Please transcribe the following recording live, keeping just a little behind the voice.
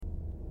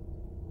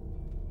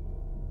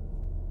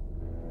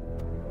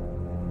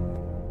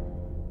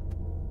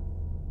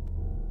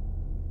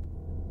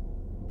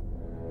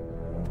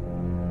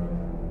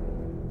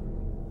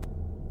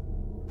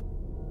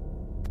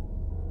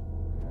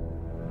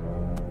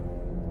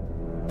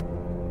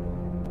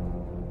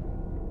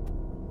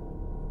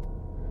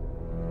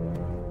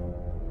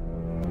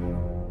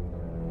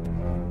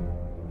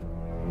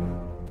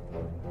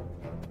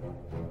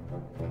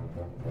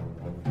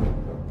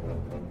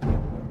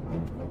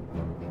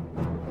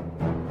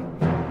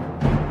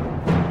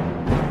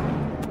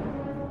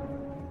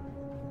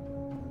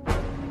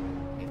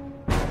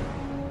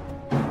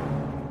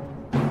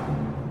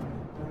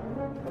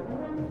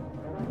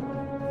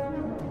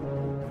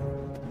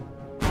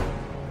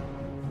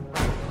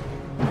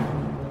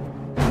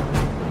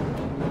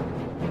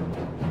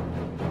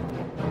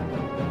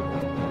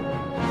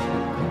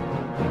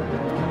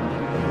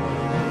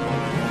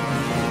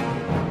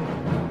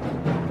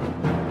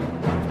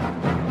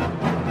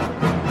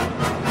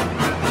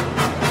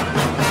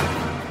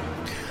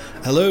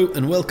Hello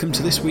and welcome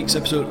to this week's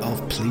episode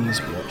of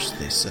Please Watch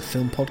This, a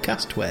film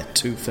podcast where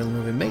two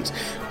film-loving mates,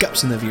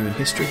 gaps in their viewing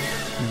history,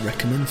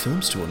 recommend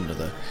films to one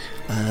another.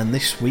 And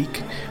this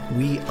week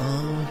we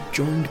are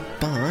joined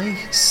by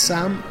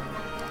Sam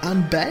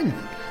and Ben.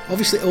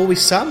 Obviously always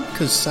Sam,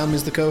 because Sam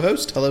is the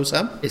co-host. Hello,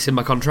 Sam. It's in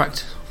my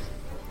contract.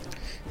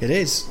 It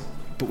is.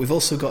 But we've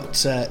also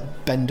got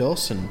Ben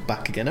Dawson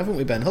back again, haven't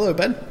we, Ben? Hello,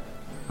 Ben.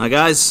 Hi,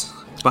 guys.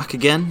 Back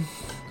again.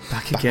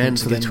 Back again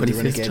for the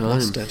 25th time.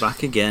 Bastard.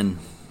 Back again.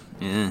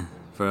 Yeah,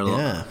 for a lot.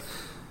 Yeah.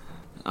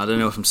 I don't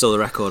know if I'm still the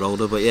record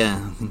holder, but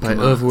yeah. By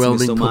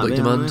overwhelming public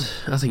demand.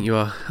 I think you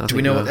are. Do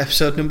we know what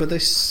episode number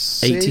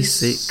this 86,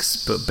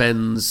 is? but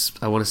Ben's,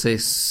 I want to say,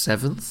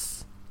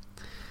 7th.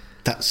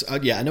 That's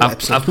yeah, I know what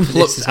episode I've number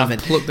this is.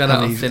 plucked that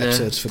out of thin air.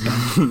 Episodes for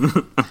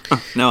Ben.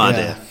 No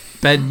idea.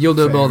 Ben, you'll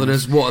know Fair more than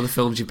enough. us. What are the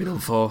films you've been on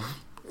for?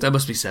 There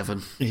must be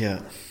 7.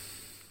 Yeah.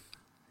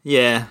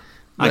 Yeah,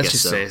 I Let's guess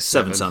just so. say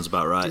 7 sounds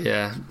about right.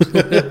 Yeah.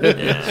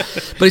 Yeah.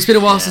 But it's been a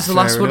while since the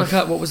last fair one.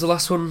 enough. What was the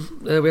last one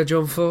we had you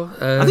on for?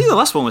 I think the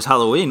last one was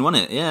Halloween,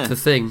 wasn't it? Yeah. The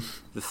Thing.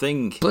 The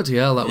Thing. Bloody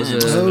hell, that was Yeah.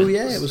 a... Oh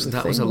yeah, it was the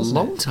that thing, was a wasn't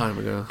long it? time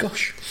ago.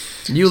 Gosh.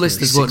 New It's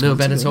listeners nearly won't 6 know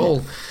Ben months at ago,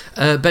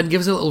 all. Ben,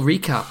 give us a little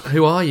recap.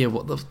 Who are you?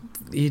 What the f-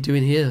 are you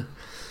doing here?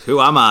 Who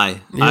am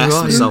I? Who I ask are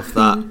you? myself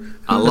that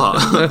a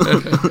lot.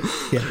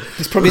 Yeah,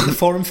 there's probably in the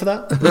forum for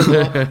that.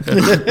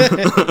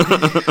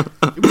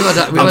 We've had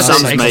I'm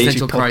Sam's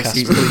existential mate.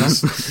 crises.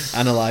 Podcast,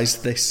 Analyse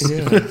this.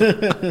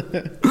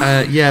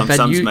 Yeah, I'm Ben,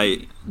 Sam's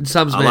mate.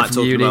 Sam's I mate like from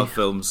talking uni. about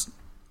films.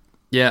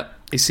 Yeah,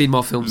 he's seen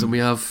more films than we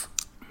have.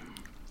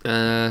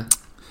 Yeah,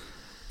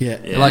 Yeah.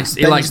 He likes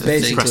Ben's the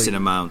thing. Depressing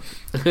amount.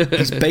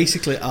 He's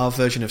basically our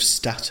version of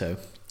Stato,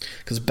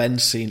 because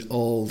Ben's seen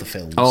all the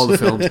films. All the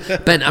films.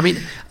 Ben, I mean,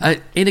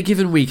 in a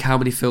given week, how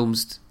many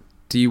films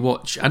do you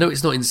watch? I know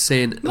it's not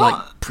insane, like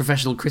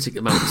professional critic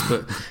amounts,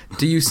 but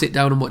do you sit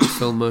down and watch a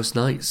film most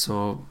nights,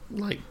 or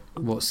like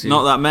what's your...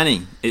 Not that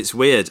many. It's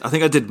weird. I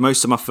think I did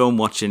most of my film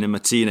watching in my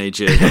teenage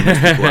years when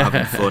most people were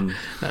having fun.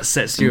 that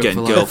sets you And up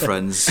for getting life?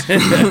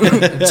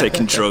 girlfriends,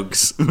 taking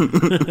drugs.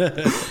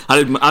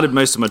 I did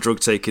most of my drug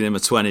taking in my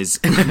 20s.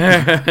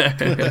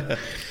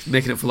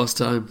 Making up for lost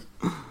time.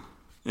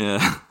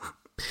 Yeah.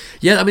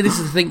 Yeah, I mean, this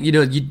is the thing. You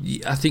know,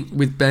 I think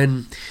with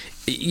Ben,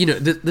 you know,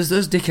 there's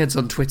those dickheads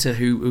on Twitter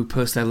who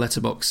post their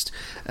letterboxed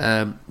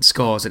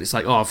scores, and it's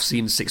like, oh, I've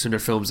seen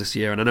 600 films this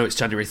year, and I know it's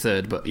January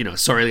 3rd, but you know,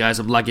 sorry guys,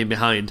 I'm lagging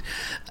behind.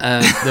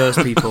 Those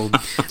people,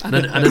 and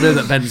I know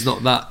that Ben's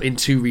not that, in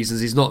two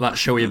reasons. He's not that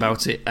showy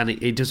about it, and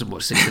he doesn't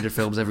watch 600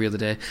 films every other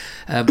day.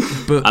 But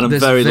And I'm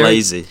there's very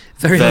lazy.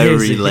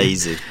 very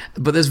lazy.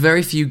 But there's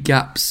very few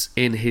gaps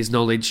in his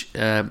knowledge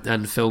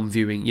and film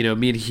viewing. You know,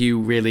 me and Hugh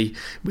we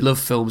love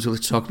films, we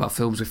love to talk about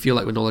films, we feel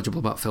like we're knowledgeable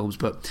about films,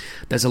 but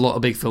there's a lot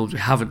of big films we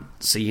haven't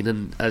seen,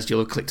 and as you'll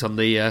have clicked on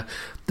the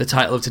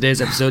title of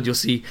today's episode, you'll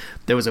see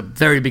there was a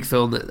very big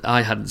film that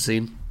I hadn't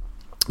seen.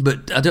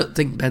 But I don't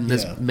think, Ben,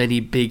 there's many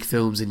big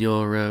films in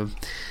your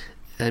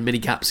many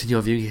gaps in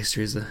your viewing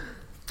history, is there?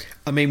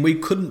 I mean, we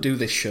couldn't do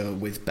this show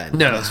with Ben.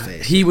 No, let's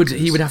face it, he would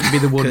have to be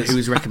the one because-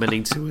 who's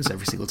recommending to us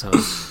every single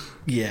time.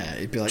 Yeah,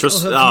 he'd be like,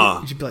 Trust-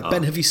 you'd be like,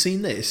 Ben, have you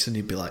seen this? And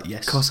he'd be like,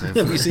 yes. Of course I have.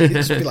 Have you seen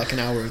this? It'd be like an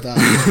hour of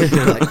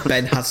that. Like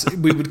Ben has.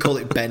 We would call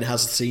it Ben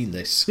has seen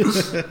this.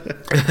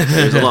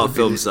 There's a lot of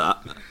films that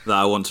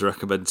I want to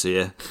recommend to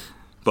you.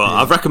 But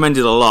I've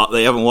recommended a lot that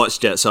you haven't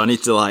watched yet, so I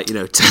need to, like, you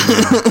know...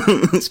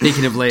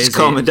 Speaking of lazy, Just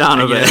calm it down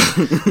a bit.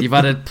 You've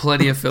added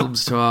plenty of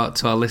films to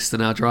our list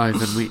and our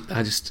drive, and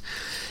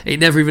it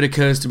never even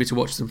occurs to me to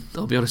watch them.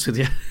 I'll be honest with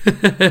you.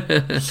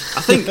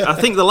 I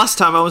think the last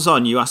time I was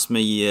on, you asked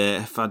me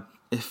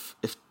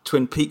if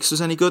Twin Peaks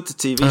was any good, the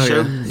TV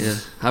show. Yeah,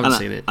 haven't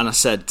seen it. And I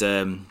said,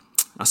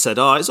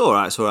 oh, it's all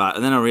right.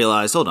 And then I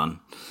realised, hold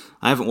on,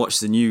 I haven't watched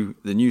the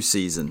new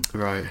season.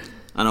 Right.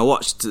 And I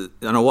watched it,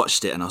 and I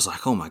was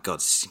like, "Oh my god,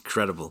 this is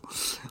incredible!"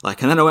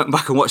 Like, and then I went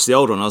back and watched the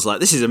old one. And I was like,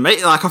 "This is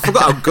amazing!" Like, I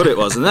forgot how good it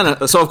was. And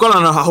then, so I've gone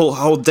on a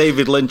whole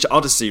David Lynch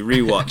Odyssey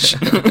rewatch.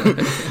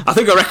 I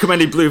think I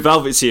recommended Blue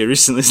Velvet to you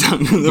recently, so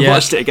I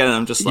watched it again. And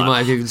I'm just You might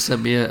have even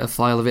sent me a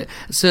file of it.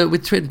 So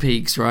with Twin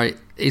Peaks, right?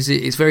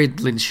 It's very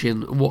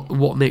Lynchian.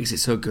 What makes it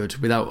so good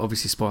without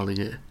obviously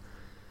spoiling it?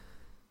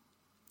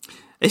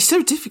 It's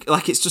so difficult.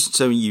 Like, it's just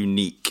so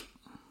unique.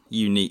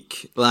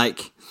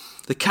 Like,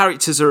 the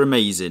characters are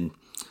amazing.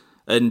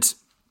 And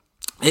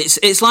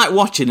it's like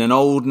watching an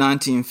old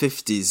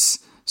 1950s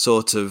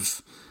sort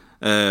of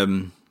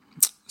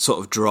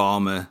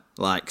drama,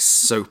 like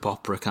soap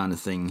opera kind of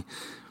thing.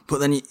 But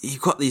then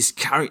you've got these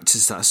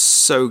characters that are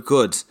so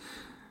good.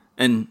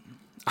 And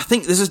I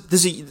think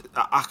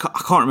I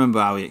can't remember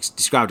how he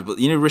described it, but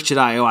you know Richard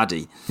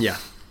Ayoade? Yeah.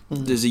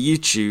 There's a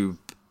YouTube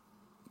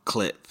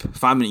clip,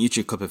 5-minute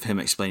YouTube clip of him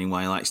explaining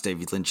why he likes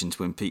David Lynch and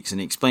Twin Peaks, and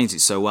he explains it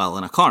so well,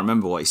 and I can't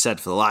remember what he said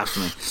for the life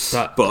of me.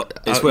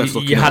 But it's worth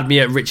looking You up. had me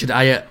at Richard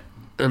Ayoade,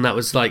 and that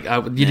was like you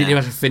didn't even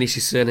have to finish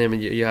his surname,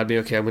 and you had me.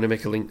 Okay, I'm going to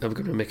make a link. I'm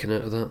going to make a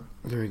note of that.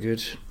 Very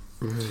good.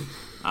 Right.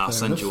 I'll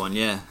send you one,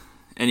 yeah.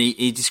 And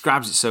he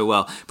describes it so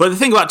well. But the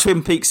thing about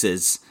Twin Peaks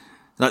is,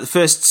 like, the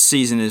first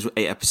season is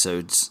 8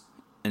 episodes,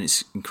 and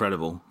it's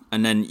incredible.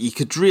 And then you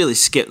could really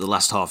skip the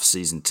last half of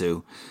season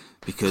 2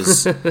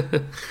 because,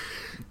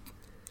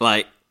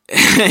 like,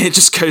 it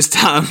just goes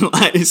down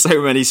like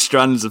so many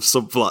strands of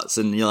subplots,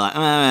 and you're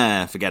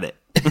like, forget it,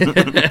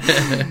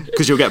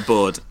 because you'll get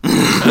bored.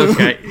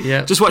 Okay,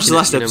 yeah. Just watch the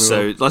last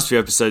few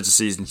episodes of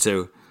season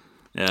 2.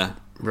 Yeah,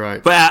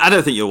 right. But I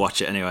don't think you'll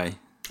watch it anyway.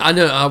 I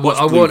know. I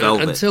won't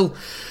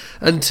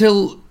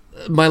until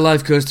my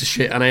life goes to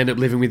shit and I end up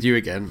living with you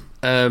again.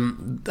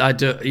 I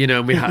don't, you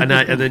know, and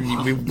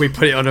then we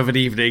put it on of an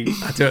evening.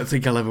 I don't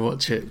think I'll ever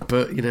watch it,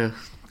 but you know.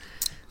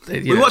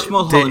 We watched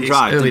Mulholland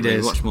Drive. Early didn't we?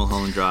 days. We watched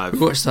Mulholland Drive. We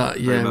watched that.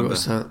 Yeah, we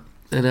watched that.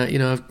 And you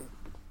know,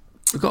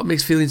 I've got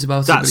mixed feelings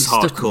about That's it.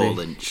 But it's hardcore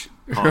Lynch.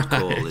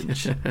 Hardcore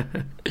Lynch.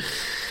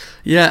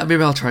 Yeah,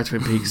 maybe I'll try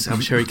Twin Peaks.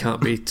 I'm sure he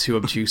can't be too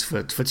obtuse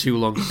for too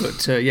long.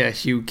 But yeah,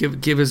 Hugh,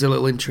 give us a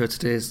little intro to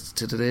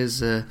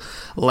today's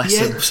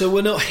lesson. Yeah, so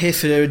we're not here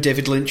for a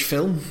David Lynch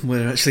film.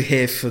 We're actually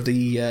here for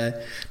the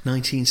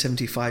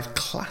 1975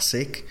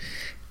 classic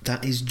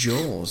that is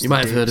Jaws. You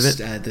might have heard of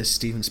it. The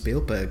Steven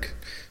Spielberg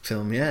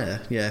film.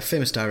 Yeah,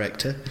 famous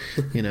director.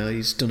 You know,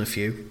 he's done a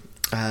few.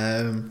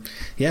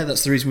 Yeah,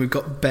 that's the reason we've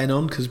got Ben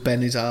on, because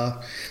Ben is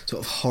our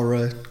sort of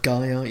horror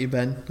guy, aren't you,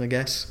 Ben? I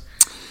guess.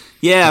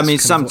 Yeah, I mean,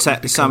 Sam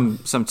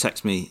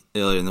texted me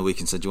earlier in the week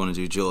and said, "Do you want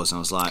to do Jaws?" And I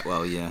was like,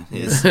 "Well, yeah,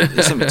 it's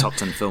in my top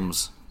 10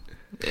 films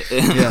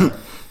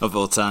of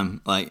all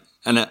time." Like,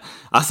 and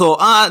I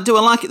thought, do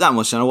I like it that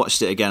much? And I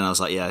watched it again, and I was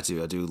like, "Yeah, I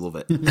do love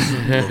it."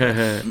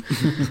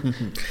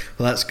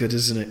 Well, that's good,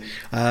 isn't it?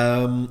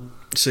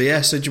 So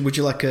would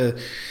you like a?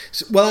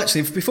 Well,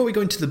 actually, before we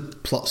go into the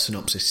plot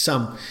synopsis,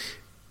 Sam,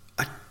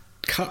 I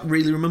can't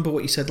really remember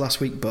what you said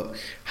last week, but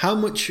how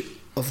much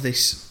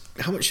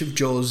of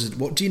Jaws,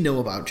 what do you know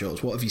about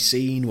Jaws? What have you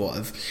seen?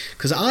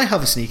 Because I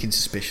have a sneaking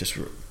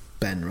suspicion,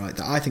 Ben, right,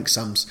 that I think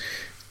Sam's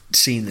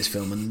seen this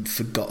film and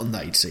forgotten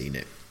that he'd seen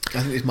it. I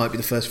think this might be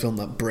the first film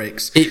that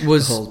breaks the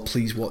whole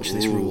please watch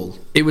this rule.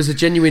 It was a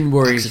genuine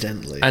worry,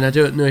 accidentally. And I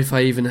don't know if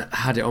I even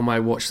had it on my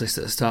watch list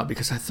at the start,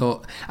 because I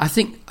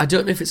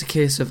don't know if it's a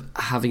case of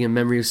having a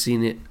memory of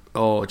seeing it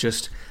or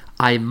just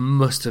I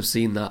must have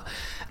seen that.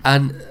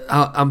 And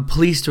I'm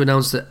pleased to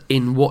announce that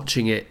in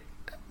watching it,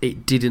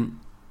 it didn't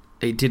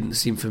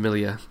seem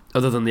familiar,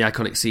 other than the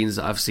iconic scenes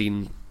that I've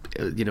seen,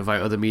 you know,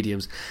 via other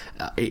mediums.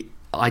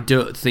 I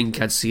don't think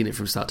I'd seen it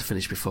from start to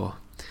finish before.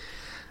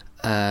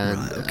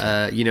 Right,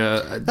 okay. You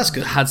know, that's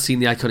good. Had seen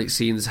the iconic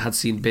scenes, had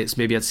seen bits.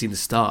 Maybe I'd seen the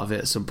start of it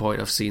at some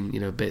point. I've seen, you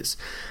know, bits,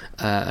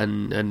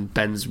 and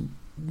Ben's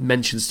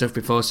mentioned stuff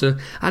before, so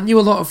I knew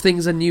a lot of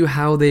things. I knew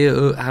how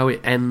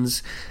it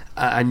ends.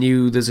 I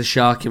knew there's a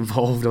shark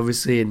involved,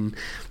 obviously, and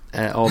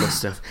all that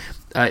stuff.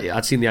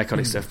 I'd seen the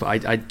iconic stuff,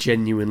 but I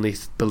genuinely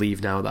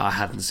believe now that I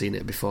hadn't seen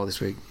it before this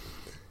week.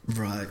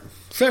 Right,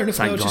 fair enough.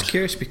 I was just God.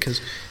 curious because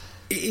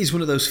it is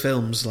one of those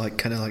films, like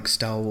kind of like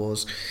Star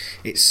Wars.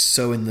 It's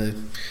so in the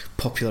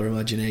popular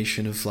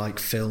imagination of like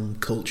film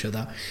culture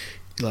that,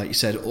 like you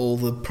said,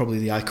 probably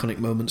the iconic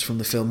moments from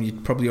the film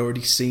you'd probably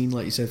already seen,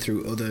 like you said,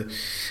 through other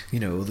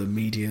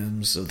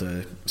mediums,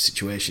 other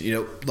situations. You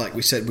know, like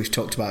we said, we've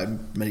talked about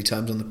it many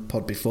times on the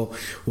pod before,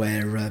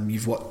 where we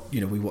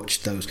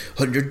watched those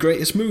 100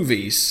 greatest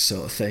movies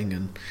sort of thing,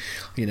 and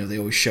you know they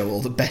always show all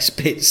the best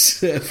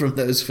bits from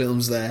those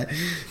films there.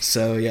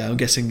 So yeah, I'm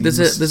guessing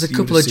there's a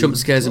couple of jump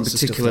scares in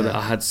particular that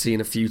I had seen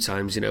a few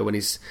times. You know, when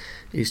he's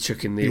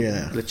chucking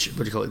the what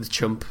do you call it? The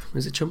chump?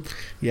 Is it chump?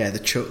 Yeah, the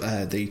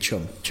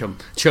chum. Chum.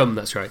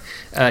 That's right.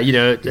 You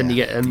know, and you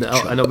get and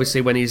obviously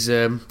when he's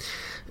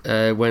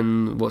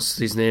when what's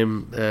his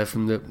name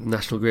from the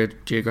National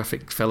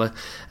Geographic fella,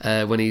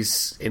 when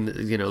he's in,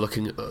 you know,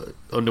 looking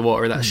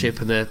underwater in that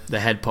ship and the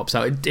head pops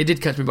out. It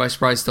did catch me by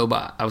surprise still,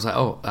 but I was like,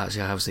 oh,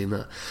 actually I have seen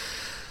that.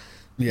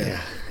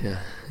 Yeah.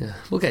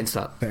 We'll get into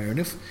that. Fair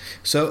enough.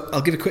 So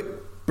I'll give a quick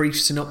brief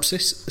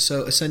synopsis.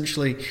 So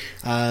essentially,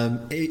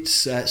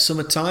 it's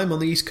summertime on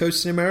the East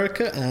Coast in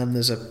America, and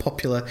there's a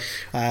popular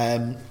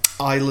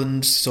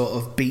island sort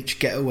of beach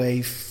getaway.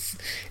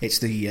 It's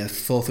the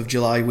 4th of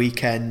July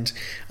weekend,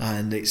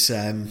 and it's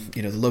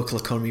the local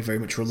economy very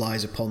much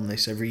relies upon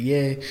this every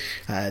year.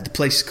 The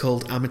place is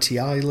called Amity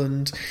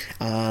Island,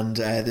 and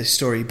the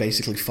story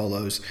basically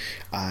follows.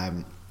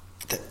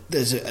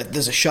 There's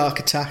a shark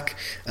attack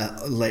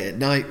late at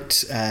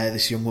night.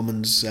 This young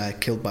woman's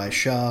killed by a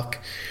shark.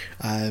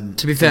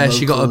 To be fair,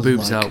 she got her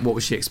boobs out. What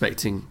was she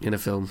expecting in a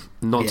film?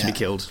 Not to be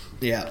killed.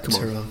 Yeah,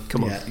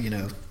 come on. Yeah, you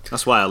know.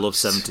 That's why I love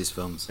 70s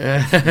films.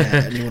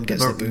 Anyone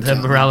gets their boobs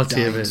out,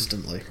 morality of it.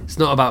 Instantly. It's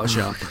not about a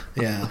shark.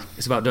 Yeah,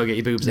 it's about don't get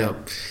your boobs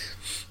out.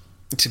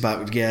 It's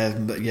about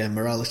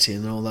morality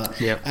and all that.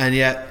 Yeah,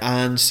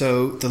 and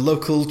so the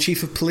local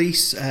chief of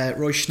police,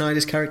 Roy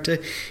Schneider's character,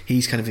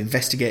 he's kind of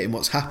investigating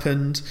what's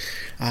happened.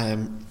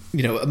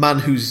 You know, a man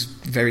who's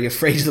very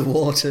afraid of the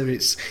water.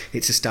 It's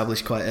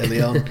established quite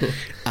early on,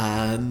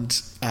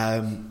 and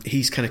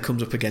he's kind of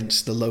comes up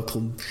against the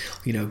local,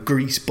 you know,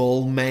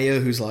 greaseball mayor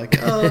who's like,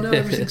 oh no,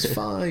 everything's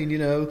fine. You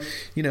know,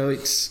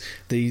 it's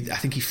I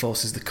think he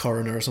forces the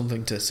coroner or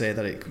something to say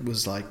that it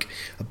was like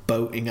a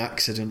boating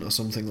accident or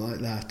something like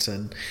that,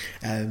 and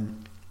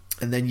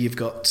And then you've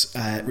got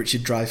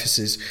Richard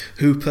Dreyfuss's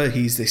Hooper.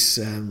 He's this.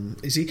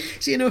 Is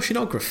he an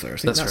oceanographer? I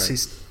think that's right.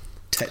 his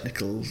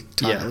technical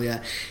title.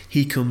 Yeah.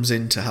 He comes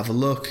in to have a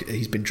look.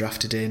 He's been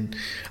drafted in,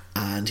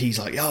 and he's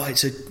like, "Oh,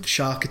 it's a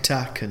shark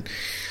attack," and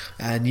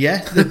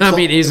yeah. I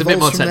mean, he's a bit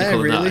more technical there,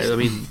 than really. that. I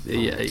mean,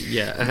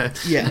 yeah.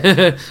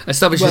 Yeah.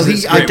 Establishes Well,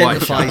 it's he great white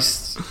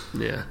identifies. shark.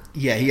 Yeah.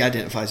 Yeah, he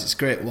identifies it's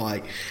great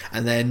white,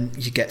 and then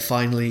you get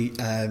finally.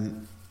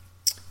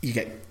 You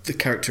get the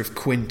character of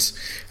Quint,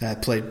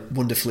 played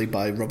wonderfully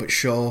by Robert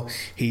Shaw.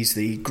 He's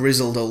the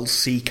grizzled old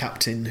sea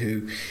captain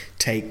who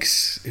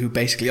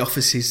basically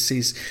offers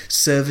his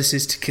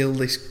services to kill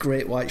this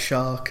great white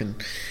shark, and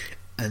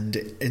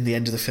in the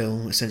end of the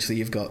film, essentially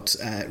you've got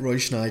Roy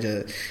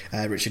Schneider,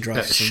 Richard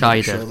Dreyfuss, and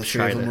Robert Shaw. The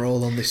three of them are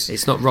all on this.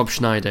 It's not Rob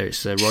Schneider,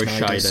 it's Roy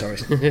Scheider. Sorry.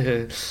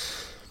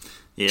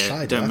 Yeah,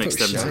 Scheider, don't I mix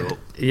thought it them was two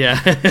up.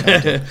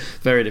 Yeah,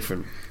 very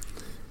different.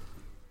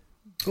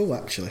 Oh,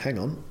 actually, hang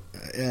on.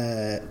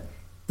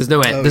 There's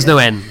no N. There's no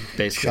N,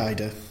 basically.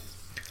 Scheider.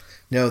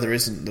 No, there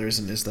isn't,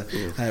 is there?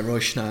 Roy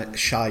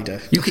Scheider.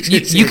 You can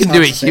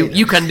do it.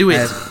 You can do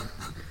it.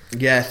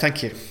 Yeah,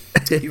 thank you.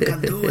 You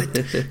can do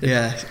it.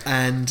 Yeah,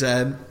 and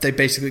they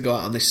basically go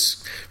out on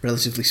this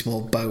relatively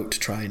small boat to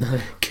try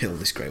and kill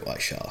this great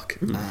white shark.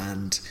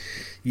 And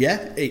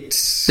yeah,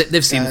 it's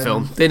They've seen the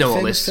film. They know all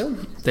famous this.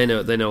 film. They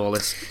know all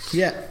this.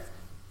 Yeah.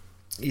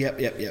 Yep.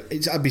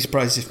 I'd be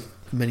surprised if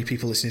many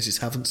people listening to this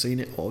haven't seen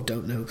it or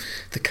don't know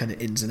the kind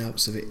of ins and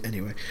outs of it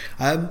anyway.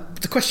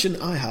 The question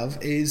I have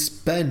is,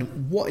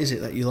 Ben, what is it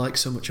that you like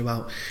so much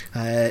about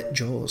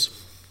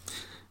Jaws?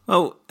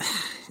 Well,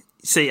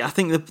 see, I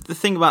think the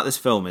thing about this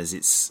film is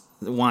it's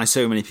why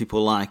so many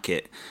people like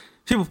it.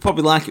 People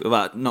probably like it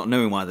without not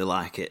knowing why they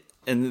like it.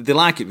 And they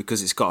like it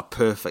because it's got a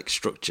perfect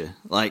structure.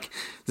 Like,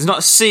 there's not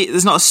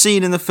a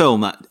scene in the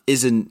film that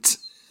isn't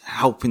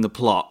helping the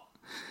plot.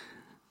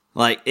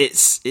 Like,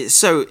 it's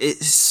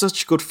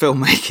such good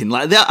filmmaking.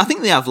 Like, I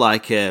think they have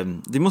like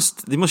they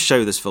must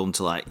show this film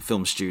to like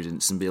film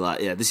students and be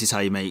like, yeah, this is how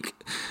you make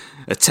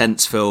a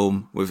tense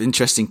film with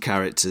interesting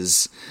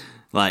characters.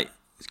 Like,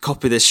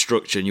 copy this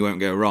structure and you won't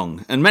go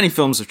wrong. And many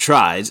films have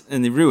tried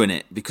and they ruin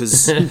it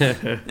because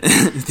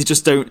they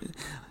just don't.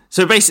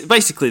 So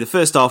basically, the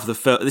first half of the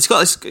film,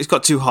 it's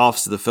got two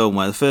halves to the film.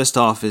 Where the first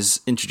half is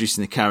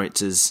introducing the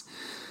characters,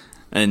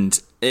 and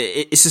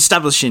it's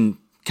establishing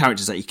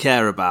characters that you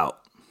care about.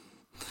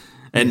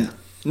 And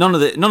none of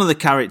the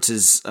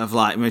characters have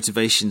like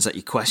motivations that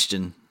you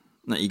question,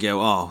 that you go,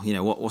 oh, you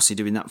know, what's he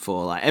doing that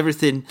for? Like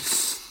everything,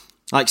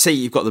 like say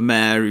you've got the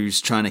mayor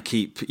who's trying to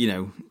keep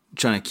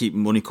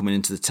money coming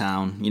into the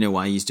town. You know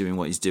why he's doing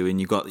what he's doing.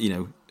 You've got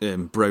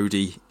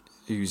Brody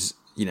who's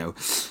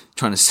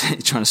trying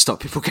to stop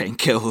people getting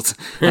killed.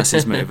 That's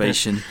his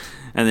motivation.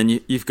 And then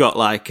you've got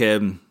like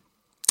then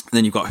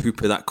you've got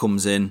Hooper that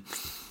comes in,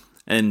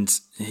 and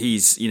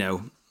he's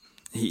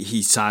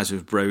he sides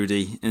with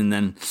Brody,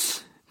 but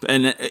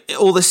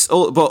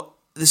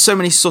there's so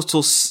many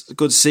subtle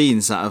good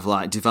scenes that have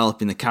like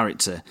developing the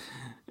character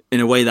in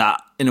a way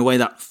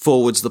that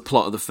forwards the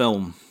plot of the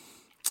film.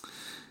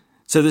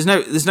 So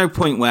there's no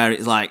point where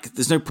it's like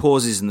there's no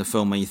pauses in the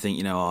film where you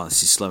think oh,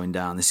 this is slowing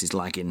down, this is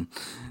lagging,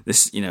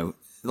 this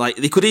like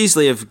they could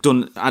easily have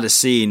had a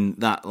scene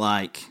that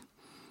like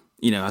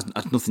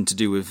had nothing to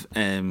do with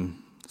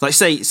like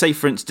say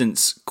for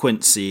instance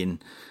Quint's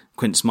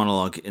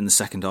monologue in the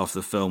second half of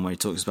the film where he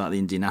talks about the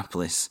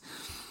Indianapolis.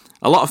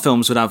 A lot of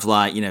films would have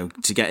like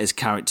to get his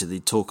character they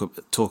talk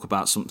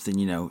about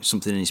something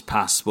something in his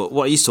past, but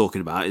what he's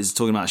talking about is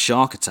talking about a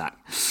shark attack.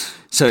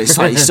 So it's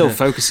like he's still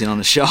focusing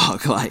on a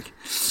shark. Like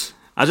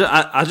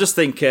I just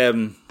think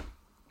I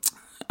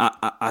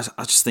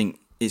just think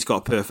it's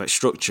got a perfect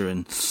structure,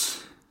 and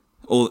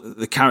all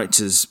the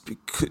characters,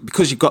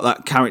 because you've got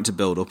that character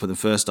build up in the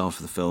first half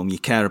of the film, you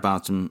care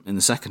about them in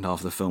the second half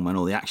of the film when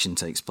all the action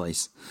takes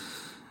place.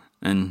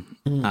 And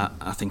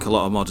I think a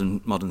lot of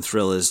modern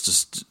thrillers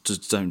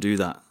just don't do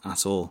that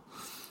at all.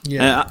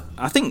 Yeah,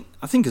 I think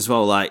as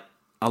well. Like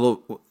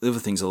the other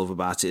things I love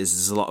about it is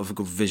there's a lot of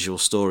good visual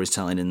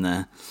storytelling in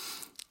there.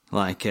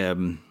 Like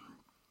there's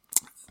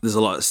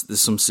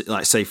some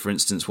like say for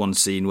instance one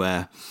scene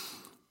where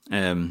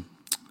a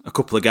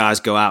couple of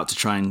guys go out to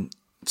try and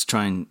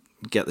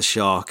get the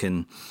shark,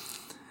 and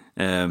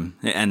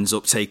it ends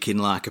up taking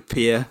like a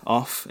pier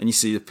off, and you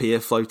see the pier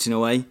floating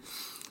away.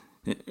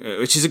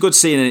 Which is a good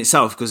scene in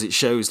itself because it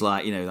shows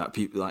like that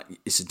people like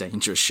it's a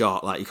dangerous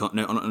shark, like you can't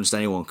not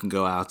understand anyone can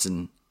go out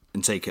and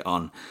take it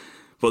on,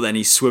 but then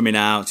he's swimming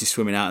out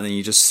and then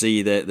you just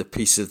see the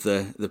piece of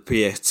the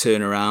pier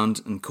turn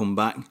around and come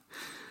back,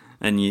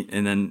 and you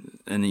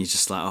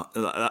just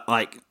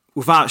like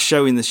without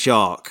showing the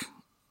shark,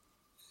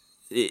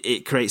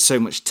 it creates so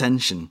much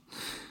tension.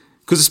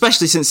 Because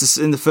especially since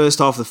in the first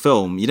half of the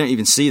film, you don't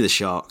even see the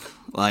shark.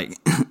 Like,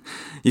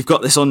 you've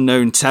got this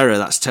unknown terror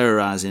that's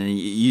terrorising, and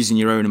you're using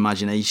your own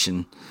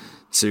imagination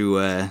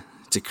to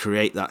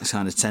create that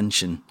kind of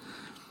tension.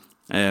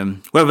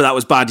 Whether that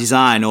was by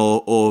design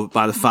or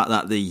by the fact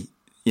that the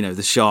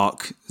the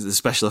shark, the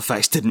special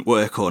effects didn't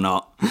work or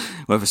not.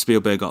 Whether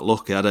Spielberg got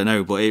lucky, I don't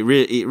know, but it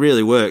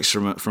really works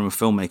from a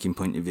filmmaking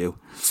point of view.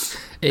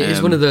 It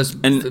is one of those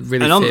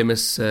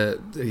famous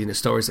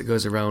stories that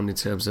goes around in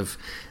terms of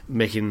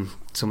making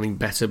something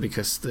better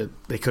because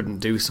they couldn't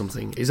do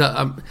something. Is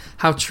that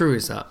how true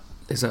is that?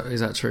 Is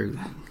that true?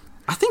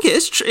 I think it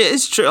is true. It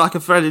is true. Like,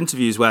 I've read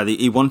interviews where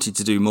he wanted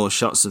to do more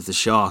shots of the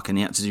shark, and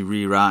he had to do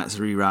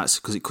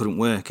rewrites because it couldn't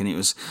work, and it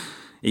was.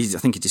 I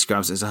think he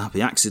describes it as a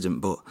happy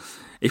accident, but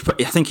I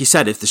think he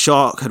said if the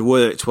shark had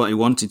worked what he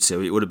wanted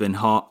to, it would have been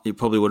it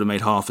probably would have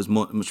made half as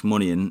much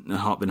money and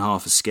been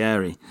half as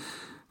scary.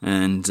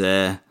 And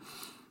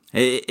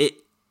it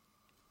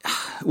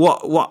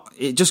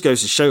just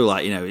goes to show,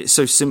 like, it's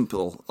so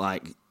simple,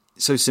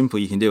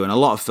 you can do, and a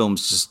lot of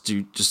films just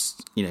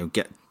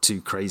get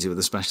too crazy with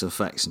the special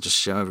effects and just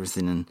show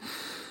everything. And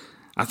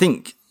I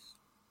think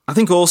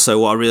also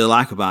what I really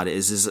like about it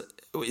is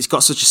it's got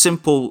such a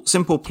simple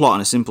plot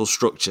and a simple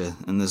structure,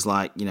 and there's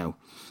there's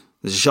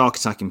a shark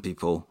attacking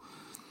people.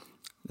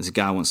 There's a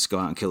guy who wants to go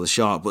out and kill the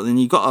shark, but then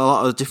you've got a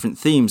lot of different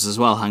themes as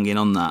well hanging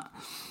on that.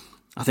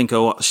 I think I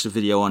watched a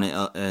video on it.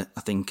 I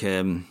think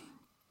they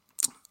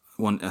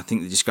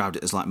described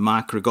it as like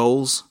micro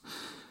goals.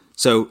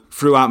 So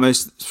throughout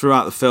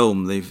the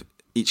film,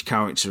 each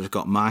character has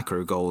got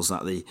micro goals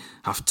that they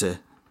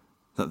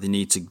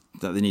need to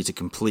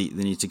complete.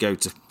 They need to go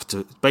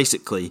to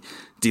basically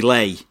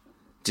delay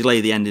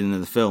the ending of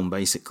the film,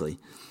 basically.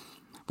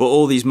 But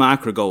all these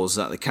micro goals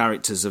that the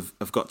characters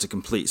have got to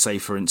complete, say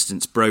for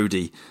instance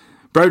Brody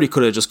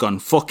could have just gone,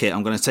 fuck it,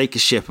 I'm going to take a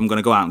ship, I'm going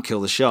to go out and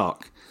kill the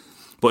shark.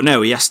 But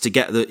no, he has to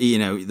get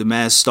the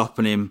mayor's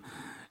stopping him.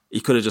 He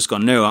could have just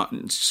gone, no, I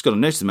just got to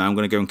notice the mayor, I'm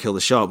going to go and kill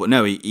the shark. But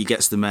no, he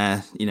gets the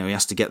mayor, he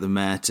has to get the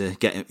mayor to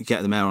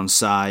get the mayor on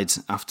side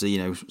after,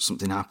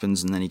 something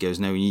happens, and then he goes,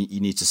 no, you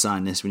need to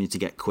sign this, we need to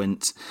get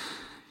Quint.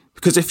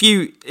 Because if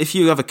you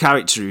have a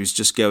character who's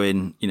just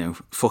going,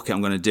 fuck it,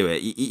 I'm going to do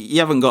it, you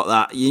haven't got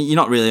that. You're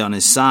not really on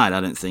his side, I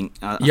don't think.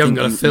 You haven't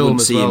got a film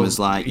as well. Him as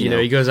like,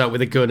 he goes out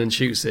with a gun and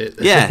shoots it.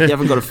 Yeah, you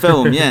haven't got a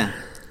film. Yeah.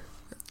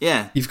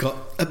 You've got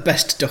a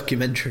best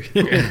documentary,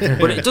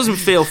 but it doesn't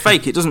feel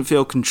fake. It doesn't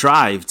feel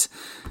contrived.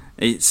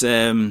 It's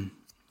I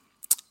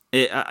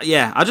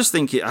just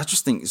think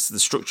the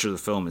structure of the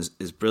film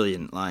is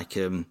brilliant. Like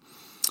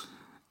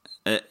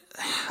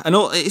and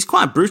it's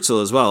quite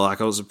brutal as well. Like,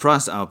 I was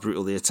surprised at how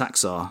brutal the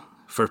attacks are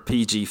for a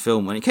PG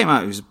film. When it came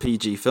out, it was a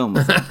PG film.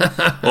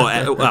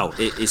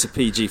 It's a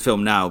PG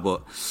film now,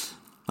 but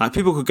like,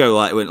 people could go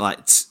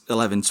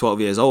 11,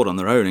 12 years old on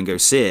their own and go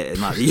see it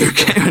in like the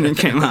UK when it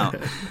came out.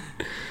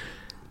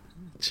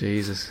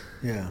 Jesus.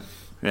 Yeah.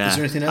 Is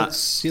there anything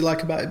else you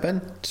like about it,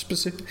 Ben?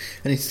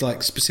 Any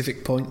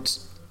specific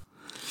points?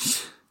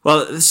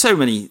 Well, there's so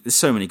many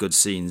good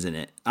scenes in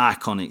it,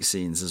 iconic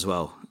scenes as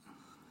well.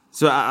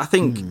 So I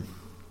think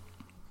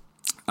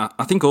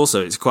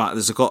also there's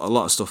got a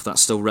lot of stuff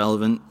that's still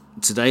relevant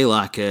today.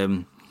 Like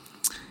the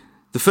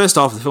first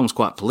half of the film is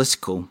quite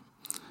political,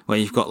 where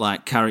you've got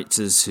like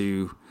characters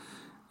who,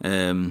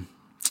 but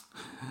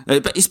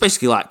it's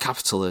basically like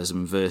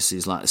capitalism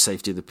versus like the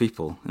safety of the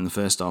people. In the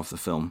first half of the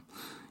film,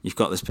 you've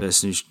got this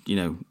person who's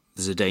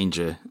there's a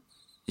danger,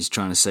 he's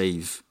trying to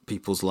save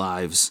people's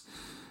lives,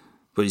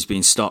 but he's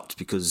being stopped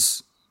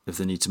because of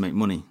the need to make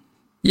money.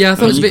 Yeah, I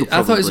thought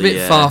it was a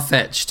bit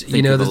far-fetched.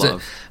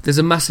 There's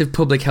a massive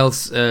public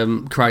health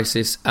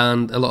crisis,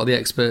 and a lot of the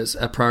experts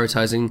are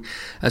prioritising.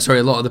 A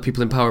lot of the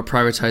people in power are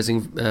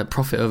prioritising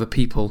profit over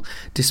people,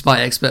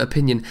 despite expert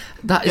opinion.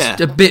 That is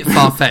a bit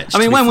far-fetched. I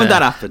mean, when would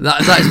that happen?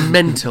 That is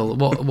mental.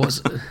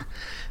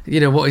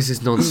 What is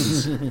this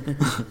nonsense?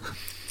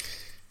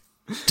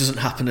 Doesn't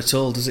happen at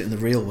all, does it, in the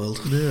real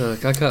world? Yeah, I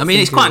can't. I mean,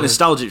 it's quite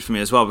nostalgic for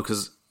me as well,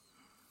 because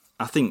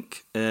I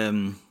think.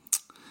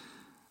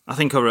 I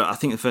think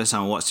the first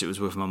time I watched it was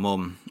with my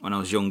mum when I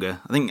was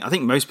younger. I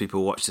think most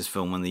people watch this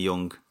film when they're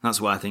young.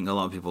 That's why I think a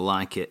lot of people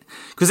like it,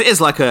 because it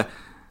is like a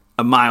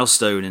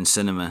milestone in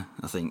cinema.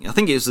 I think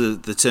it was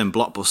the term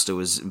blockbuster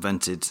was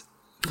invented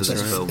for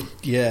this film.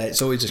 Yeah,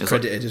 it's always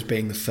credited as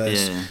being the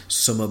first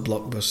summer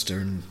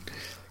blockbuster, and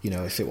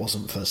if it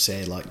wasn't for,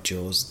 say, like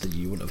Jaws, then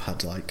you wouldn't have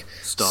had like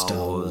Star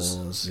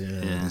Wars.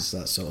 There's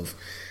that sort of,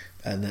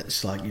 and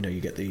that's like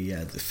you get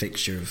the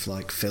fixture of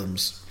like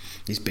films.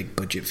 These big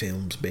budget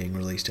films being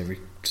released every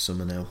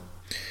summer now.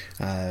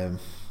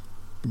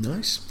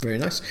 Nice, very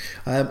nice.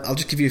 I'll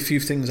just give you a few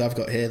things I've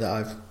got here that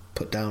I've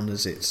put down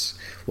as it's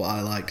what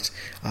I liked.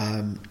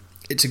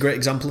 It's a great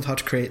example of how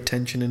to create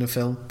tension in a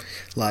film.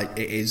 Like,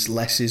 it is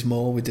less is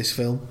more with this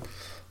film.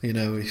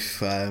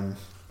 If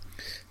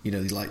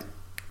like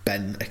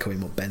Ben, echoing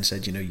what Ben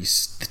said,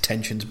 the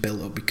tension's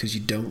built up because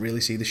you don't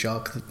really see the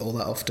shark all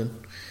that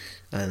often.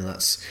 And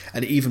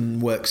it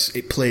even works.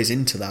 It plays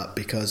into that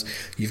because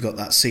you've got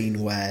that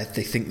scene where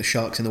they think the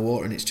shark's in the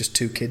water and it's just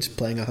two kids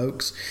playing a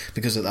hoax.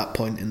 Because at that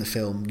point in the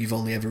film, you've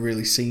only ever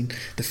really seen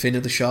the fin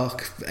of the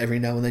shark. Every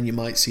now and then you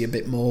might see a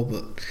bit more,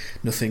 but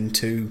nothing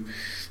too.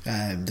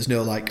 There's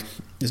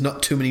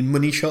not too many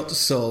money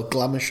shots or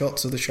glamour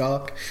shots of the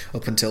shark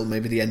up until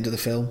maybe the end of the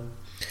film.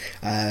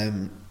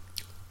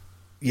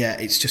 yeah,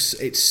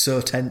 it's so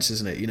tense,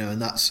 isn't it?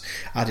 And that's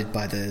added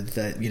by the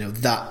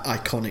that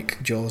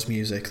iconic Jaws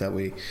music that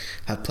we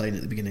had playing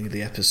at the beginning of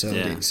the episode.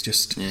 Yeah. It's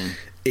just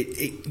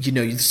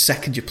the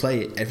second you play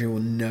it,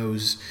 everyone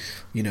knows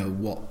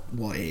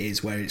what it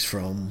is, where it's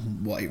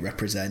from, what it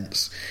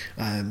represents.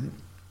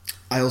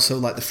 I also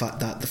like the fact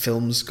that the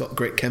film's got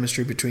great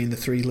chemistry between the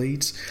three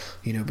leads.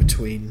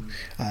 Between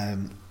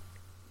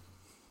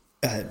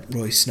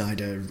Roy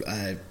Snyder,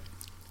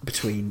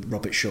 between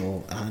Robert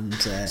Shaw and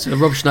so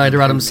Rob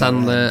Schneider, Adam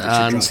Sandler,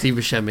 and Dreyfuss. Steve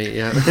Buscemi.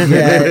 Yeah,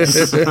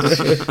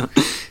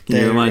 Can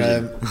you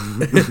imagine?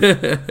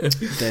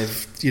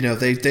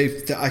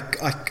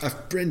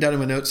 I've written down in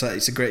my notes that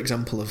it's a great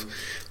example of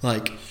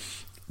like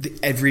the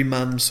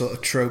everyman sort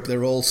of trope.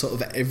 They're all sort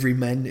of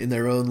everymen in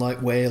their own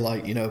like way.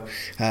 Like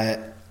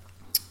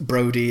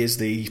Brody is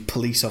the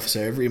police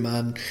officer,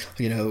 everyman.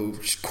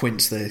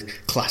 Quint's the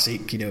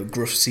classic,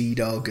 gruff sea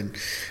dog, and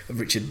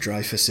Richard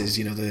Dreyfuss is,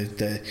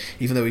 the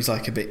even though he's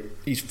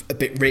a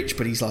bit rich,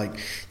 but he's like,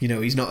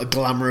 he's not a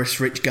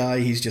glamorous rich guy.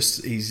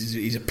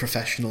 He's a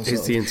professional,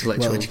 he's the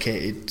intellectual,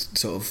 well-educated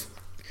sort of.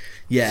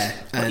 Yeah,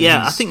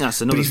 I think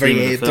that's another.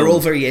 They're all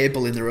very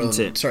able in their own.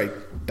 It? Sorry,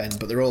 Ben,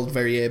 but they're all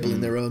very able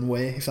in their own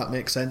way, if that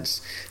makes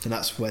sense. And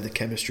that's where the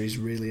chemistry is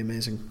really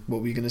amazing.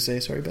 What were you going to say?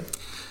 Sorry, Ben.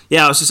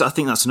 Yeah, I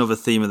think that's another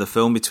theme of the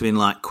film between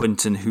like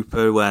Quint and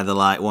Hooper, where they're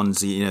like one's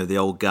the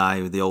old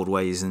guy with the old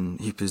ways, and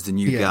Hooper's the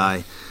new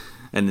guy,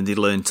 and then they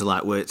learn to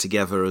like work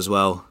together as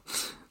well.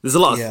 There's a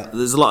lot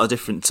of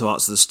different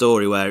parts of the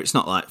story where it's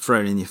not like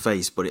thrown in your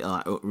face, but it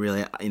like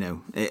really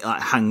it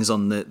like hangs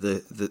on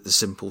the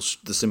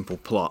simple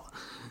plot.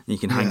 And you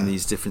can hang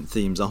these different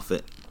themes off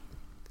it.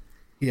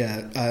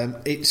 Yeah,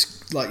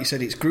 it's like you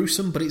said, it's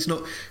gruesome, but it's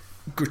not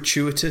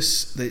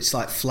gratuitous. It's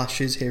like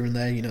flashes here and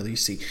there. You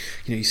see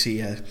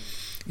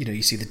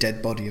the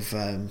dead body of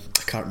I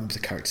can't remember the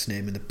character's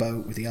name in the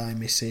boat with the eye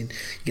missing.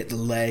 You get the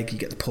leg, you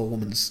get the poor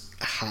woman's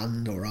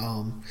hand or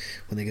arm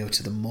when they go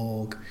to the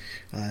morgue.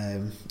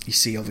 You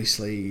see,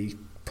 obviously,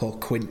 poor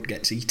Quint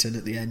gets eaten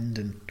at the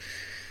end,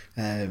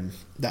 and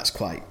that's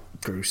quite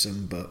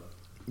gruesome. But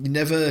it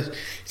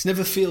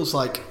never feels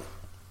like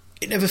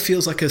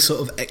a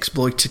sort of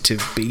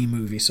exploitative B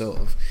movie sort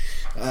of.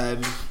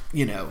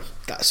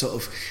 That sort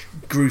of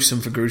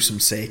gruesome for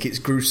gruesome's sake. It's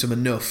gruesome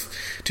enough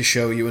to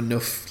show you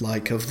enough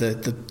like of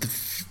the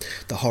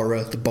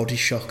horror, the body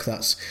shock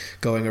that's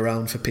going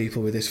around for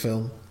people with this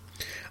film.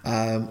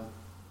 And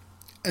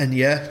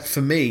yeah,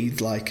 for me,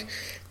 like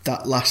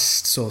that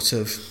last sort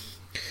of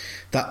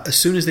that as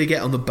soon as they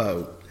get on the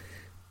boat,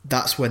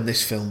 that's when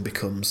this film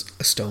becomes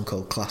a stone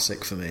cold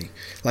classic for me.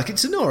 Like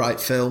it's an alright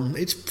film.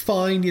 It's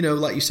fine,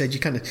 like you said, you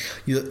kind of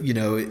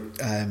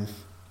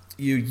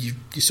you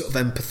sort of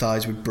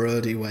empathise with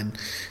Brody when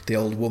the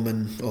old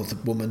woman or the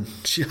woman.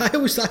 I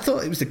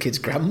thought it was the kid's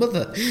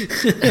grandmother. The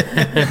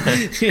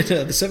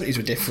 70s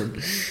were different,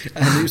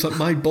 and it was like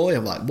my boy.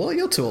 I'm like, what?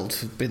 You're too old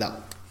to be that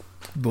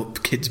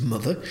kid's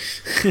mother.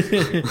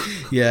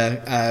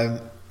 Yeah.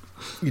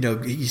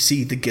 You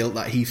see the guilt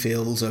that he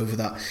feels over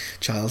that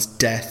child's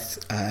death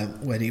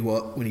when he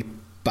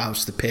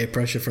bows to the peer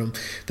pressure from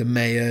the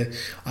mayor.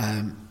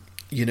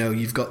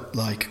 You've got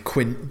like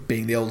Quint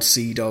being the old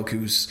sea dog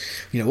who's,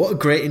 what a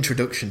great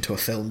introduction to a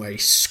film where he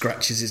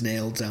scratches his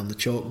nails down the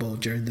chalkboard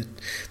during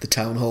the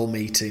town hall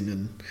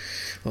meeting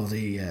or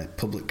the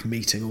public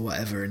meeting or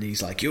whatever, and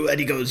he's like, and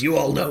he goes, you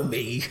all know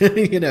me.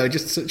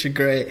 Just such a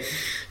great,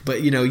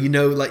 but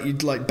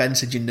like Ben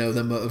said,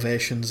 their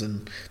motivations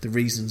and the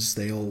reasons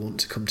they all want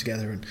to come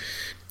together, and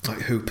like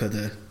Hooper,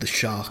 the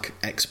shark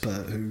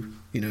expert who,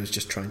 is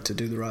just trying to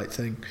do the right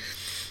thing.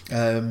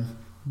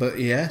 But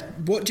yeah,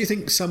 what do you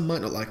think Sam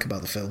might not like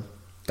about the film,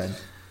 Ben,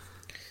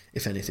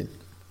 if anything?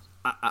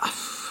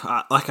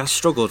 I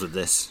struggled with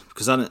this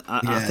because I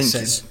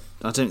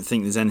don't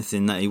think there's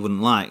anything that he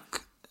wouldn't like.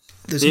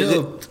 There's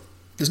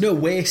no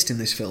waste in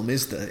this film,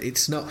 is there?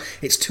 It's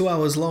 2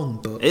 hours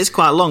long, but it's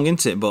quite long,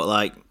 isn't it? But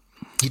like,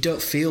 you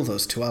don't feel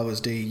those 2 hours,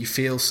 do you? You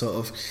feel sort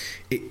of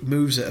it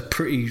moves at a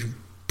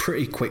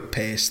pretty quick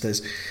pace.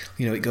 There's,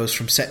 it goes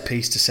from set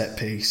piece to set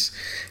piece.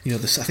 I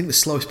think the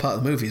slowest part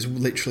of the movie is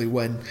literally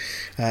when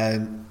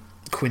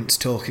Quint's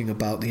talking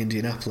about the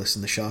Indianapolis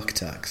and the shark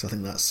attacks. I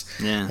think that's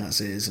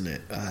it, isn't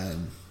it?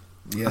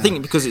 Yeah. I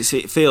think because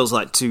it feels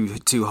like two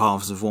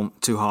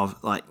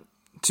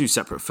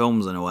separate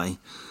films in a way.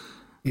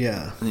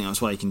 Yeah, I think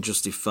that's why you can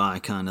justify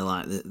kind of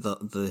like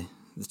the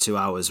 2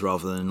 hours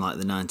rather than like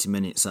the 90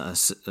 minutes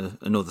that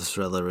another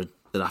thriller would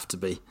have to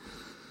be.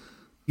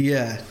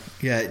 Yeah,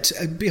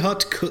 it'd be hard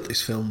to cut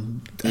this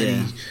film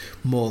any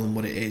more than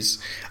what it is.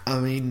 I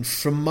mean,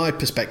 from my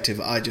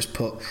perspective, I just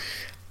put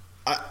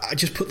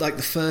like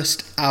the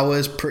first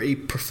hours pretty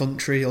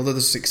perfunctory. Although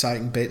there's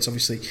exciting bits,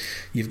 obviously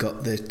you've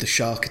got the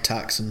shark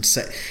attacks and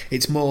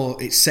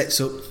it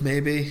sets up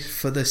maybe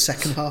for the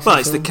second half. Well,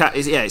 of the film.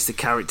 It's the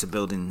character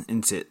building,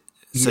 isn't it?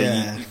 So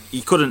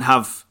you couldn't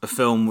have a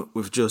film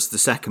with just the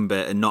second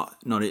bit and not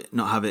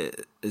have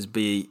it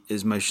be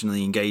as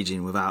emotionally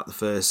engaging without the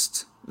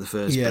first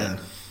bit.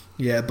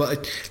 Yeah,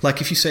 but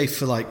like if you say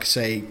for like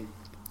say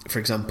for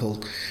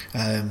example,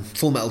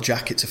 Full Metal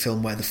Jacket's a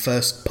film where the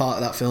first part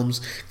of that film's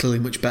clearly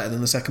much better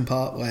than the second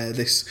part, where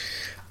this,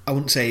 I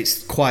wouldn't say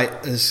it's quite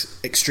as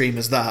extreme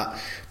as that,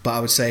 but I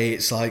would say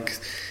it's like,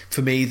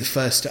 for me, the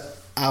first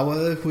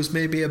hour was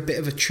maybe a bit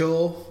of a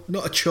chore.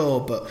 Not a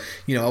chore, but,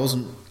 you know, I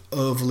wasn't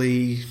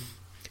overly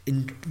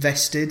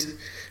invested,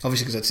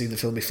 obviously because I'd seen the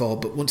film before,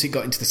 but once it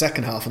got into the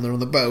second half and they're on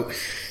the boat,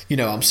 you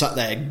know, I'm sat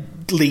there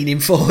leaning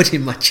forward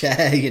in my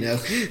chair, you know,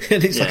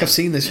 and it's like I've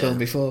seen this film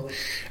before.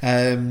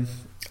 I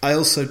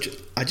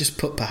just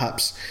put,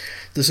 perhaps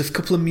there's a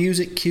couple of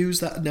music cues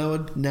that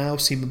now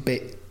seem a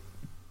bit,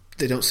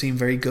 they don't seem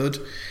very good.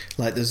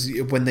 Like there's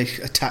when they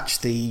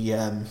attach the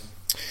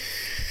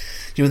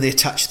when they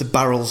attach the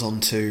barrels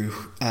onto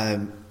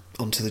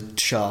the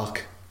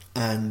shark,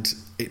 and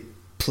it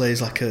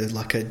plays like a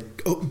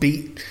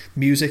upbeat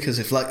music, as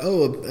if like,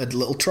 oh, a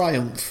little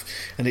triumph,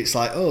 and it's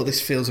like, oh, this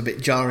feels a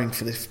bit jarring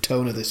for the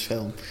tone of this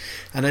film.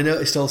 And I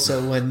noticed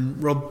also when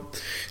Roy,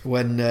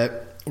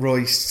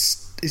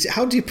 is it,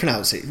 how do you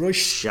pronounce it? Roy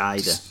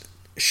Scheider,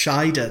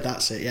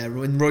 that's it, yeah.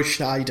 When Roy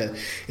Scheider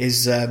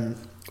is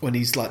when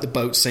he's like the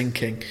boat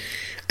sinking,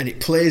 and it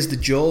plays the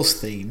Jaws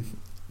theme,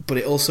 but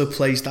it also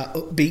plays that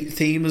upbeat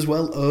theme as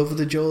well over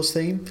the Jaws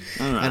theme.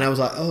 Right. And I was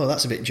like, oh,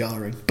 that's a bit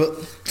jarring. But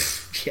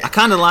yeah, I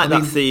kind of like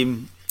that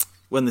theme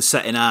when they're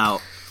setting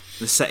out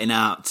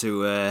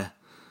to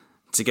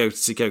go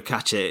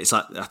catch it. It's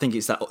like, I think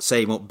it's that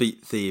same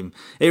upbeat theme.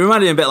 It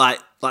reminded me a bit like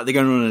they're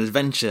going on an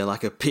adventure,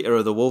 like a Peter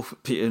and the Wolf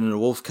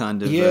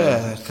kind of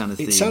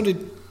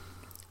theme.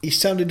 It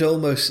sounded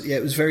almost,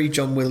 it was very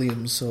John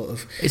Williams sort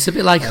of. It's a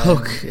bit like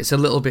Hook. It's a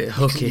little bit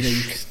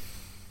hookish.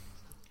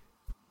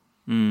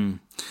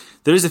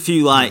 There is a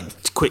few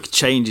quick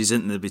changes,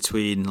 isn't there,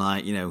 between the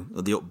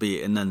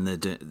upbeat and then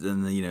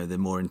the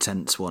more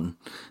intense one.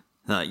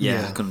 I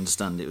can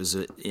understand. It was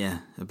a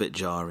bit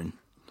jarring.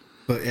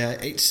 But yeah,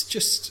 it's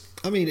just,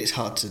 I mean, it's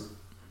hard to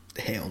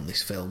hate on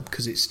this film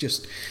because it's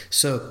just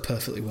so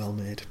perfectly well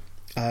made.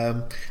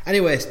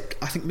 Anyway,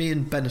 I think me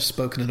and Ben have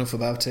spoken enough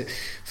about it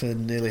for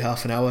nearly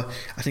half an hour.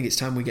 I think it's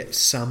time we get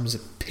Sam's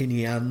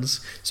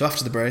opinions. So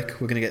after the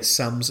break, we're going to get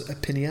Sam's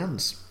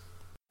opinions.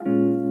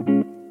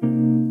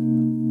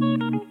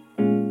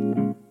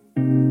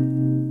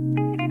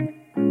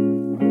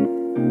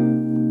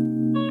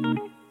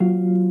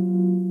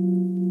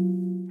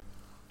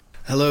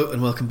 Hello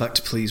and welcome back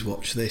to Please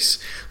Watch This.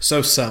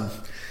 So Sam,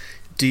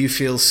 do you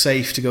feel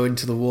safe to go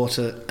into the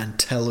water and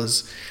tell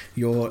us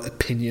your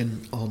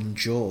opinion on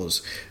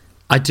Jaws?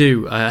 I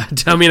do. I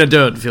mean, I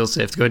don't feel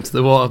safe to go into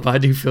the water, but I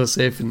do feel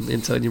safe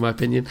in telling you my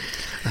opinion.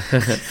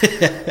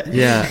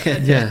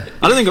 Yeah.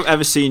 I don't think I've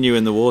ever seen you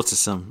in the water,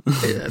 Sam.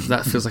 Yeah,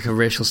 that feels like a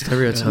racial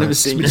stereotype. I've never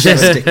seen you.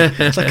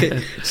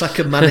 It's like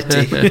a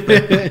manatee.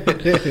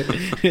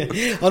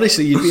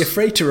 Honestly, you'd be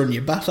afraid to run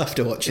your bath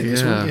after watching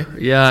this, wouldn't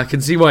you? Yeah, I can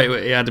see why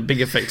it had a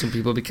big effect on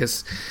people,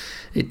 because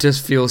it does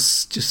feel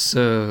just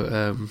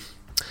so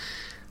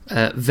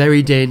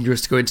very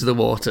dangerous to go into the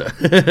water,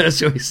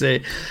 shall we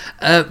say.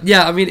 I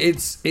mean,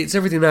 it's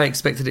everything I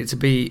expected it to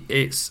be.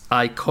 It's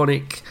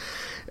iconic.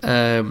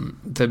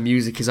 The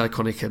music is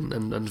iconic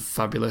and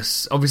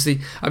fabulous. Obviously,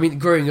 I mean,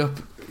 growing up,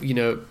 you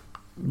know,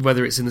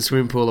 whether it's in the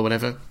swimming pool or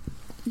whatever,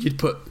 you'd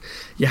put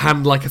your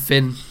hand like a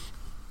fin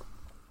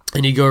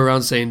and you go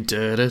around saying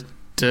da-da,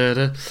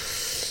 da-da,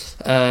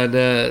 and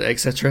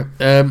etc.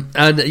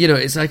 And you know,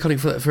 it's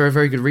iconic for a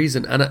very good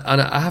reason. And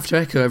I have to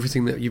echo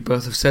everything that you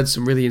both have said.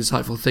 Some really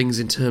insightful things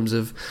in terms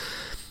of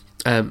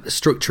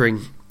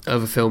structuring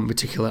of a film in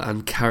particular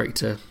and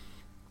character.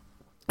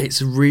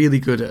 It's really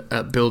good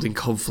at building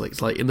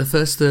conflict. Like in the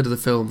first third of the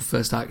film,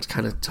 first act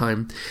kind of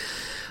time,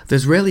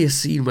 there's rarely a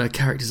scene where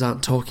characters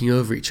aren't talking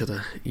over each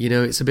other. You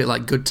know, it's a bit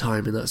like Good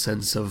Time in that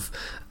sense of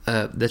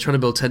they're trying to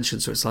build tension.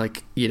 So it's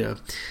like, you know,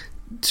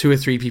 2 or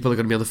 3 people are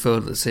going to be on the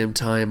phone at the same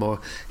time, or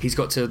he's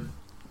got to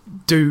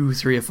do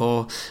 3 or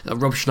 4.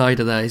 Rob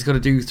Schneider there, he's got to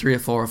do 3 or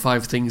 4 or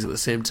 5 things at the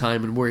same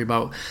time and worry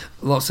about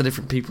lots of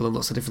different people and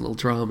lots of different little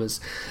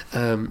dramas.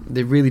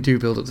 They really do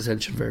build up the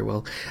tension very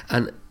well.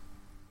 And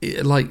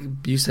like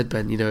you said,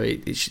 Ben, you know,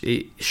 it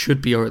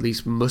should be, or at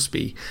least must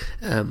be,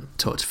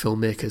 taught to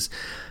filmmakers.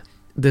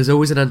 There's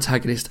always an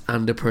antagonist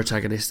and a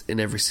protagonist in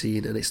every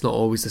scene, and it's not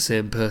always the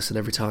same person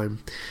every time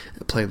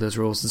playing those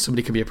roles. And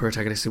somebody can be a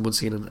protagonist in one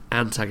scene and an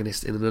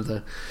antagonist in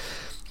another.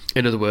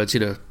 In other words, you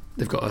know,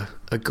 they've got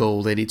a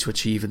goal they need to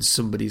achieve, and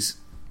somebody's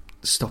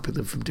stopping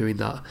them from doing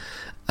that.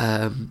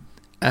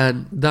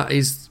 And that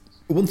is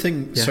one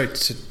thing. Yeah.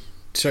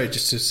 Sorry,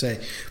 just to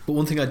say, but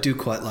one thing I do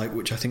quite like,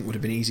 which I think would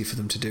have been easy for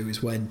them to do,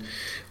 is when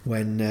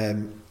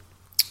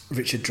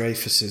Richard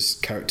Dreyfuss's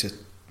character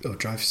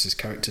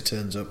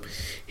turns up,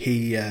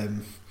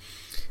 him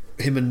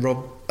and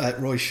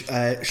Roy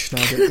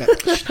Schneider,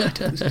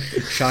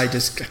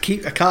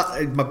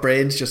 my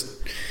brain's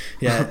just,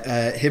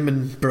 him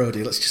and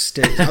Brody. Let's just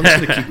stay. I'm just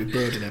going to keep with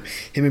Brody now.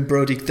 Him and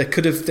Brody, they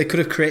could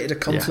have created a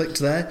conflict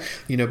there,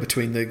 you know,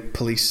 between the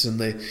police and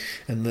the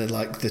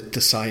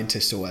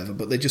scientist or whatever.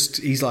 But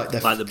he's like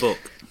the book.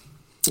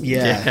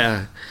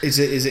 Yeah. Is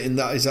it in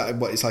that? Is that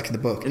what it's like in the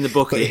book? In the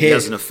book, he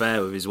has an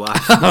affair with his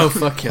wife. Oh,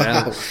 fucking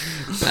hell.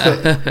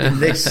 But in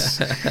this,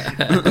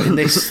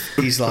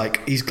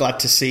 he's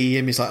glad to see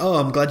him. He's like, oh,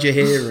 I'm glad you're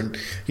here, and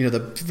you know,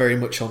 they're very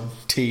much on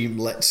team.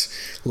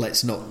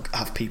 Let's not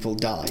have people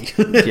die.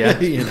 Yeah.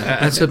 You know?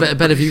 And so,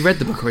 Ben, have you read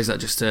the book, or is that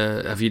just?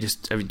 Do you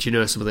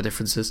know some of the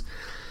differences?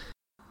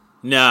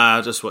 No, I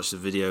just watched the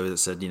video that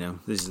said, you know,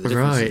 these are the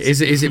differences. Right?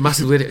 Is it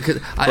massively?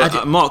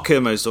 Mark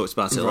Kermode's talked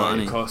about it a lot,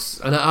 of course.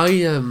 And I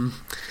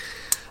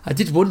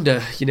did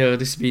wonder, you know,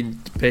 this being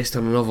based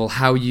on a novel,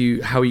 how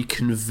you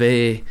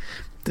convey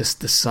the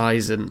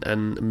size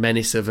and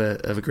menace of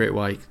a great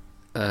white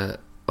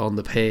on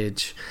the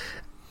page.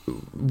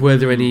 Were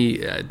there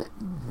any?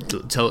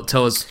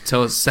 Tell us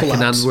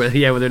secondhand. Were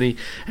there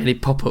any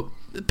pop up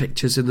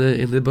pictures in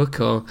the book,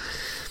 or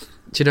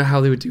do you know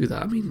how they would do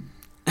that? I mean,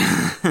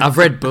 I've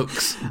read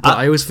books, but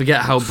I always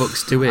forget how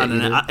books do it. I don't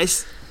know.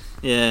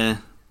 Yeah.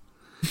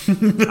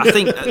 I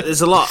think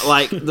there's a lot,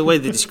 like the way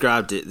they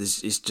described it.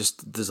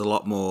 There's a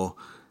lot more.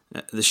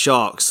 The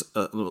sharks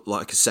are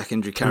like a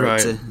secondary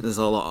character. Right. There's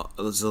a lot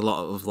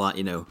of like,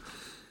 you know,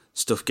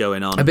 stuff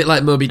going on. A bit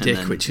like Moby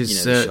Dick, which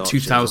is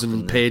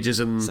 2,000 pages,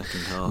 and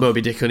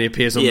Moby Dick only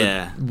appears on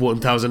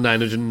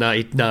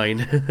 1,999.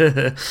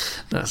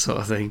 That sort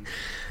of thing.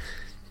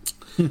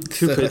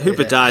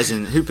 Hooper dies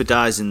in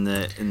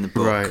the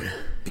book, right?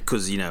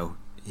 Because, you know,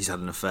 he's had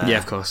an affair. Yeah,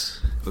 of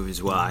course, with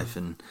his wife,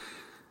 and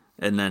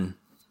then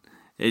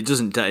it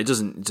doesn't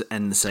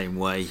end the same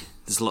way.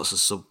 There's lots of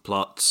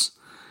subplots.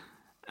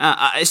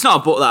 It's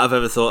not a book that I've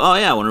ever thought, oh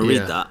yeah, I want to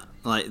read that.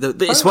 Like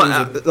it's what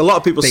a lot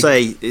of people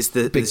say.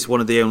 It's one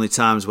of the only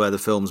times where the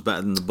film's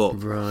better than the book.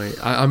 Right.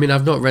 I mean,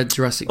 I've not read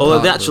Jurassic Park.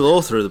 Although the actual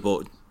author of the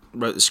book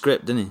wrote the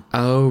script, didn't he?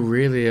 Oh,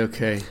 really?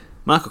 Okay.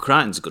 Michael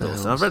Crichton's a good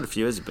author. I've read a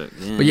few of his books.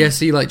 Yeah. But yeah,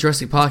 see, like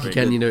Jurassic Park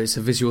again, good. You know, it's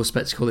a visual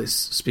spectacle. It's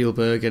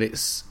Spielberg, and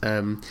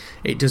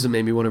it doesn't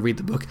make me want to read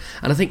the book.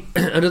 And I think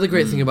another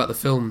great thing about the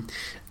film,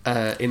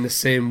 in the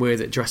same way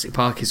that Jurassic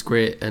Park is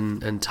great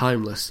and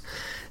timeless,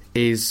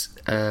 is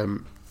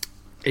the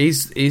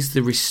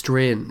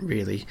restraint,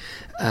 really.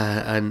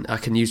 And I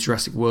can use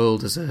Jurassic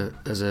World as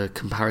a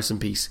comparison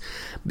piece,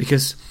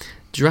 because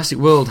Jurassic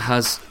World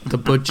has the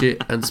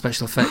budget and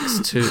special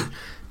effects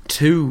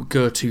to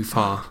go too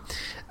far.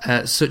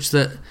 Such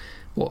that,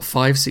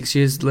 5-6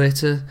 years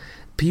later,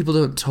 people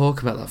don't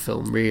talk about that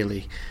film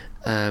really,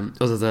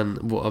 other than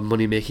what a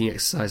money-making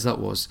exercise that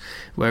was.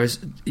 Whereas,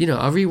 you know,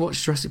 I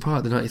rewatched Jurassic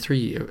Park, the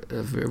 '93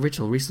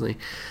 original, recently.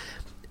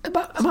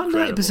 About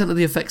 90% of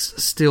the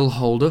effects still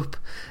hold up,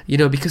 you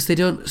know, because they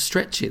don't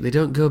stretch it, they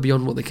don't go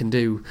beyond what they can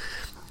do,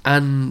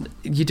 and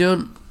you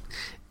don't.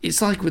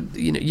 It's like with,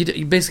 you know, you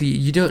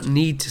don't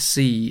need to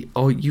see,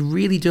 or you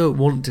really don't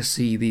want to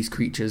see these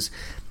creatures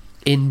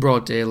in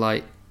broad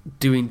daylight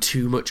doing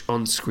too much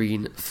on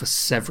screen for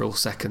several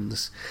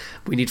seconds.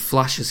 We need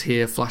flashes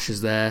here,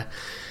 flashes there,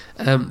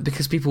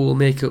 because people will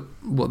make up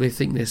what they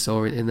think they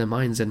saw in their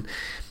minds, and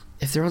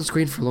if they're on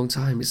screen for a long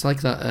time, it's like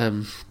that.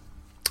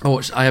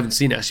 I haven't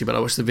seen it actually, but I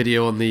watched the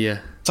video on the.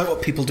 It's like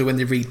what people do when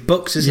they read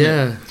books, isn't it?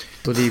 Yeah,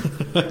 bloody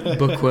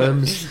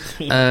bookworms.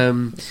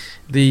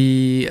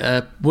 The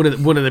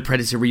one of the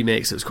Predator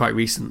remakes that was quite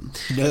recent.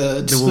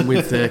 Nerds. The one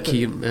with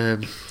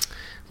Keegan.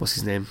 What's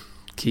his name?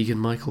 Keegan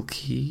Michael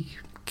Key.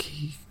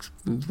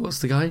 What's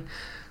the guy?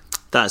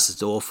 That's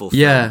just awful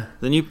film. Yeah,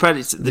 the new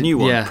Predator, the new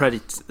one, yeah.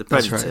 Predator.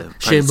 That's right.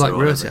 Shane Black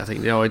wrote it, I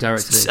think. Oh, he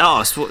directed it.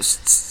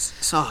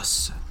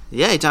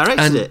 Yeah, he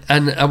directed it.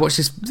 And I watched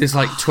this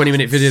like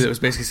 20-minute video that was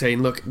basically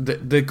saying, look,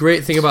 the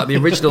great thing about the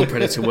original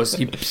Predator was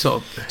you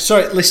sort of...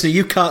 Sorry, listener,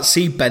 you can't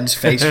see Ben's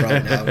face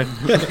right now,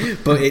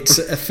 but it's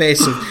a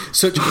face of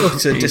such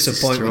utter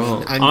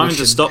disappointment and anguish. I'm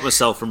to stop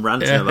myself from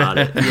ranting about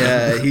it.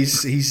 Yeah,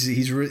 he's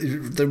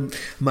the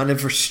man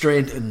of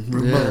restraint and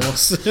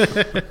remorse.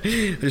 I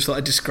just thought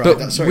I'd describe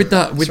that. Sorry, with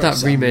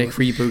that remake,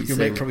 reboot you're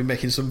thing, probably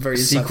making some very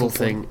sequel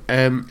thing.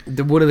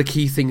 One of the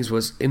key things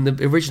was, in the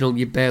original,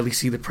 you barely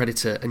see the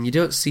Predator, and you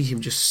don't see him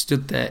just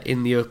stood there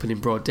in the open in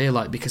broad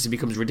daylight, because he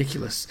becomes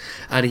ridiculous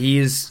and he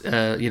is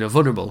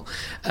vulnerable,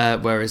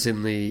 whereas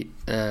in the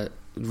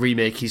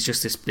remake he's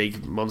just this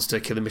big monster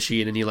killing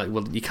machine, and you're like,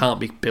 well, he can't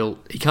be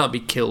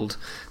killed,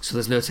 so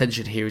there's no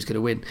tension here, he's going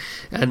to win.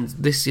 And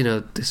this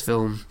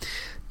film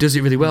does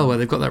it really well, where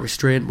they've got that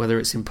restraint, whether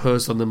it's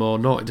imposed on them or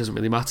not, it doesn't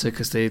really matter,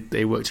 because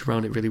they worked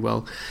around it really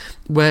well.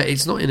 Where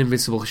it's not an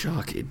invincible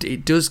shark,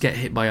 it does get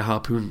hit by a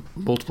harpoon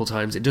multiple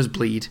times, it does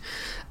bleed,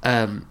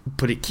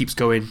 but it keeps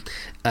going,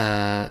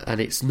 and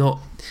it's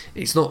not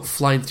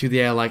flying through the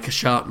air like a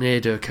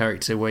Sharknado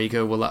character, where you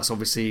go, well, that's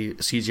obviously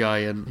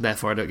CGI and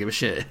therefore I don't give a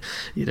shit.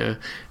 You know,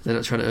 they're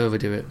not trying to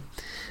overdo it.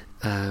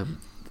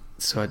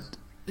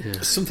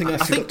 Yeah. Something I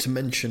forgot to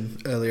mention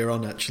earlier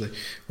on, actually,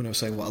 when I was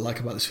saying what I like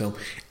about this film,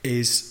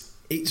 is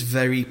it's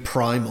very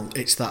primal.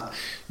 It's that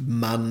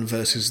man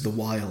versus the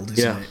wild,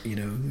 isn't it? You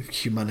know,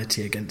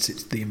 humanity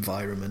against the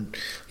environment.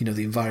 You know,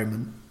 the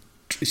environment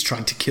is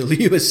trying to kill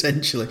you,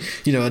 essentially.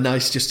 You know,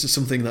 just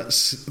something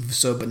that's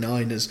so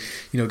benign as,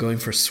 you know, going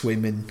for a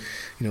swim on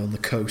the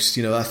coast.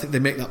 You know, I think they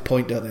make that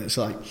point, don't they? It's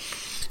like,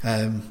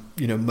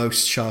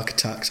 most shark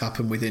attacks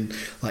happen within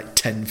like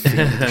 10 feet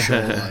of the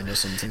shoreline or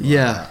something like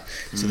that.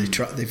 So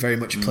they very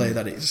much play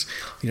that it's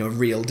a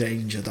real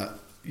danger that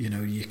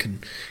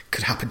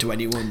could happen to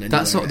anyone.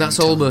 That's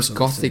almost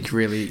Gothic,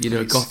 really.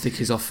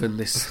 Gothic is often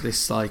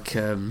this like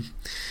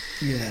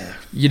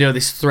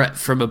this threat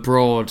from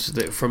abroad,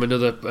 that from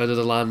another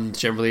land,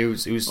 generally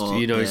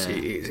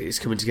it's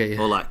coming to get you,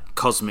 or like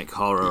cosmic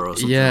horror or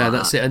something. Yeah, like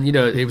that's that. it. And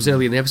it was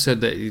early in the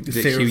episode that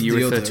Hugh, you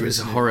referred to it as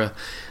a horror,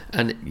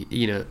 and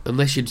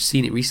unless you'd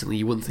seen it recently,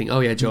 you wouldn't think,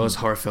 oh yeah, Jaws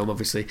horror film,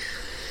 obviously.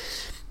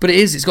 But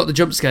it's got the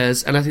jump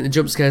scares, and I think the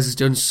jump scares is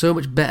done so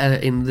much better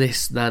in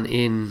this than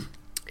in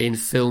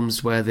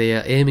films where they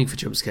are aiming for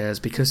jump scares,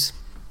 because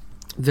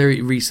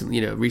very recently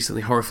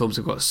horror films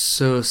have got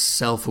so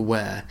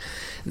self-aware.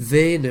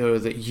 They know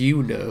that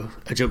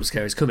a jump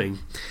scare is coming,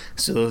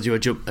 so they'll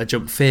do a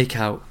jump fake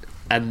out,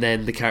 and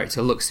then the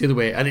character looks the other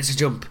way and it's a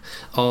jump,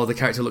 or the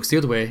character looks the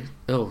other way,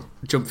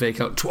 jump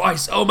fake out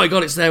twice, oh my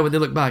god, it's there when they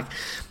look back,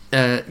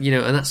 and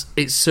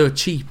it's so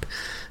cheap.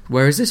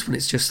 Whereas this one,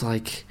 it's just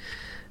like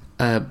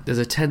there's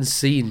a tense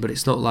scene, but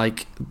it's not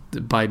like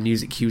by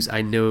music cues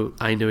I know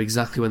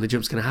exactly when the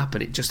jump's going to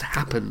happen. It just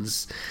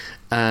happens,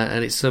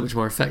 and it's so much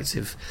more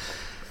effective.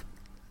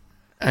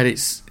 And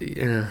it's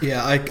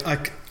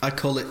I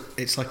call it.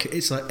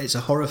 It's a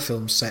horror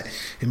film set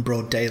in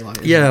broad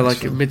daylight. Yeah, like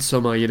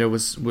Midsommar.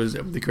 Was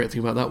the great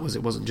thing about that was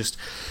it wasn't just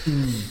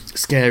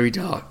scary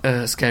dark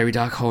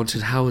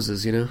haunted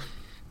houses.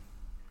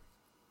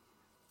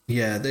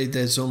 Yeah,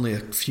 there's only a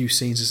few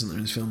scenes, isn't there,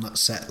 in this film that's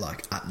set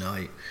like at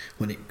night,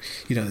 when it,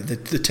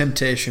 the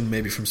temptation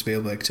maybe from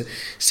Spielberg to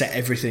set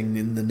everything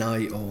in the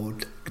night or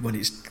when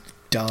it's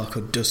dark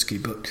or dusky,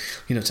 but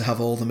to have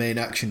all the main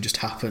action just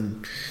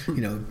happen,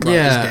 bright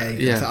as day.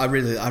 Yeah. I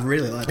really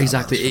like that.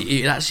 Exactly.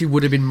 It actually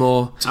would have been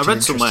more. I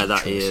read somewhere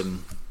that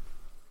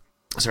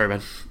Sorry,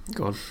 man.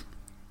 Go on.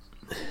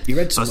 You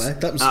read somewhere?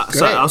 That was great.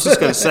 Sorry, I was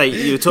just going to say,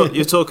 you're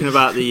talking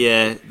about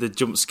the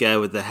jump scare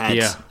with the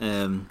head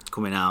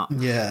coming out.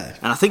 Yeah.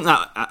 And I think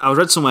that I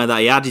read somewhere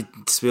that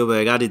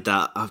Spielberg added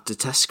that after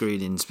test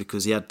screenings,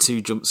 because he had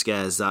 2 jump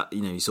scares that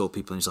he saw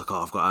people and he's like,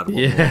 oh, I've got to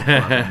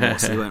add one more.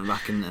 So he went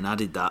back and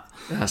added that.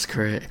 That's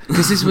great.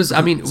 Because this was,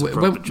 when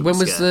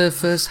was the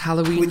first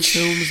Halloween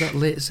film? Was that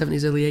late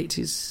 70s, early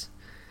 80s?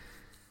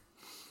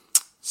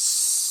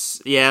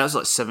 Yeah, it was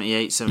like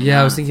 78, 79.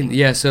 Yeah, I was thinking.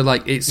 Yeah, so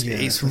like it's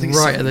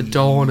right at the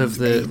dawn of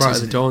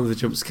the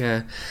jump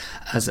scare,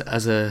 I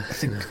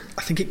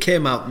think it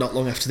came out not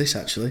long after this,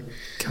 actually.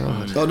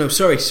 God. Oh no,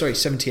 sorry,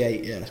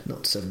 78. Yeah,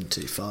 not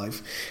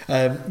 75.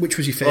 Which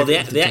was your favourite?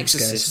 Well, The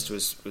Exorcist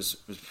was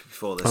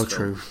before this. Oh,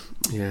 film. True.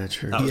 Yeah,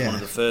 true. That was one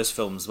of the first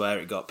films where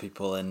it got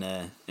people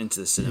into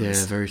the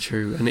cinemas. Yeah, very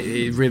true, and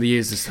it really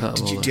is the start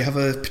of all that. Do you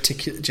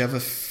have a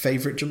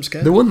favourite jump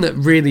scare? The one that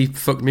really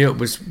fucked me up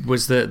was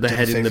the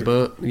head in the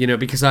boat.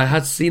 Because I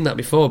had seen that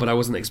before, but I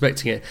wasn't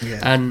expecting it,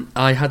 and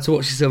I had to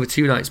watch this over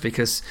 2 nights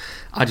because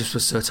I just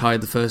was so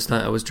tired the first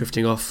night. I was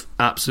drifting off.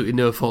 Absolutely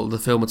no fault of the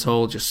film at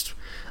all. Just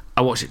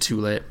I watched it too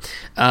late,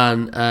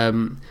 and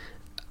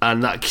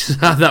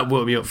that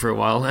woke me up for a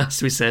while,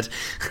 as we said.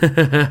 So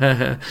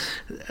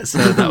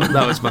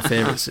that was my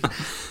favourite.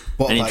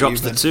 And he drops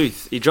the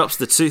tooth. He drops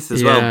the tooth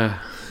as well.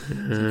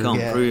 You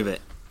can't prove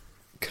it.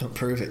 Can't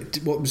prove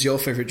it. What was your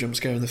favourite jump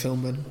scare in the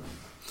film, then?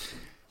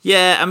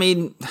 Yeah, I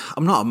mean,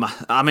 I'm not.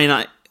 I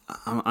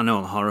know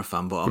I'm a horror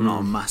fan, but I'm not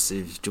a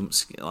massive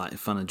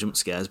fan of jump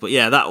scares. But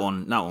yeah, that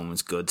one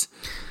was good.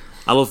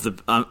 I love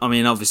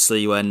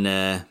obviously when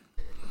the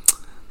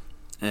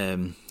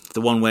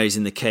one where he's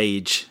in the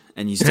cage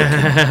and he's talking,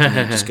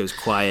 and he just goes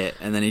quiet,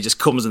 and then he just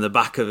comes in the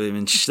back of him,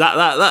 and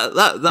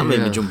that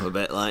made me jump a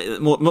bit, like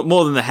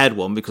more than the head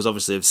one, because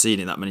obviously I've seen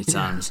it that many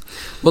times.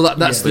 Well,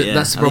 that's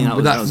the problem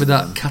with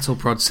that cattle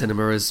prod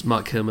cinema, as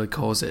Mark Kermode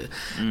calls it.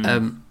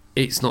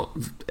 It's not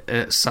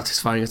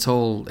satisfying at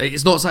all.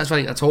 It's not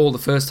satisfying at all the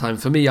first time.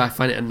 For me, I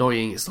find it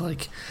annoying. It's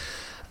like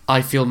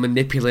I feel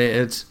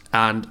manipulated,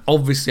 and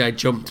obviously I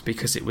jumped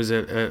because it was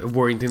a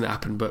worrying thing that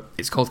happened, but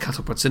it's called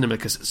cattle prod cinema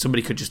because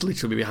somebody could just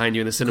literally be behind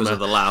you in the cinema. Because of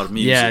the loud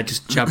music. Yeah,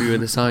 just jab you in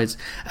the sides.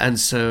 And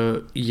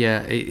so,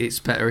 it's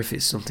better if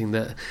it's something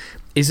that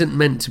isn't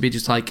meant to be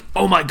just like,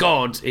 oh my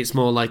god. It's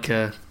more like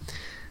I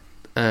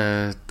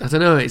don't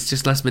know, it's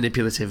just less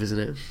manipulative, isn't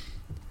it?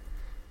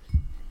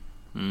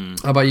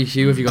 How about you,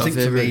 Hugh? Have you got a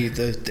favourite? I think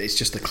for me, it's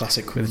just the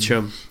classic with one. The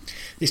chum.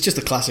 It's just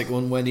the classic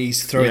one when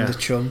he's throwing the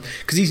chum,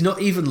 because he's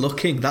not even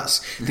looking.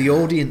 That's the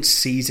audience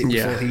sees it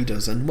before he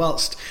does. And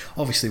whilst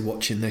obviously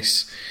watching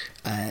this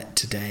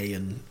today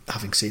and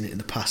having seen it in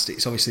the past, it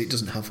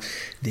doesn't have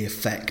the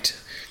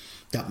effect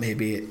that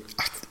maybe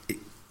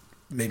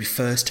it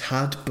first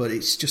had. But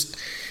it's just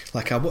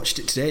like I watched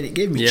it today and it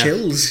gave me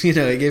chills.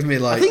 It gave me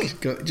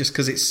just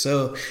because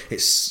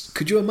it's.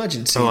 Could you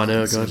imagine seeing? Oh, I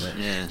know, God.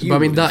 Yeah. But I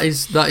mean, that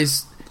is. I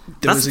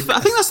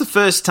think that's the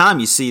first time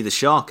you see the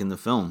shark in the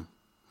film.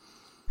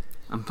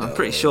 I'm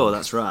pretty sure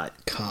that's right.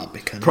 Can't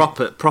be, can it?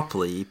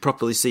 You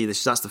properly see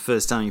this. That's the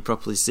first time you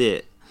properly see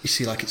it. You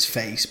see, like, its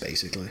face,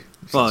 basically.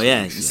 Well,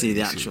 yeah, you see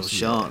the actual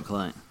shark,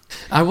 like.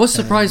 I was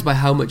surprised by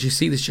how much you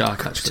see the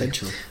shark, actually.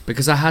 Potentially.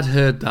 Because I had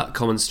heard that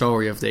common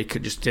story of they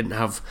just didn't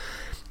have,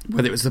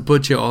 whether it was the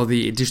budget or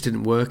it just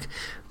didn't work.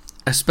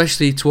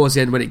 Especially towards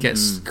the end when it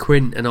gets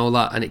Quint and all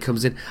that, and it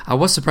comes in. I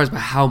was surprised by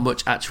how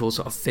much actual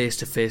sort of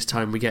face-to-face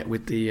time we get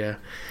with the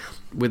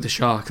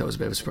shark. That was a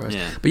bit of a surprise.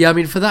 Yeah. But yeah, I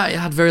mean, for that, it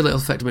had very little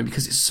effect on me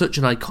because it's such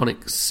an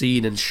iconic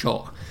scene and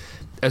shot.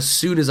 As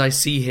soon as I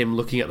see him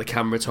looking at the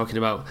camera talking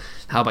about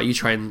how about you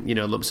try and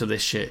lumps of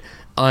this shit,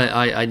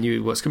 I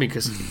knew what's coming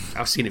because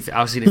I've seen it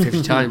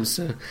 50 times.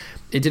 So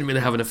it didn't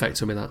really have an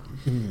effect on me. That.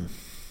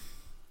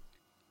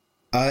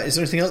 Is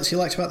there anything else you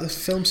liked about the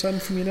film, Sam,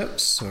 from your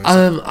notes? Or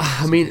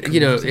I mean,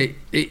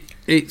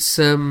 it's.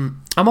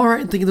 I'm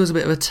alright in thinking there was a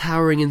bit of a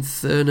towering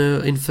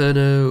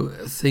inferno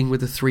thing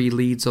with the three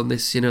leads on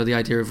this. The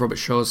idea of Robert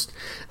Shaw's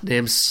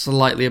name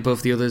slightly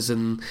above the others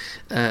and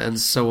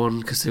so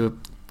on because they were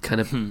kind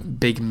of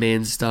big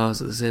main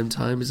stars at the same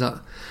time.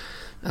 Have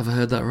I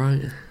heard that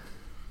right?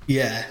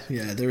 Yeah,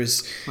 there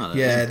is.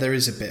 There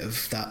is a bit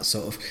of that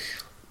sort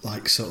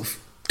of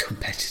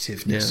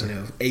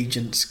competitiveness.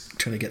 Agents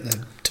trying to get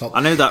their top.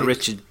 I know that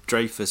Richard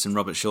Dreyfuss and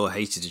Robert Shaw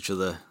hated each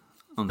other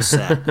on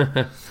set.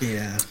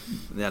 Yeah,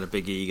 they had a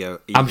big ego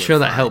I'm sure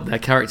that fight. helped their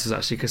characters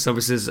actually, because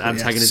obviously there's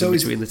antagonism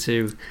between the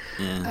two.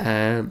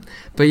 Yeah.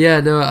 But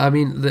yeah, no, I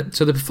mean,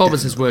 so the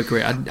performances were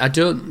great. I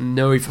don't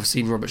know if I've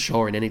seen Robert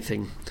Shaw in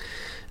anything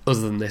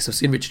other than this. I've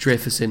seen Richard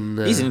Dreyfuss in.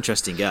 He's an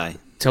interesting guy.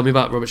 Tell me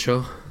about Robert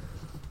Shaw.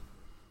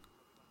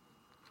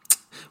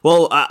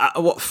 Well,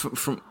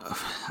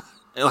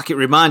 it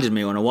reminded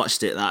me when I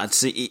watched it that I'd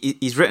see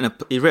he wrote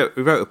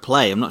a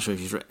play. I'm not sure if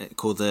he's written it,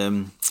 called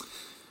The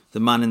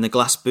Man in the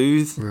Glass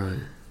Booth. Right.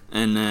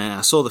 And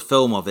I saw the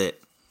film of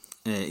it.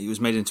 It was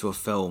made into a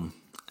film,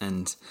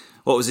 and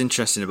what was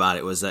interesting about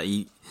it was that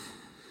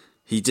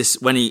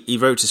when he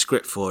wrote a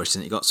script for it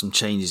and it got some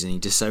changes and he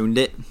disowned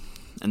it,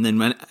 and then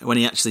when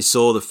he actually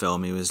saw the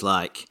film, he was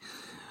like,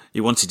 he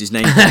wanted his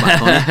name put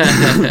back on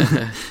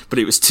it, but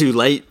it was too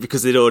late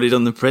because they'd already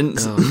done the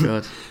prints. Oh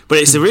god! But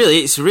it's a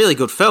really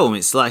good film.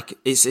 It's like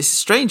it's a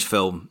strange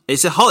film.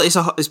 It's a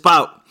Holocaust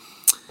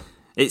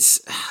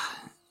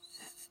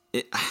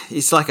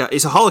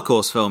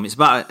film. It's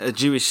about a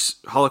Jewish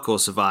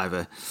Holocaust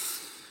survivor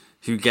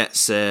who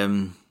gets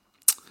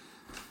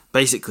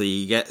basically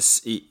he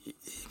gets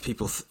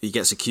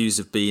accused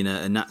of being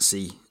a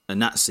Nazi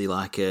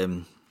like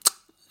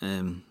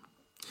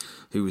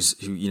who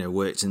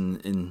worked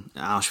in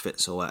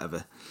Auschwitz or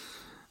whatever,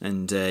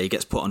 and he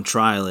gets put on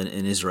trial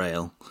in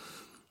Israel.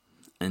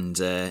 And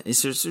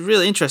it's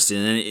really interesting,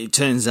 and it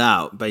turns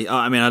out.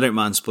 I mean, I don't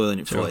mind spoiling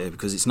it for you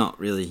because it's not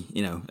really,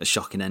 a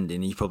shocking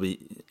ending. It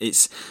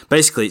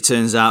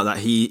turns out that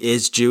he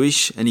is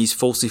Jewish and he's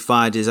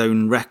falsified his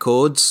own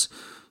records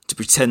to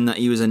pretend that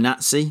he was a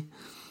Nazi,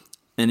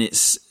 and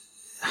it's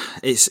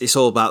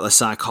all about the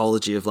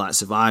psychology of like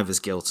survivor's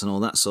guilt and all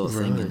that sort of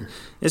thing. And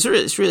it's a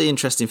really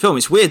interesting film.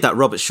 It's weird that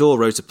Robert Shaw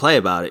wrote a play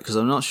about it because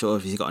I'm not sure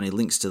if he's got any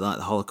links to like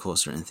the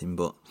Holocaust or anything.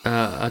 But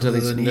I don't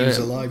think so. He was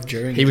alive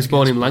during. He was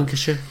born in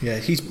Lancashire. Yeah,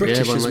 he's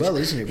British as well,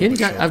 isn't he?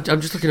 I'm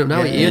just looking up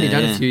now. He only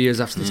died a few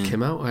years after this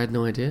came out. I had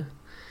no idea.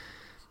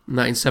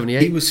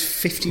 1978. He was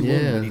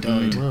 51 when he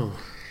died. Wow.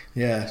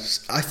 Yeah,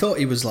 I thought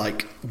he was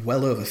like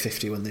well over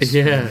 50 when made this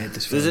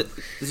film.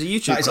 There's a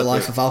YouTube. That is a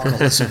life of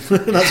alcoholism.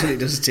 That's what it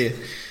does to you.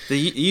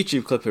 The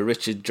YouTube clip of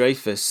Richard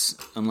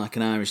Dreyfuss on like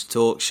an Irish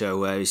talk show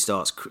where he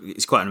starts.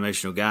 He's quite an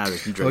emotional guy.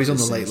 Richard Dreyfuss. He's on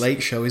the Late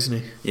Late Show, isn't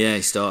he? Yeah,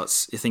 he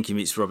starts. I think he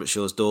meets Robert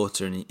Shaw's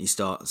daughter, and he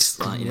starts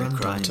crying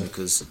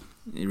because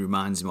he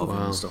reminds him of him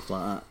and stuff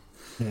like that.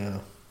 Yeah,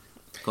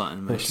 quite an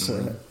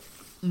emotional.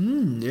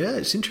 Yeah,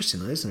 it's interesting,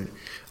 though, isn't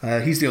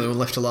it? He's the only one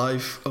left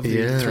alive of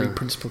the three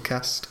principal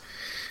cast.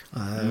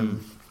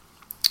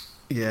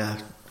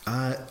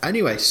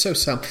 Anyway, so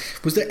Sam,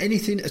 was there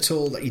anything at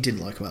all that you didn't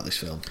like about this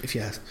film? If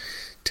you had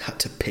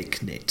to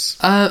pick nits,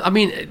 I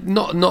mean,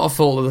 not a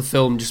fault of the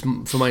film, just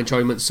for my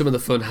enjoyment. Some of the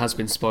fun has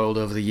been spoiled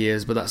over the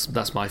years, but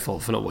that's my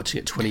fault for not watching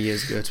it 20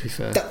 years ago. To be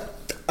fair,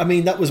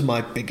 that was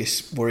my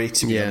biggest worry.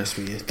 To be honest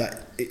with you,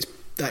 that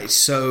it's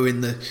so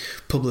in the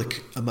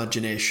public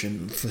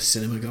imagination for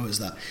cinema goers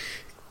that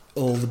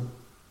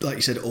like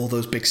you said, all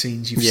those big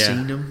scenes, you've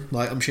seen them.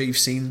 Like I'm sure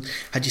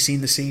had you seen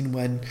the scene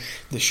when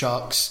the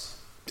sharks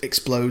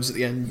explodes at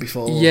the end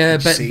before? Yeah,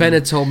 Ben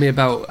had told me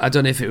about, I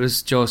don't know if it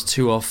was Jaws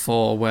 2 or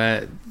 4,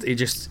 where he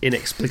just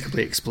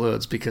inexplicably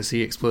explodes because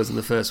he explodes in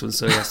the first one,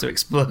 so he has to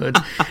explode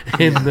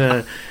in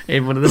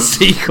one of the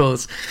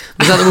sequels.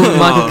 Was that the one with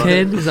Michael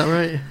Caine? Is that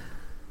right?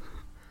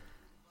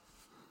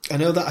 I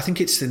know that. I think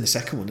it's in the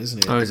second one,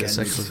 isn't it? Oh, is it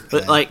second?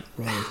 But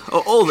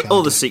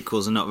all the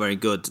sequels are not very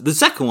good. The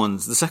second one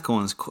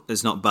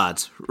is not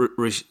bad.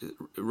 Roy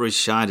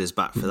Scheider's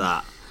back for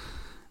that.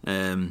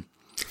 But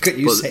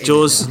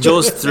Jaws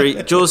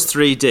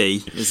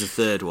 3D is the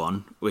third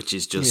one, which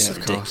is just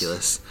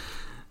ridiculous.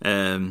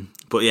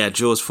 But yeah,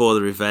 Jaws 4: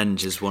 The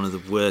Revenge is one of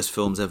the worst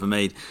films ever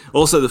made.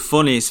 Also, the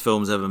funniest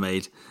films ever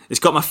made. It's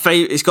got my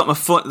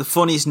the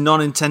funniest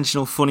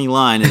non-intentional funny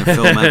line in a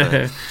film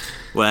ever,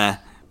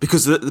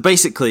 because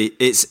basically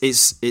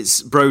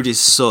it's Brody's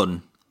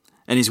son,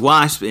 and his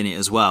wife's in it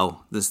as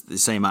well. There's the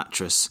same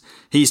actress.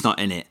 He's not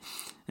in it,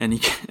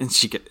 and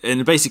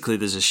basically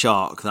there's a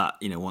shark that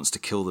wants to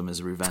kill them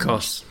as a revenge. Of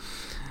course,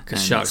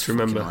 because sharks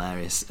remember.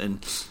 Hilarious. And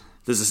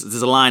there's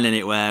a line in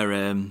it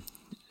where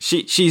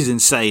she's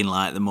insane,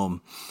 like the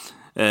mum.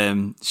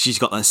 She's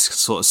got this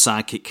sort of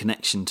psychic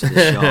connection to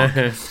the shark,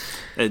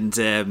 and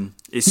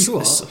it's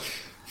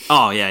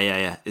oh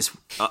yeah. It's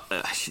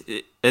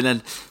and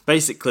then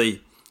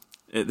basically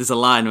there's a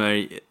line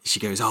where she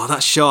goes, "Oh,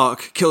 that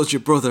shark killed your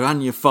brother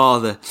and your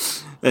father,"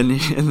 and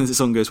the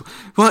son goes,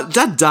 "What?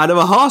 Dad died of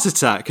a heart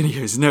attack?" And he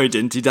goes, "No, he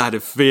didn't. He died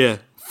of fear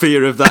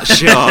of that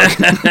shark."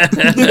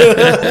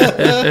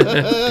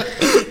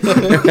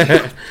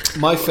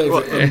 My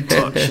favourite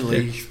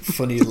intentionally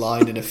funny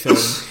line in a film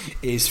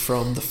is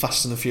from The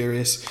Fast and the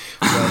Furious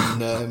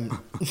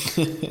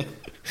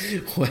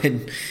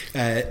when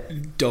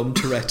Dom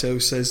Toretto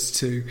says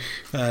to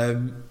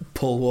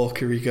Paul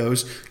Walker, he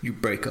goes, "You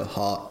break her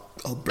heart,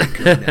 I'll break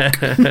her neck."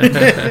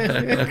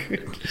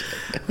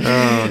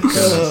 God.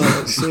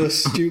 It's so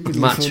stupidly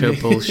Macho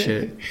funny.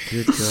 bullshit.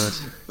 Good God.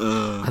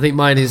 I think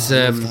mine is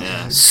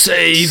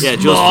Save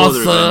Just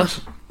Martha.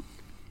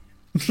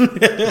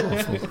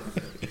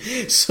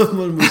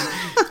 Someone was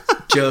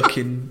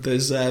joking.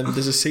 There's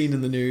a scene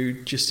in the new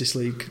Justice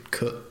League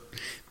cut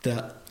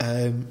that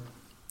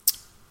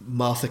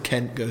Martha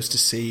Kent goes to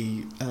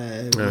see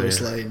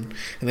Lois Lane,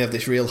 and they have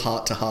this real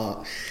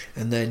heart-to-heart,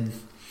 and then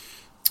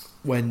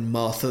when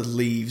Martha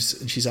leaves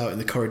and she's out in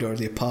the corridor of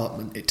the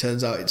apartment, it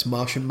turns out it's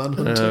Martian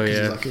Manhunter, because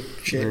he's like a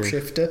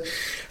shapeshifter.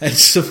 And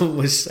someone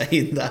was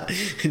saying that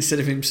instead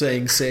of him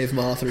saying "Save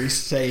Martha," he's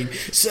saying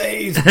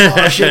 "Save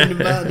Martian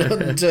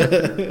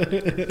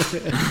Manhunter."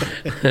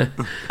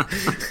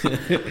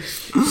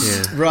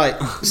 Right,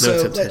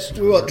 so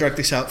we won't drag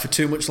this out for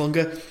too much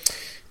longer.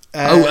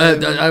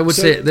 I would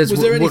say there's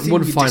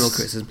one final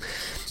criticism.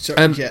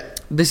 Sorry,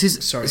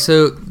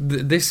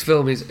 This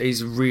film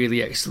is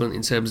really excellent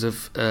in terms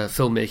of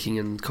filmmaking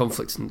and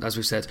conflict, and as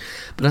we've said.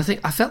 But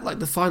I felt like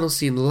the final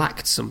scene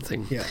lacked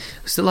something. Yeah.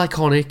 Still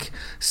iconic,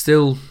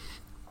 still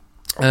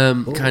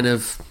kind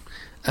of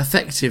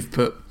effective,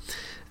 but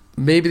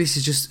maybe this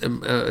is just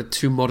a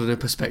too modern a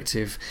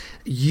perspective.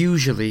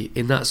 Usually,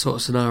 in that sort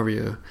of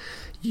scenario,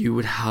 you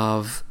would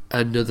have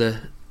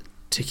another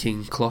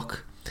ticking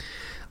clock,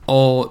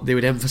 or they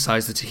would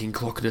emphasise the ticking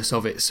clockness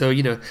of it. So,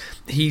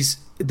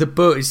 the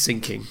boat is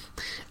sinking,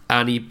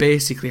 and he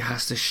basically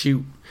has to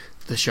shoot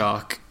the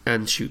shark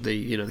and shoot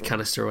the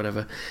canister or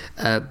whatever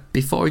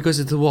before he goes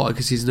into the water,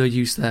 because he's no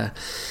use there.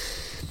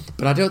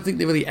 But I don't think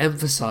they really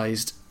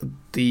emphasised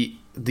the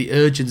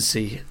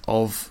urgency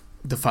of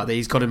the fact that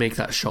he's got to make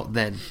that shot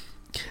then.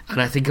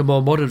 And I think a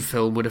more modern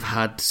film would have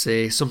had,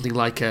 say, something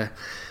like a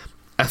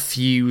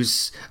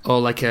fuse,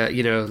 or like a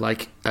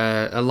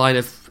line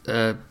of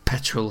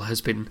petrol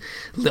has been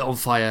lit on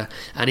fire,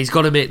 and he's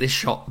got to make this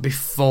shot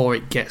before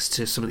it gets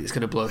to something that's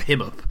going to blow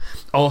him up,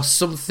 or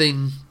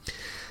something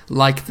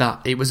like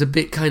that. It was a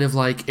bit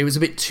it was a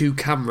bit too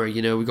camera.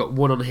 We got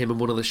one on him and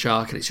one on the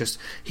shark, and it's just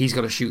he's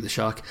got to shoot the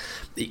shark.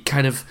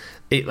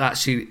 It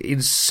actually,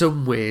 in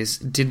some ways,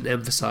 didn't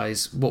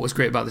emphasise what was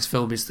great about this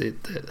film is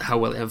how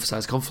well it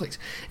emphasised conflict.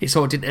 It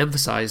sort of didn't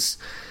emphasise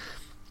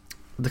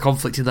the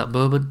conflict in that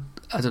moment.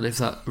 I don't know if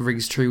that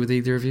rings true with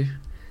either of you.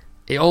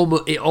 It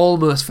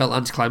almost felt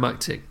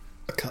anticlimactic.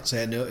 I can't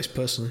say I noticed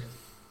personally.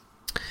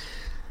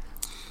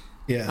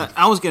 Yeah,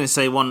 I was going to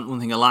say one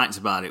thing I liked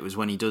about it was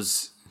when he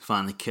does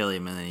finally kill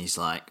him, and then he's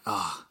like,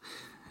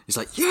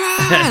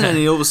 yeah, and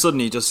then all of a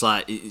sudden he just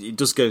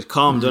goes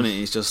calm, doesn't it?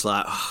 He's just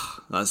like,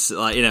 that's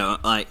I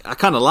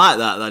kind of like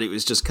that it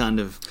was just kind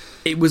of,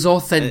 it was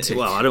authentic.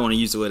 Well, I don't want to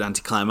use the word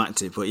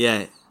anticlimactic, but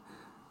yeah.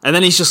 And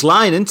then he's just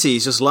lying, isn't he?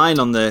 He's just lying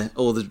on the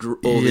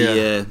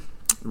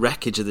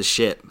wreckage of the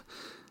ship,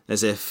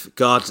 as if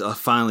God, I've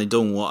finally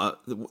done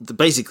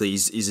basically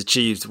he's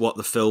achieved what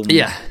the film,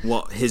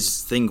 what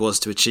his thing was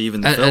to achieve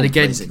in the film. And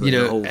again,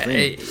 the whole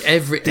thing.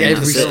 every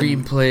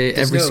screenplay,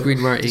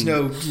 screenwriting. There's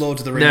no Lord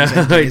of the Rings.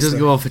 No, it doesn't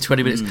go on for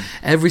 20 minutes.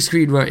 Every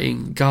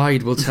screenwriting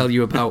guide will tell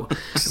you about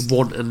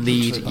want and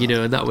need,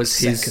 and that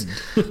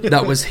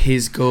was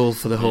his goal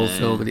for the whole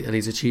film, and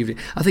he's achieved it.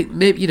 I think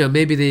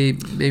maybe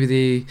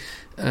they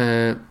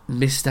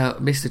missed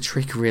a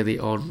trick really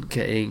on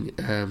getting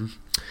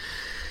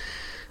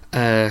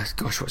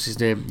what's his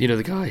name?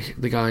 The guy,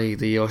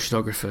 the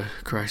oceanographer.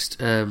 Christ,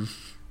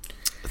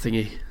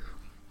 thingy.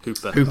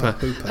 Hooper.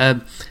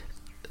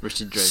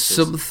 Richard Dreyfuss.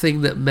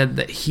 Something that meant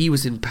that he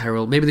was in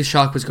peril. Maybe the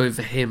shark was going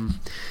for him.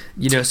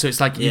 So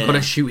it's like you've got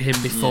to shoot him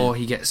before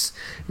he gets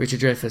Richard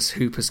Dreyfuss,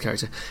 Hooper's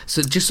character.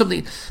 So just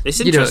something, it's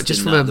interesting,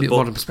 just from a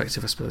modern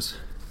perspective, I suppose.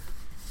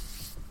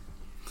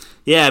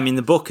 Yeah, I mean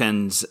the book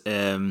ends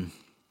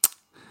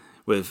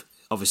with,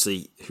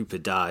 obviously, Hooper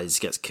dies,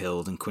 gets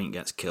killed, and Quint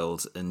gets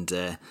killed,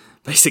 and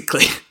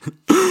basically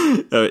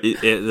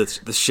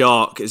the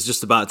shark is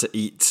just about to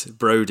eat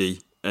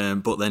Brody,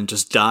 but then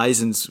just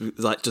dies and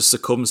just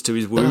succumbs to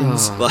his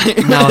wounds.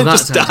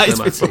 That's just dies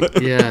before.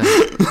 Yeah.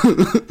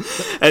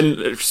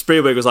 And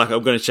Spielberg was like,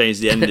 "I'm going to change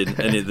the ending,"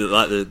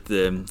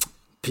 and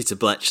Peter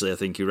Bletchley, I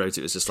think, who wrote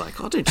it, was just like,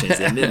 "Oh, don't change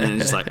the ending."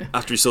 And just like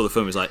after he saw the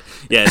film, he was like,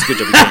 "Yeah, it's a good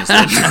job you changed the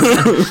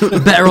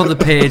ending." Better on the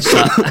page.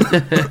 That.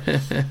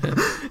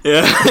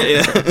 Yeah.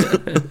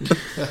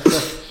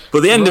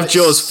 But the end of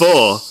Jaws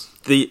 4,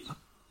 they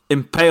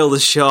impale the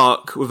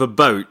shark with a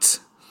boat,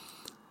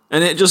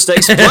 and it just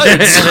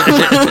explodes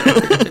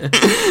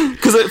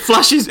because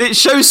it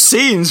shows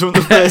scenes from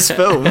the first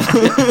film.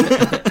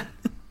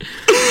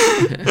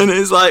 And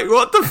it's like,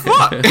 what the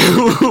fuck?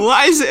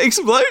 Why is it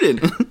exploding?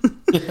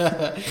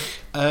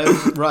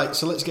 Right,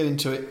 so let's get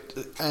into it.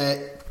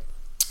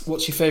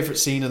 What's your favourite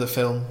scene of the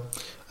film,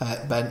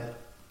 Ben?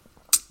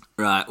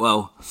 Right,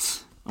 well,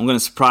 I'm going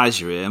to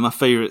surprise you here. My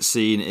favourite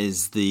scene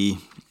is the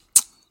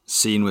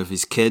scene with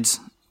his kids,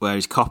 where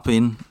he's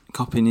copying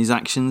his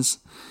actions.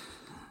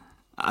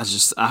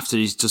 After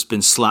he's just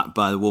been slapped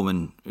by the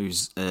woman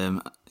whose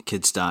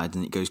kids died,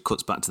 and it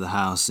cuts back to the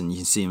house, and you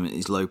can see him at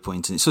his low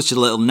point, and it's such a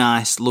little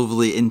nice,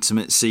 lovely,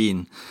 intimate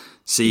scene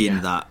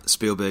that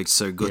Spielberg's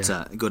so good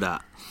at.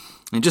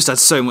 And it just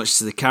adds so much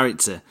to the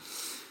character.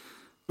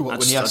 When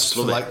he asks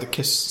for like the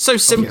kiss, so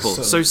simple,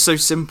 so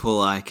simple,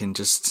 like, and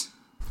just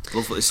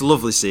lovely. It's a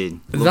lovely scene.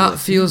 Lovely. That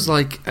feels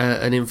like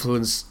an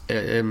influence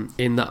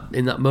in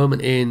that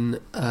moment in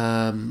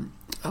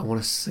I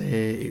want to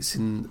say it's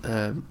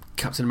in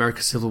Captain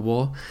America: Civil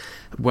War,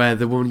 where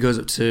the woman goes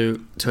up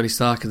to Tony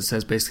Stark and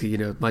says, basically, you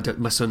know, my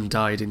son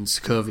died in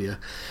Sokovia,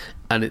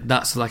 and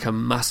that's like a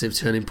massive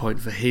turning point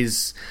for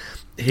his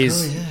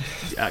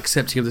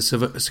accepting of the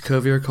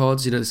Sokovia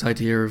Accords. You know, this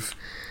idea of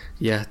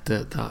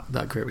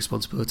that great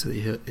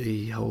responsibility that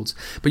he holds.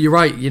 But you're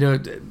right, you know,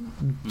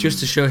 just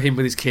to show him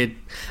with his kid.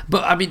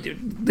 But I mean,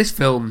 this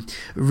film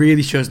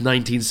really shows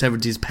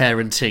 1970s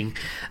parenting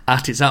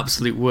at its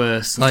absolute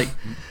worst. Like,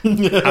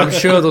 I'm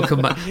sure they'll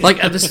come back.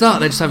 Like at the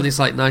start, they're just having this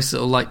like nice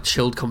little like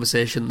chilled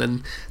conversation.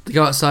 Then they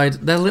go outside.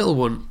 Their little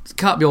one,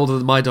 can't be older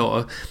than my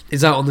daughter,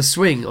 is out on the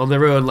swing on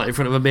their own, like in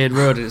front of a main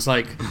road, and it's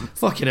like,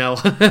 fucking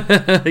hell,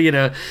 you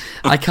know,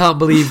 I can't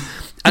believe.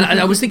 And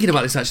I was thinking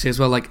about this actually as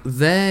well. Like,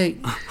 their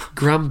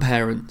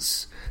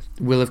grandparents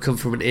will have come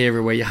from an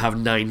era where you have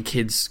 9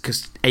 kids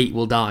because 8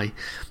 will die,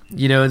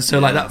 you know, and so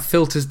like that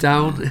filters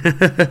down.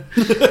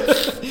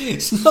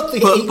 It's not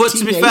the but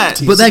to be fair,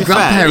 but their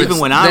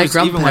grandparents,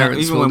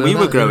 even when we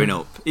were growing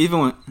up, their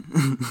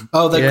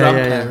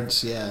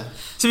grandparents, yeah.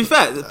 To be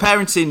fair, the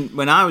parenting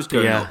when I was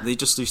growing up, they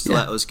just used to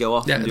let us go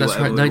off and do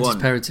whatever we want.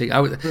 90s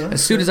parenting.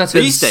 As soon as I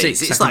turned 6,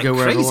 it's I like could go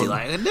wherever I crazy. want.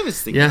 Like I never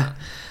think. Yeah,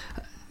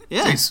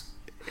 yeah.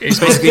 It's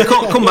basically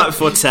come back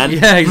before 10.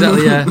 Yeah,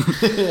 exactly. Yeah,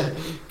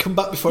 come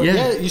back before.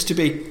 Yeah, it used to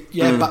be.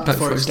 Yeah, back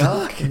before it's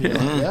dark.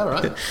 Yeah,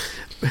 right.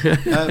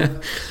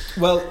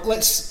 Well,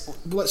 let's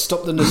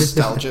stop the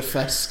nostalgia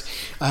fest.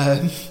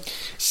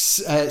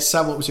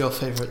 Sam, what was your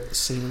favourite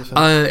scene in the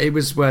film? It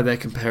was where they're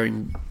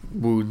comparing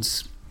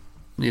wounds.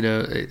 You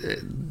know,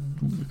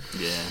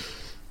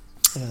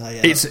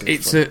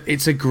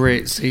 it's a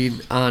great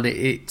scene, and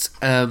it's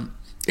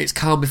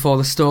calm before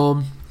the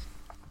storm.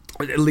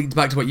 It linked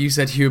back to what you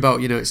said, Hugh,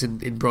 about, you know, it's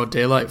in broad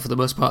daylight for the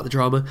most part of the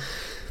drama.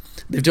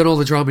 They've done all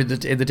the drama in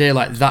the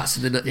daylight.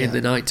 That's in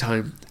the night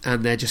time,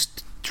 and they're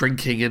just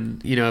drinking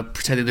and, you know,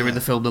 pretending they're in the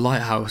film The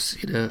Lighthouse,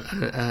 you know,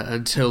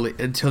 until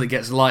it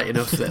gets light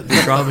enough that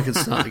the drama can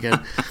start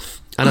again.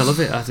 And I love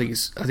it. I think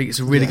it's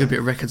a really good bit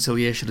of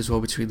reconciliation as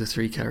well between the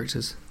 3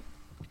 characters.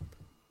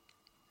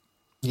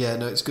 Yeah,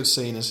 no, it's a good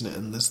scene, isn't it?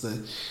 And there's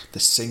the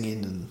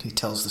singing, and he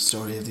tells the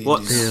story of the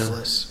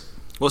Indianapolis.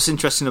 What's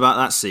interesting about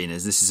that scene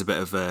is, this is a bit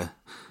of a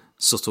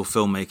subtle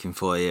filmmaking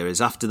for you,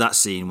 is after that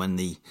scene when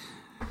they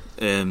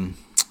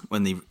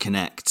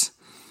connect,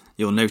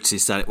 you'll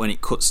notice that when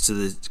it cuts to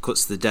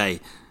the day,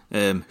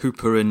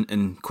 Hooper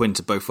and Quint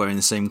are both wearing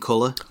the same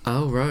colour.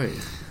 Oh, right.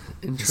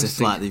 Interesting. As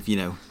if like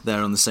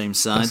they're on the same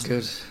side. That's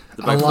good.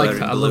 I like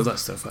that. I love that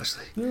stuff,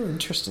 actually. Oh,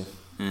 interesting.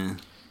 Yeah.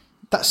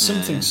 That's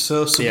something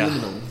so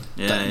subliminal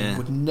that you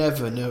would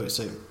never notice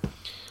it.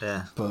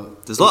 Yeah,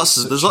 but there's lots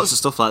of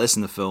stuff like this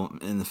in the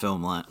film.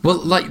 Like, well,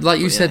 like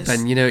you said,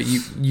 Ben, you know,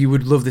 you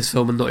would love this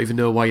film and not even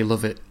know why you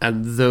love it,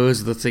 and those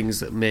are the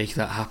things that make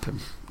that happen.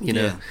 You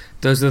know,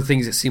 those are the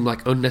things that seem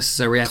like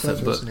unnecessary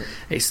effort, but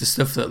it's the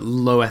stuff that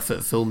low effort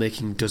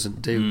filmmaking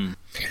doesn't do.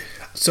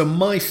 So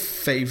my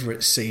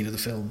favourite scene of the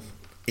film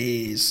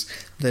is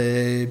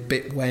the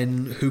bit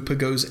when Hooper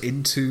goes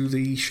into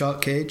the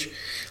shark cage,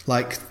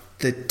 like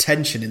the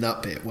tension in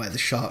that bit where the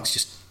shark's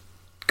just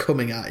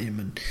coming at him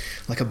and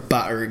like a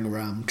battering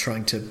ram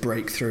trying to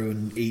break through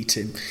and eat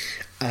him,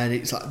 and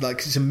it's like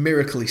it's a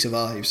miracle he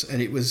survives.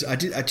 And it was I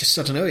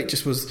don't know, it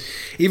just was,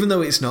 even though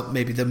it's not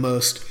maybe the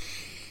most,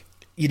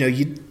 you know,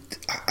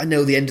 I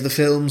know the end of the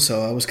film,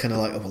 so I was kind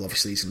of like, oh well,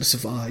 obviously he's going to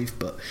survive,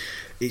 but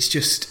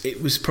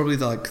it was probably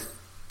like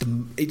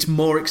it's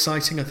more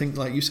exciting, I think,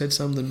 like you said,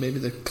 Sam, than maybe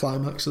the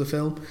climax of the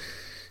film.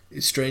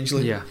 It's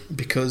strangely,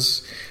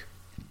 because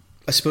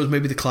I suppose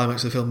maybe the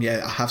climax of the film,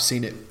 I have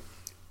seen it.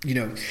 You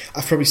know,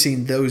 I've probably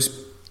seen those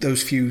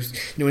few. You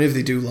know, whenever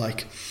they do,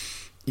 like,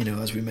 you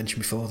know, as we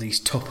mentioned before, these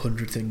top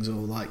 100 things, or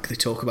like they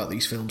talk about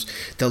these films,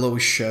 they'll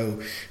always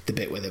show the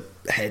bit where the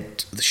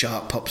head of the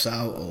shark pops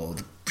out, or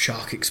the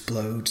shark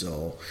explodes,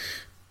 or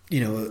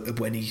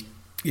when he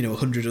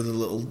 100 other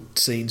little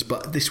scenes.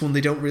 But this one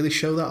they don't really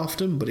show that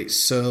often. But it's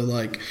so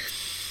like,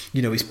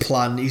 his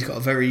plan. He's got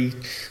a very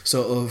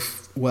sort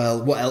of,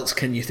 well, what else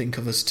can you think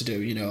of us to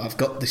do? I've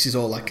got, this is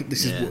all like,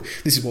 this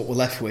is what we're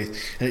left with,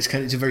 and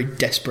it's a very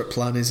desperate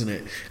plan, isn't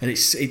it? And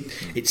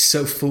it's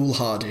so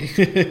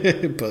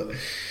foolhardy, but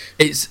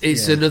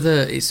it's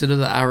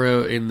another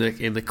arrow in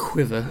the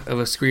quiver of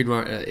a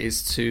screenwriter,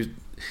 is to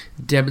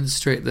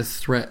demonstrate the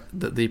threat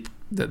that the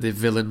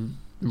villain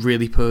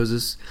really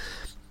poses.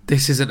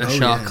 This isn't a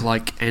shark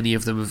like any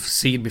of them have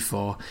seen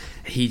before.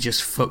 He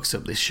just fucks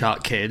up this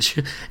shark cage.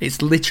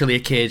 It's literally a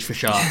cage for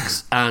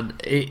sharks, and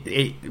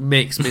it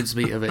makes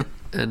mincemeat of it.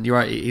 And you're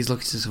right, he's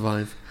looking to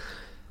survive.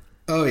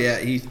 Oh yeah,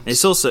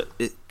 it's also...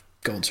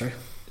 Go on, sorry.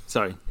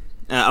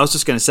 I was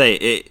just going to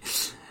say,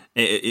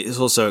 it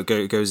also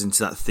goes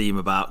into that theme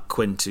about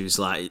Quint, who's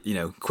like,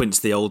 Quint's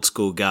the old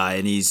school guy,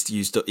 and he's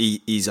at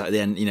the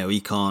end,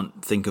 he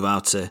can't think of how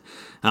to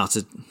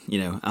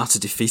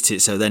defeat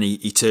it. So then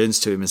he turns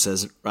to him and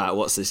says, "Right,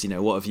 what's this?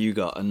 What have you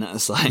got?" And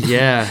that's like,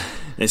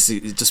 it's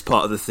just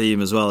part of the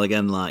theme as well.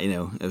 Again, like,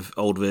 of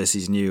old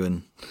versus new,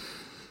 and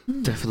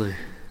definitely,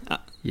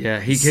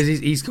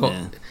 he's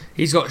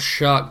got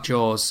shark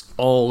jaws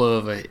all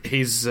over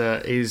his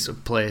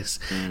place.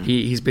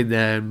 He's been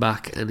there and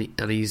back, and he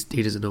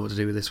doesn't know what to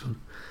do with this one.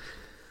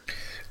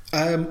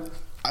 I'm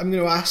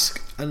going to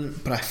ask,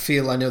 but I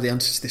feel I know the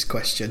answer to this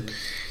question.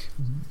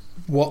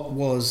 What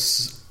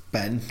was,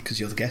 Ben, because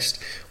you're the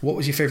guest, what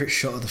was your favourite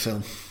shot of the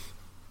film?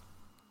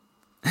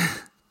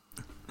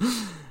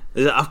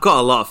 I've got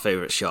a lot of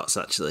favourite shots,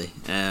 actually.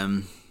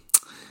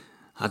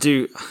 I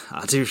do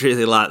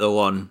really like the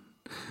one,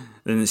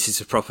 and this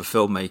is a proper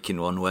filmmaking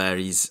one, where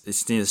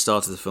it's near the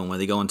start of the film where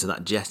they go onto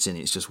that jet and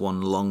it's just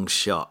one long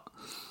shot.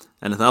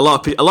 And a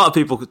lot of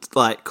people could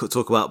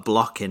talk about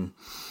blocking,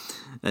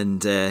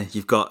 and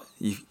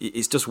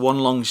it's just one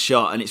long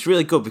shot, and it's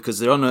really good because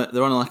they're on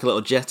like a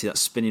little jetty that's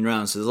spinning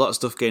around, so there's a lot of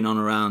stuff going on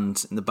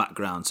around in the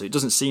background, so it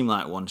doesn't seem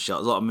like one shot.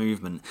 There's a lot of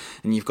movement,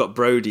 and you've got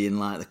Brody in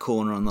like the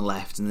corner on the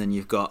left, and then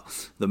you've got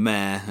the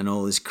mayor and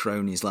all his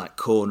cronies like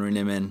cornering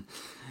him in,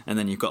 and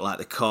then you've got like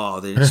the car,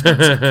 the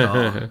expensive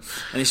car, and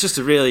it's just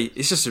a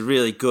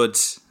really good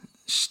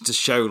to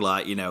show,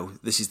 like,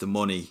 this is the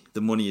money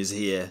is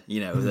here,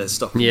 they're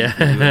stopping.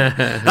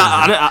 I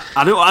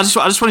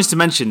just wanted to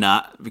mention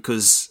that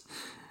because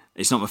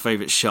it's not my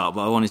favourite shot,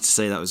 but I wanted to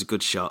say that was a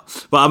good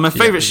shot. But my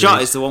favourite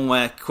shot is the one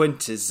where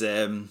Quint is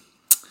over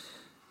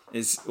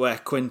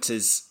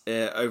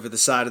the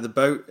side of the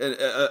boat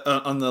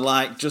on the,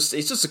 like, it's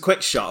just a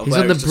quick shot. He's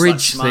on the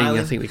bridge thing,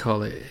 I think they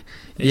call it.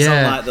 It's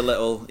on like the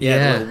little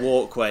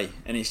walkway,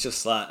 and it's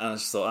just like, I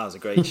just thought that was a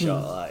great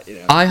shot. Like,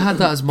 I had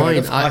that as mine.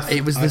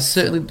 It was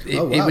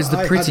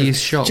the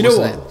prettiest shot. Do you know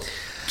wasn't what? It?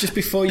 Just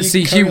before you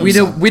see, Hugh, we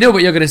know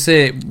what you're going to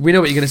say. We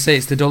know what you're going to say.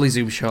 It's the dolly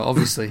zoom shot,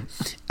 obviously,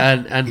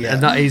 and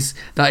that is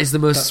the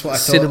most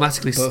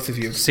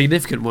cinematically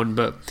significant one.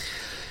 But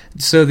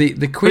so the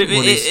quick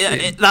one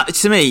is that,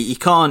 to me, you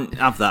can't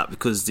have that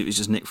because it was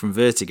just Nick from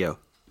Vertigo.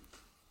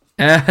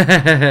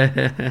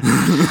 I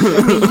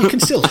mean, you can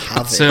still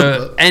have it.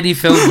 So any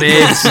film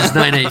made since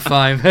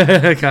 1985.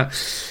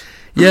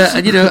 Yeah,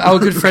 and our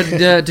good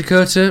friend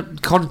Dakota,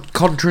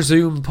 Contra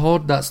Zoom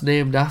Pod, that's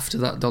named after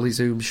that dolly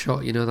zoom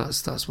shot.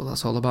 That's what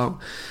that's all about.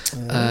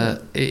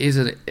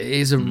 It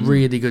is a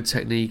really good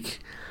technique,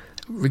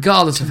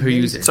 regardless of who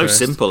uses it. So first.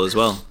 Simple as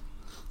well.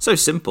 So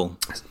simple,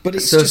 but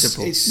it's so just,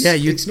 simple.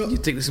 It's not. You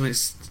think this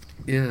is,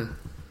 yeah.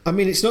 I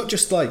mean, it's not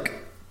just like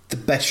the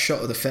best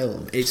shot of the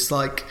film. It's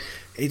like,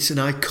 it's an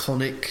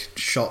iconic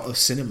shot of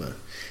cinema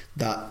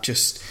that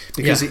just,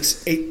 because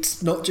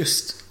it's not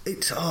just,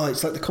 it's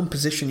like the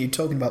composition you're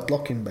talking about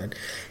blocking, Ben.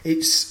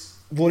 It's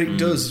what it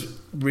does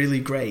really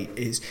great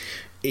is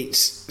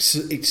it's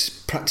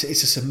a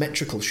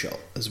symmetrical shot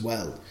as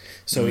well.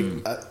 So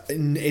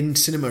in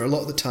cinema, a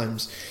lot of the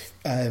times,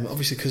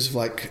 obviously because of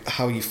like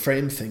how you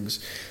frame things,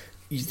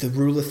 the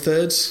rule of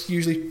thirds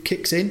usually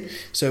kicks in.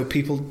 So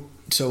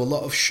a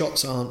lot of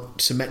shots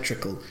aren't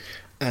symmetrical.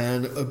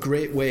 And a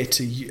great way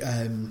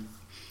to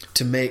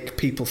make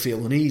people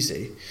feel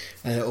uneasy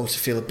or to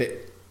feel a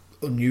bit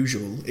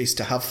unusual is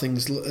to have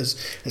things as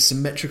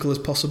symmetrical as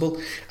possible.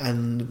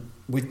 And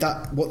with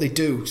that, what they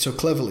do so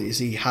cleverly is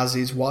they have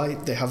his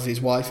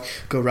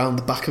wife go around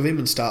the back of him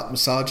and start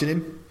massaging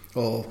him,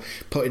 or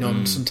putting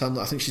on sometimes,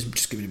 I think she's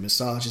just giving him a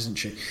massage, isn't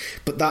she?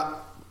 But that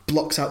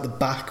blocks out the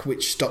back,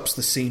 which stops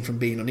the scene from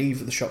being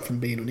uneven, the shot from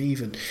being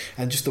uneven,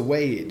 and just the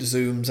way it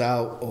zooms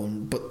out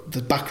but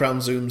the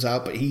background zooms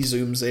out, but he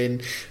zooms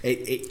in.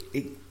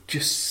 It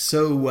just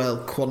so well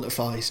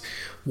quantifies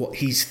what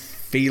he's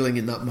feeling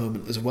in that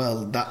moment as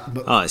well.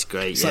 It's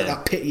great. It's like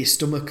that pit in your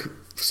stomach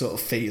sort of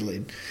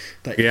feeling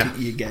that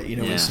you get,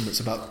 when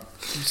something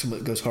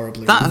that goes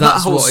horribly.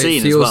 That's whole what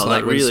scene it feels as well,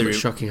 like when really something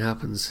shocking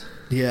happens.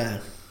 Yeah.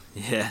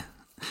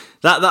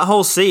 That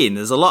whole scene,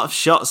 there's a lot of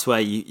shots where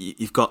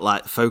you've got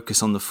like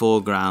focus on the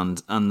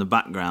foreground and the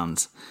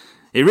background.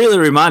 It really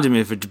reminded me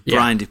of a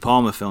Brian De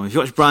Palma film. If you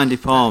watch Brian De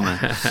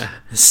Palma,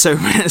 there's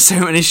so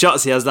many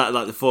shots he has that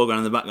like the foreground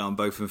and the background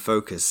both in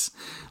focus.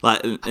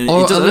 Like, and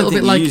or a little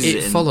bit like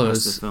It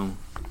Follows. Film.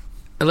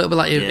 A little bit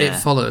like It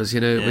Follows,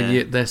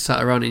 when they're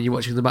sat around and you're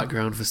watching the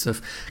background for stuff.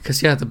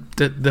 Because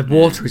the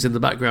water is in the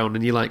background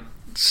and you're like,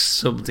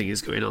 something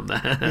is going on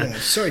there. Yeah.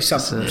 Sorry, Sam.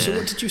 So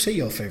what did you say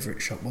your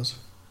favourite shot was?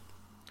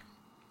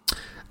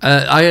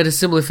 I had a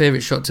similar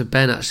favourite shot to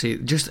Ben, actually.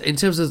 Just in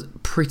terms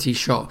of pretty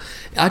shot,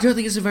 I don't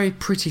think it's a very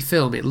pretty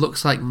film. It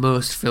looks like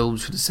most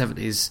films from the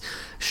 70s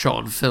shot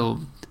on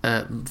film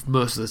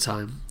most of the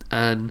time.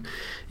 And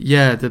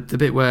yeah, the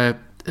bit where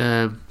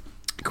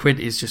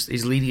Quint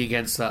is leaning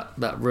against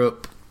that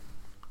rope.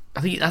 I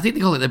think they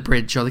call it the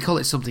bridge, or they call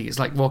it something. It's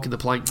like walking the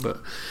plank,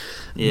 but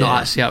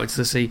not actually out into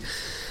the sea.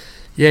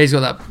 Yeah, he's got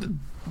that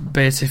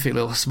beatific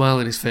little smile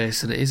on his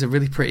face, and it is a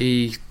really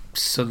pretty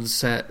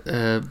sunset,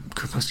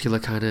 crepuscular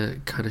kind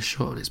of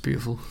shot, and it's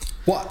beautiful.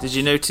 What did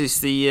you notice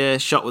the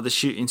shot with the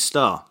shooting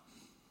star,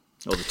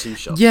 or the two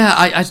shots? Yeah,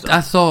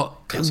 I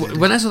thought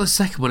when I saw the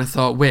second one, I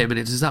thought, wait a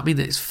minute, does that mean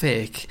that it's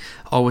fake,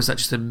 or was that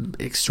just an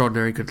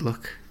extraordinary good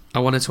look? I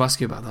wanted to ask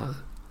you about that.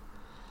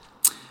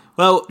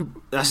 Well,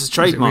 that's a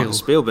trademark of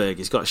Spielberg.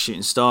 He's got a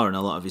shooting star in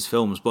a lot of his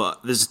films,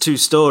 but there's two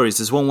stories.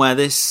 There's one where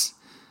this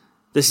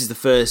is the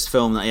first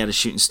film that he had a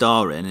shooting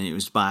star in, and it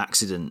was by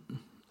accident.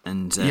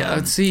 And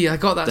I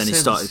got that. Then he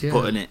started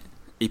putting it.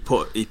 He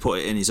put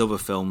it in his other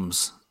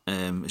films,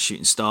 a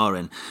shooting star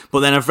in.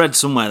 But then I've read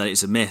somewhere that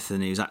it's a myth,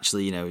 and he was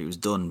actually, he was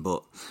done.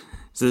 But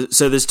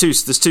so there's two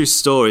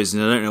stories,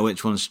 and I don't know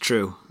which one's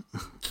true.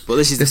 But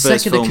this is the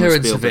first film of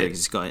Spielberg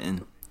he's got it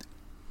in.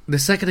 The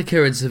second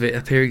occurrence of it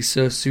appearing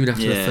so soon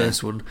after the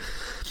first one,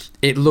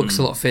 it looks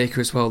a lot faker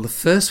as well. The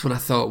first one, I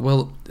thought,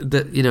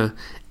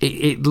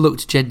 it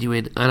looked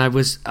genuine, and I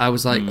was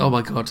like, oh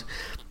my god.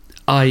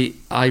 I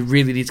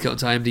really need to get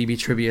onto IMDb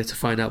trivia to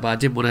find out, but I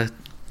didn't want to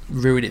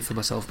ruin it for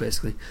myself,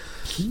 basically.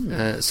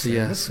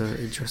 So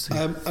interesting.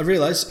 I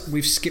realise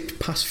we've skipped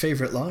past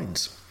favourite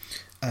lines.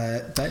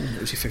 Ben,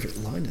 what was your favourite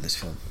line in this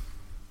film?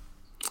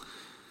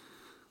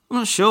 I'm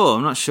not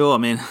sure. I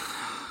mean,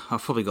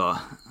 I've probably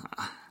got.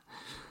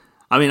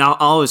 I mean, I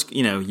always,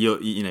 you're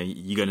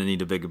going to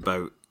need a bigger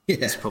boat. Yeah.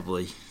 It's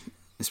probably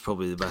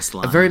the best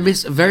line.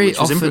 Very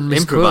often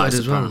misquoted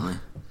as well. Apparently.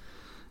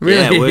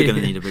 Really? Yeah, we're going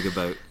to need a bigger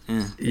boat.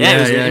 Yeah, it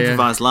was an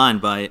improvised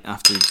line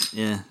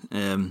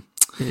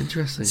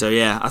Interesting. So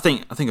yeah, I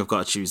think I've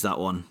got to choose that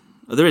one.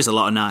 There is a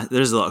lot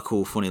of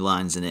cool, funny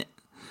lines in it,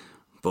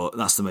 but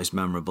that's the most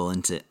memorable,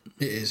 isn't it?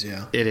 It is,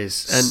 yeah. It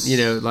is,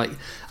 and like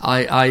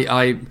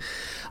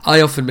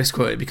I often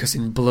misquote it because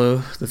in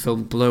Blow, the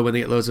film Blow, when they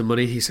get loads of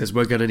money, he says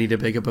we're going to need a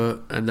bigger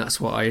boat, and that's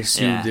what I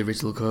assumed the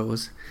original quote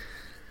was.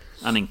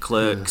 And in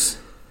Clerks.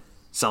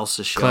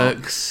 Salsa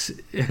Shark. Clerks.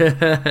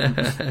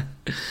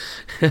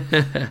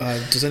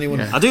 Does anyone?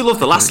 I do love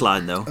the last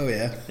line though. Oh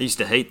yeah. I used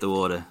to hate the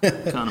water.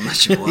 Can't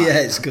imagine why. Yeah,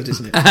 it's good,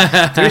 isn't it?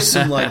 There is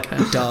some like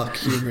dark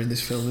humour in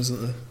this film,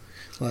 isn't there?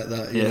 Like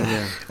that.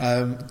 Yeah.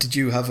 Did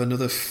you have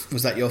another?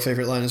 Was that your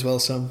favourite line as well,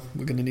 Sam?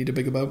 We're going to need a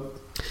bigger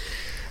boat.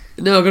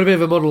 No, I've got a bit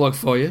of a monologue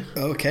for you.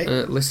 Okay.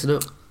 Listen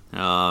up.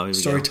 Oh,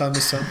 story time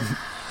this time.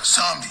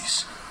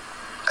 Zombies.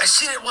 I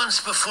seen it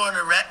once before in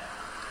a rat,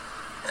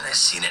 and I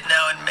seen it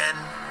now in men.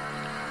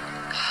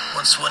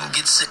 Once one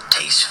gets a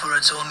taste for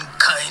its own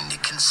kind,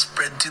 it can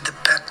spread through the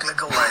pack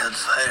like a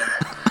wildfire,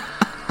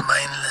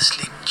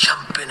 mindlessly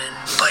jumping and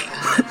biting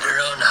at their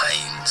own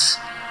hinds.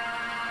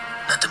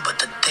 Nothing but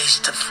the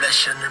taste of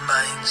flesh on their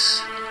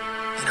minds.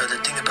 You know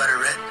the thing about a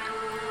rat?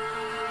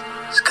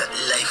 It's got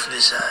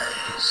lifeless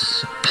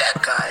eyes,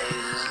 black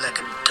eyes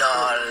like a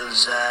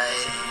doll's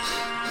eyes.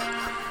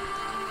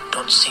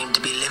 Don't seem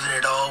to be living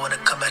at all when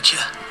it come at you,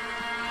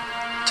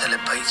 till it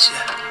bites you.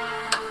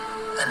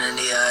 And then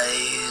the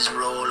eyes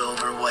roll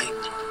over white,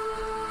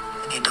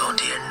 and you don't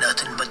hear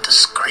nothing but the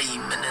screaming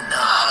and the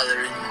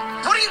hollering.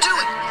 What are you doing?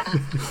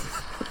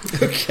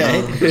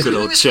 Okay. Good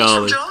old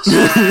Charlie.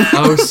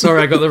 Oh,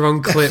 sorry, I got the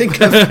wrong clip. What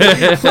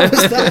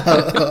was that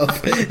out of? I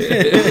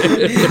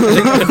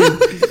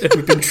think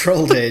we've been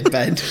trolled here,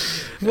 Ben.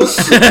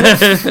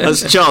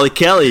 That's Charlie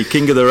Kelly,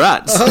 King of the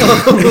Rats.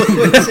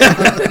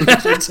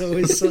 It's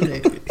Always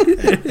Sunny.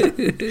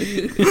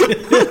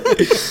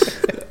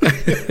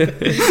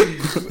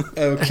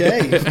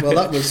 Okay, well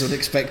that was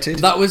unexpected.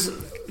 That was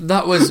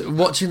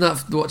watching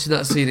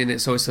that scene in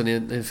It's Always Sunny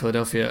in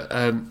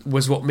Philadelphia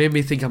was what made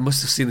me think I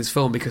must have seen this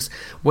film, because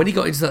when he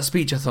got into that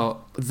speech I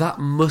thought that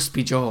must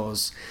be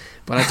Jaws,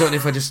 but I don't know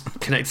if I just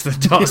connected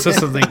the dots or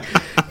something.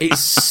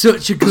 It's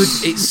such a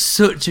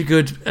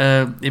good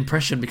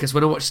impression, because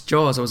when I watched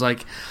Jaws I was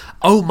like,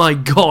 oh my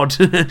god,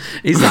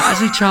 is that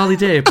actually Charlie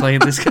Day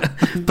playing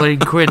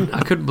Quint?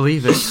 I couldn't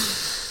believe it.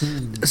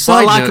 What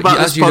I like about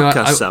this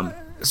podcast, Sam.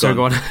 Sorry,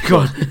 go on.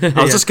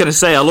 I was just going to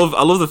say, I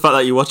love the fact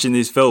that you're watching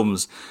these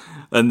films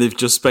and they've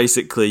just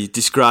basically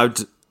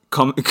described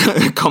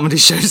comedy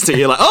shows to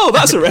you, like, oh,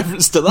 that's a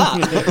reference to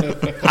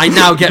that. I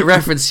now get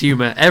reference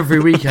humour. Every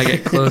week I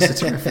get closer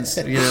to reference,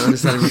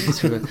 understanding reference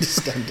humour.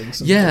 Understanding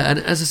something. Yeah, and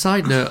as a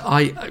side note,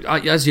 I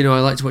as you know, I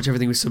like to watch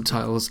everything with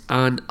subtitles,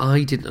 and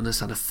I didn't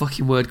understand a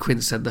fucking word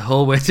Quint said the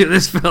whole way through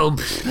this film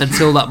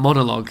until that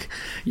monologue.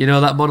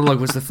 That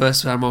monologue was the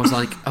first time I was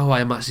like, oh,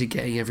 I am actually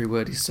getting every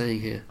word he's saying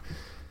here.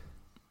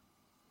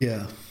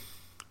 Yeah.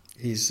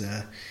 He's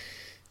a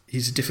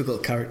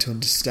difficult character to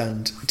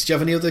understand. Did you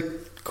have any other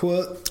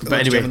quote? But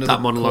anyway,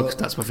 that monologue,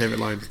 that's my favourite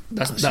line.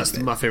 That's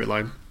my favourite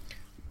line.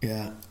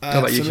 Yeah. How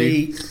about you, for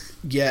me,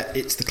 yeah,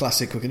 it's the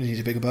classic, we're going to need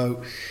a bigger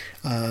boat.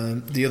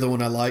 The other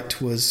one I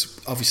liked was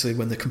obviously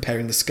when they're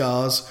comparing the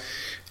scars,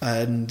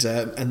 and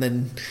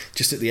then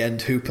just at the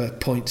end, Hooper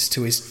points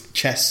to his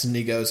chest and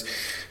he goes,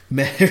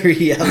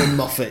 Mary Ellen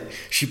Moffat,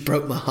 she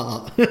broke my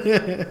heart.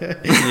 Yeah,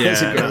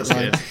 that's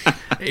good.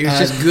 It was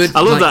just good. I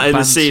love that in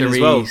the scene as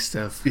well.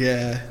 Stuff.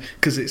 Yeah,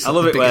 because it's. I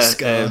love it where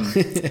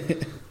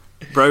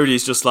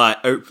Brody's just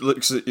like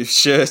looks at his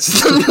shirt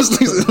and just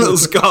looks at the little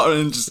scar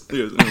and just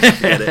get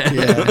it.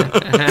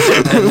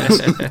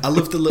 Yeah. I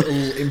love the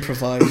little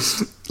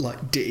improvised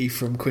ditty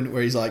from Quint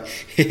where he's like,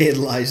 "Here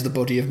lies the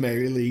body of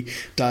Mary Lee,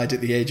 died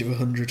at the age of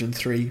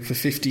 103. For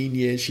 15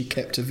 years she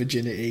kept her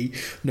virginity.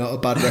 Not a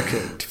bad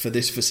record for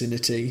this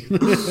vicinity."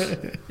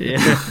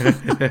 Yeah,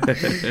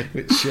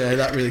 which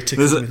that really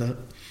tickled me. That.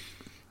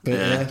 But,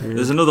 yeah.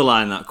 There's another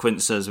line that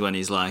Quint says when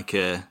he's like.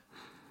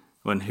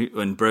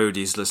 When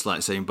Brody's just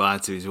like saying bye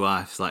to his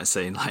wife, like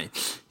saying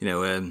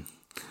the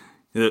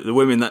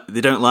women that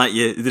they don't like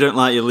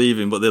you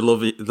leaving, but they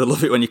love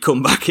it when you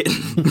come back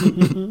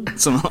in.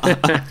 Something like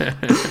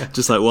that.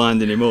 Just like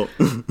winding him up.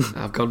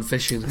 I've gone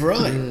fishing.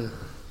 Right. Yeah.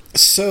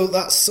 So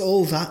that's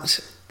all that.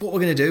 What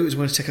we're going to do is we're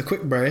going to take a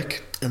quick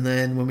break, and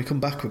then when we come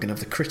back, we're going to have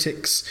the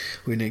critics.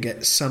 We're going to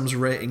get Sam's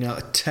rating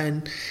out of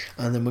 10,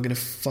 and then we're going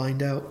to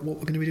find out what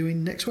we're going to be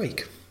doing next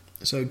week.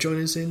 So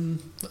join us in,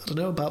 I don't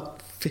know,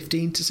 about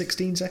 15 to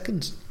 16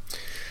 seconds.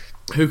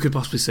 Who could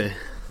possibly say?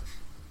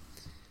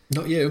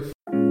 Not you.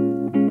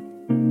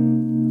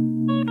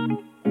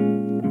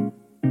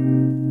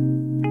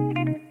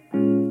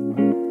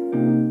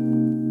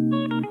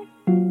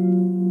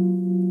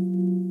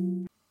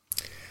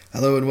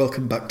 Hello and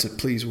welcome back to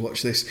Please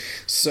Watch This.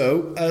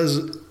 So, as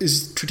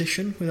is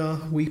tradition with our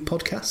wee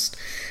podcast,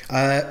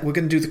 we're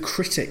going to do the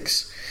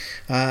critics.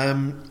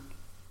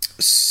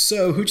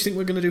 So, who do you think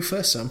we're going to do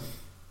first, Sam?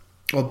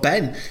 Or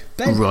Ben?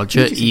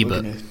 Roger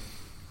Ebert.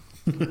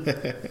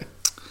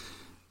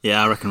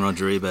 Yeah, I reckon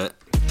Roger Ebert.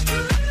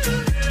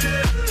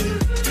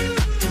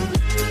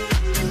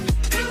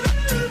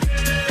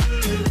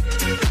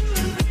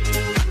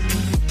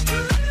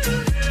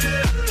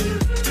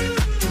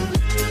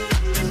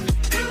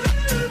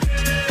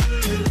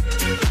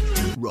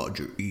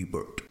 Roger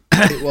Ebert.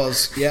 It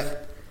was, yeah.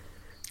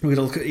 We're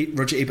going to look at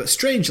Roger Ebert.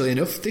 Strangely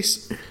enough,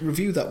 this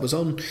review that was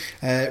on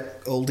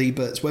old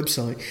Ebert's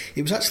website,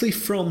 it was actually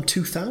from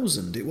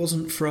 2000. It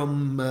wasn't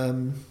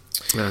from.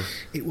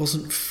 It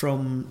wasn't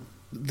from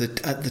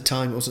at the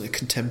time. It wasn't a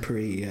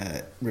contemporary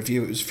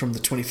review. It was from the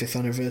 25th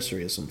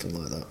anniversary or something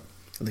like that.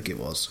 I think it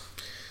was.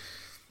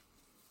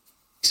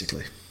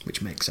 Basically,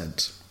 which makes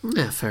sense.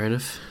 Yeah, fair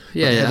enough.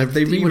 Yeah.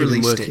 They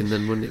re-released it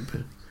then, wouldn't it?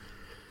 But...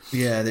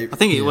 Yeah, I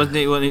think it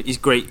wasn't. He's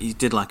great. He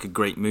did like a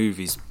great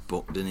movies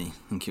book, didn't he?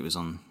 I think it was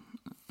on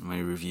when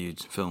he reviewed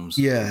films.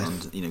 Yeah,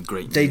 and,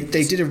 great. They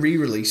did a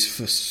re-release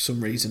for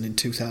some reason in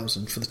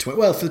 2000 for the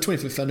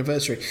 25th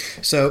anniversary.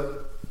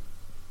 So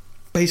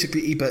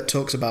basically, Ebert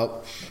talks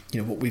about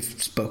what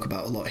we've spoke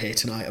about a lot here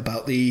tonight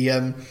about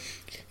the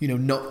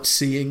not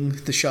seeing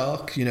the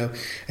shark. And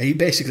he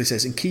basically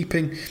says, in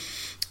keeping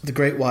the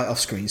Great White off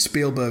screen,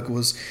 Spielberg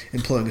was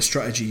employing a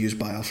strategy used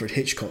by Alfred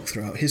Hitchcock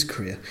throughout his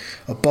career.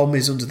 A bomb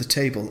is under the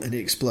table and it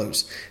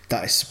explodes.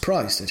 That is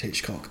surprise, said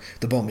Hitchcock.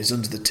 The bomb is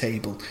under the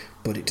table,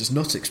 but it does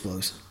not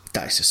explode.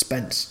 That is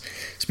suspense.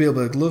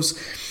 Spielberg leaves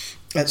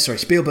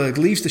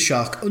the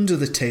shark under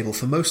the table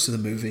for most of the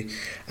movie,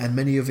 and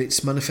many of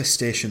its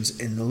manifestations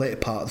in the later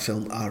part of the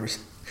film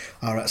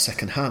are at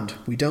second hand.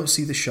 We don't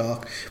see the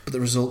shark, but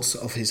the results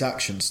of his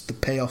actions. The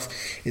payoff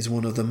is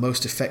one of the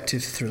most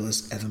effective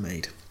thrillers ever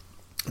made.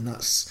 And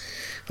that's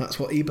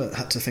what Ebert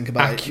had to think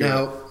about. Accurate.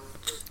 Now,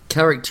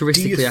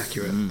 characteristically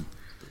accurate.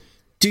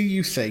 Do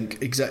you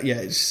think exactly? Yeah,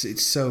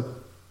 it's so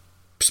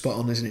spot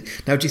on, isn't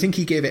it? Now, do you think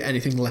he gave it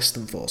anything less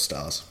than 4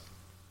 stars?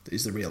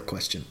 Is the real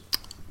question.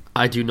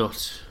 I do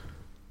not.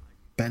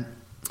 Ben?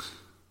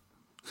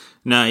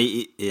 No,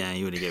 he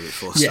would have gave it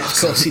 4 stars. Yeah, of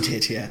course he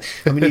did. Yeah,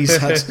 I mean he's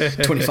had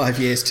 25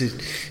 years to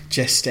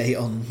gestate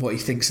on what he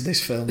thinks of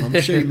this film. I'm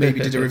sure he maybe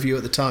did a review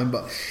at the time,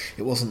 but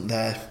it wasn't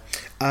there.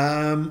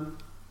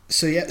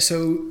 So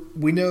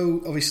we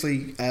know,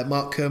 obviously,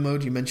 Mark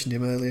Kermode, you mentioned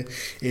him earlier,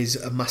 is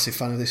a massive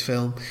fan of this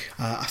film.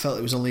 I felt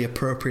it was only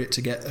appropriate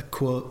to get a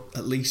quote,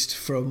 at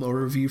least, or a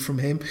review from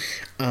him.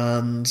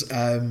 And,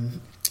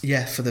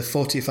 for the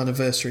 40th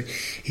anniversary,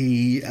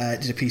 he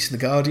did a piece in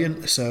The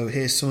Guardian, so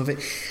here's some of it.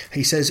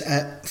 He says,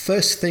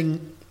 first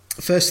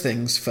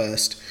things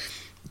first,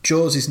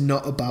 Jaws is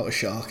not about a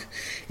shark.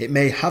 It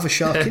may have a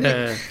shark in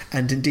it,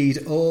 and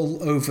indeed all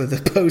over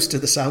the poster,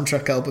 the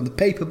soundtrack album, the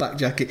paperback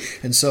jacket,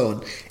 and so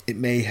on, it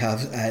may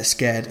have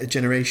scared a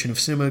generation of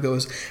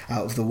cinemagoers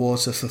out of the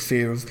water for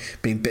fear of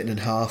being bitten in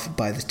half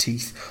by the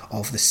teeth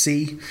of the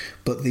sea.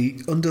 But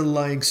the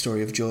underlying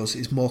story of Jaws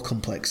is more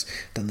complex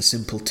than the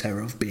simple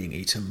terror of being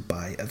eaten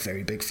by a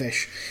very big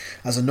fish.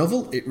 As a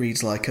novel, it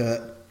reads like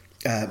a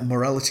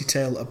morality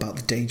tale about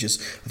the dangers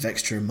of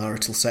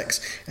extramarital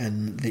sex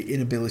and the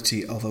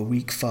inability of a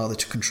weak father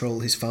to control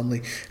his family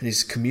and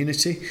his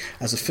community.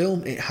 As a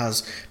film, it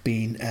has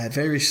been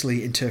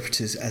variously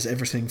interpreted as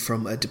everything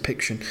from a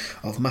depiction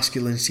of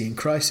masculinity in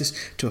crisis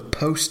to a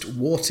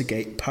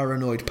post-Watergate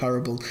paranoid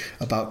parable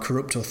about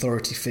corrupt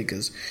authority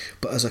figures.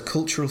 But as a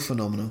cultural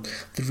phenomenon,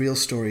 the real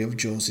story of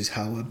Jaws is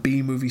how a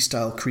B-movie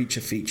style creature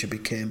feature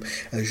became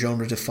a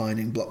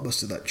genre-defining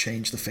blockbuster that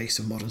changed the face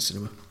of modern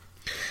cinema.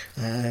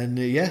 And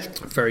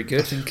very good.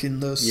 I think in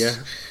those,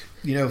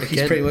 again,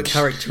 he's pretty much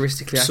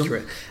characteristically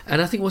accurate.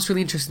 And I think what's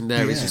really interesting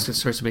there is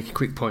just sorry to make a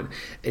quick point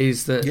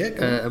is that,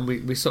 and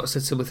we sort of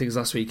said similar things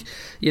last week.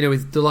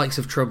 With the likes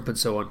of Trump and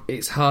so on,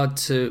 it's hard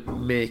to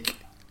make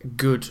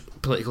good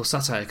political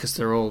satire because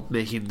they're all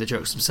making the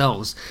jokes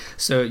themselves.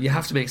 So you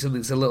have to make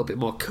something that's a little bit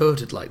more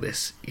coded like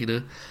this,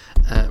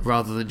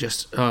 rather than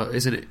just,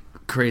 isn't it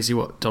crazy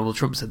what Donald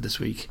Trump said this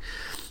week?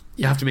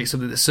 You have to make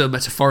something that's so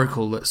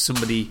metaphorical that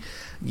somebody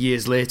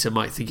years later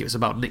might think it was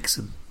about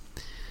Nixon.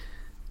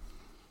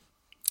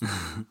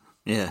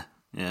 Yeah.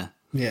 Yeah.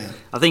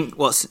 I think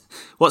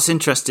what's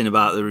interesting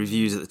about the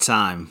reviews at the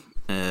time,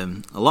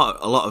 a lot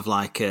of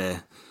like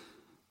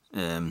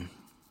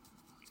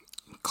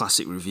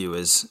classic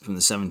reviewers from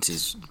the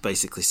 70s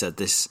basically said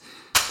this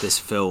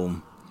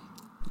film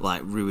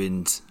like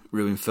ruined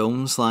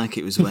films. Like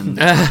it was when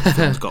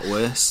films got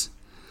worse.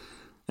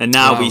 And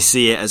now we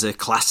see it as a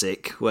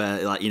classic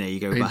where, like, you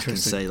go back and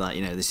say, like,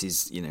 this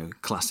is,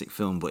 classic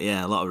film. But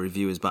yeah, a lot of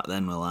reviewers back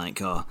then were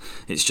like, oh,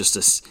 it's just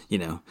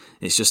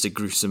a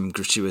gruesome,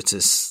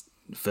 gratuitous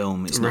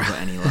film. It's not got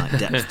any, like,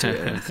 depth to it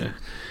or anything.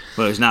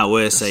 Whereas now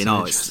we're saying,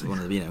 it's one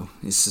of the,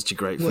 it's such a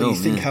great film. Well, you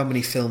think how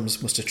many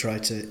films must have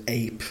tried to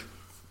ape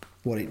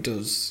what it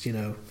does,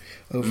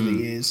 over the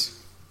years.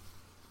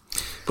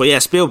 But yeah,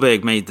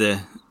 Spielberg made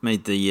the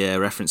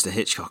reference to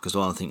Hitchcock as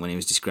well. I think when he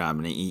was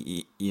describing it,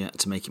 he had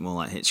to make it more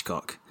like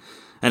Hitchcock.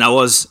 And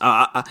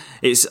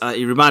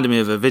it reminded me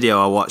of a video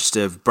I watched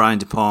of Brian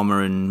De Palma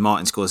and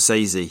Martin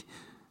Scorsese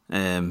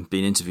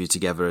being interviewed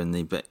together,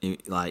 and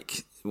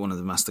like one of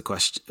them asked the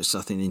question. So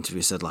I think the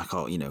interviewer said like,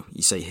 "Oh, you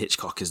say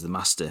Hitchcock is the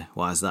master.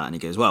 Why is that?" And he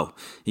goes, "Well,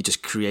 he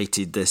just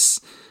created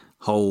this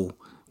whole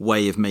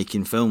way of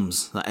making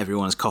films that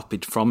everyone has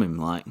copied from him,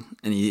 like,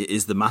 and he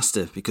is the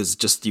master because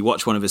just you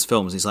watch one of his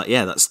films, he's like,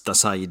 yeah,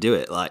 that's how you do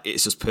it. Like,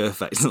 it's just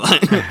perfect,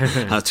 like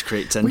how to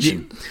create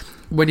tension."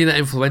 When you're that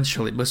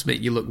influential, it must make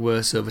you look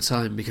worse over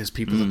time because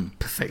people have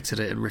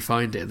perfected it and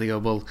refined it, and they go,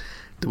 well,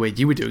 the way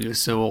you were doing it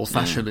was so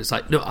old-fashioned. It's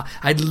like, no,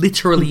 I'd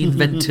literally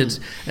invented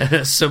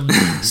some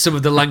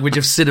of the language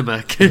of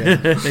cinema.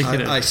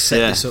 I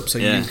set this up so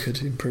you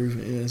could improve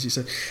it, as you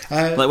said.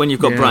 Like when you've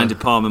got Brian De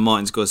Palma,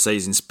 Martin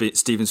Scorsese, and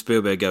Steven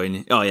Spielberg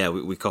going, oh yeah,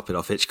 we copied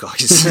off Hitchcock.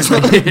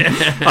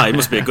 It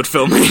must be a good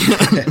film.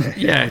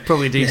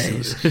 Probably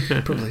decent.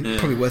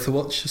 Probably worth a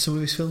watch for some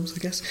of his films, I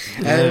guess.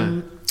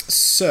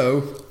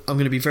 So I'm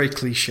going to be very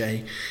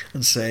cliche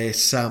and say,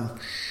 Sam,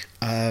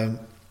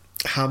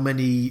 how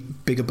many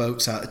bigger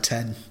boats out of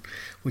 10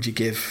 would you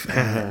give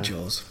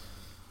Jaws?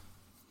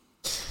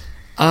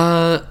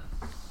 A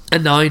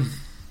 9.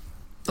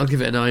 I'll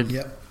give it a 9.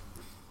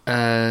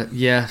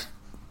 Yep.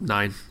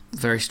 9.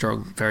 Very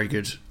strong, very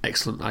good,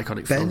 excellent,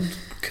 iconic film. Ben,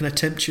 can I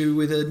tempt you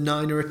with a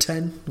 9 or a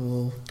 10?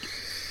 Or?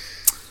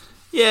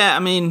 Yeah, I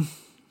mean,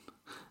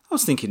 I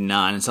was thinking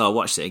 9 until I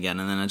watched it again,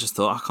 and then I just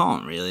thought I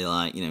can't really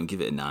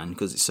give it a 9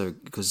 because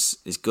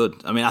it's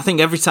good. I mean, I think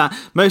every time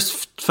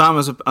most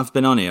farmers I've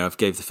been on here, I've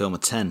gave the film a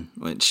 10,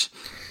 which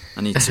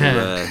I need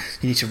to.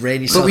 You need to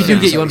rein yourself. But we do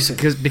get you on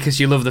because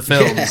you love the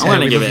film. Yeah. I'm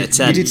going to give it a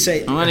 10. You did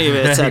say I'm going to give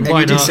it a 10.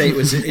 Why not? Say it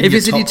was if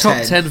it's in your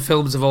top 10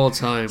 films of all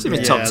time, it's in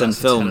your top 10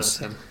 films.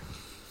 10.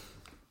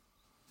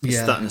 It's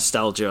that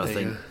nostalgia, I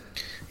think.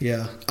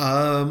 Yeah.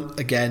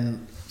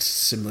 Again,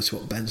 similar to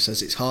what Ben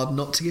says, it's hard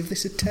not to give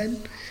this a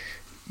 10.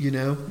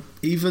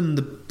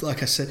 Even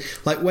like I said,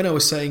 like when I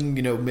was saying,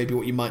 maybe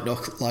what you might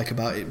not like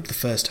about it, the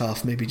first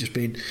half maybe just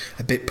being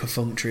a bit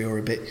perfunctory or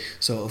a bit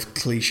sort of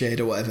cliched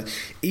or whatever.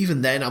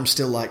 Even then, I'm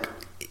still like,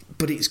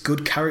 but it's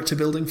good character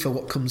building for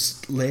what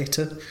comes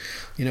later.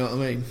 You know what I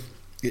mean?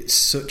 It's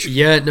such.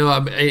 Yeah, no.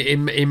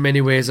 In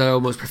many ways, I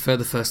almost prefer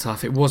the first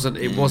half. It wasn't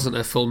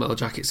a Full Metal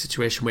Jacket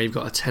situation where you've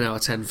got a 10 out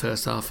of 10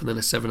 first half and then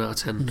a 7 out of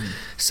 10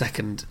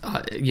 second.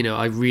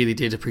 I really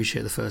did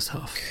appreciate the first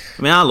half.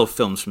 I mean, I love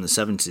films from the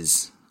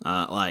 70s.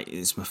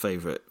 It's my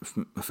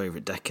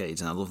favourite decade,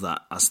 and I love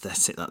that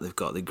aesthetic that they've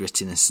got, the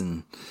grittiness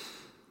and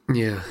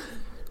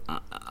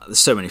there's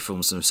so many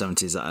films from the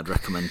 70s that I'd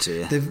recommend to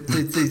you.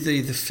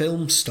 The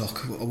film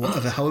stock, or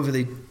whatever, however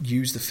they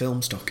use the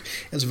film stock,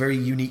 has a very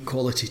unique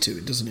quality to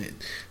it, doesn't it?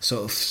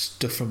 Sort of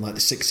stuff from like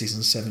the 60s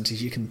and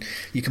 70s. You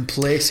can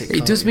place it.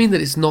 It does mean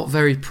that it's not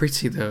very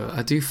pretty, though.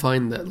 I do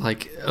find that,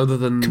 like, other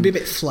than can be a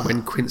bit flat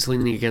when Quint's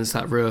leaning against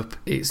that rope,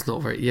 it's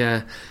not very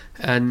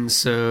and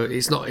so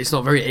it's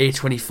not very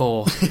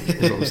A24.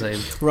 Is what I'm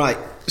saying. Right.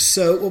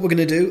 So what we're going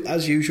to do,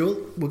 as usual,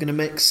 we're going to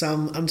make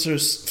Sam answer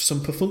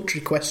some perfunctory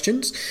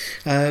questions.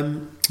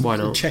 Why not?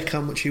 And check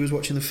how much he was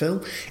watching the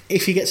film.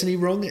 If he gets any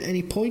wrong at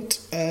any point,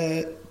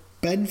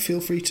 Ben,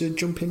 feel free to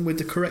jump in with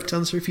the correct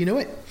answer if you know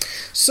it.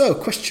 So,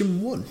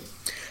 question 1.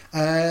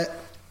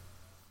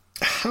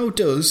 How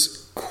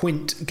does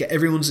Quint get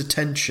everyone's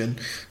attention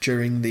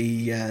during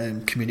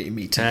the community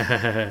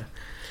meeting?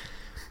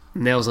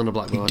 Nails on a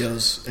blackboard. He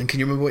does. And can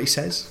you remember what he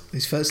says?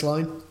 His first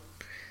line?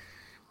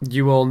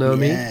 You all know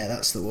me? Yeah,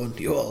 that's the one.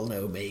 You all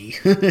know me.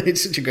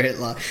 It's such a great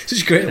line.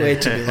 Such a great way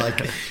to be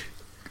like,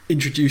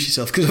 introduce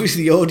yourself, because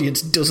obviously the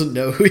audience doesn't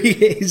know who he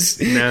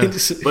is. No.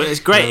 But it's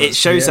great. It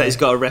shows that he's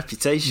got a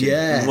reputation.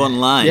 Yeah. In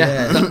one line.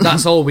 Yeah,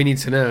 that's all we need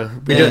to know.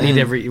 We don't need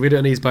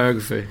his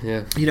biography.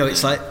 Yeah. You know,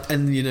 it's like,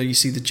 and you know, you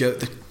see the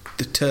joke,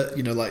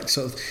 you know, like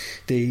sort of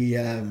the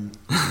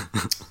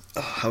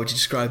how would you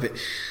describe it?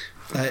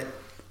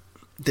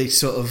 They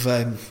sort of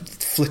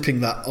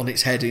flipping that on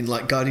its head in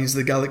like Guardians of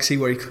the Galaxy,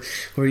 where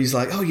he's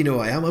like, "Oh, you know who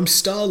I am? I'm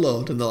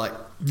Star-Lord," and they're like,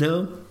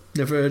 "No,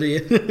 never heard of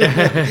you." You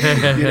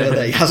know,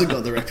 that he hasn't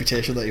got the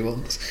reputation that he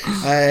wants.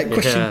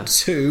 Question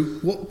 2: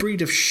 what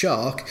breed of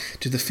shark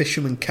do the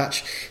fishermen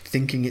catch,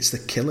 thinking it's the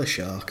killer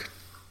shark?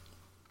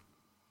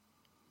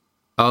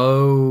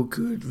 Oh,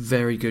 good,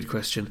 very good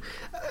question.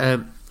 I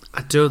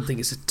don't think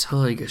it's a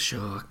tiger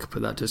shark,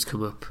 but that does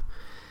come up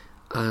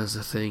as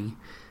a thing.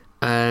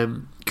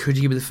 Could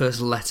you give me the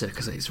first letter,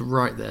 because it's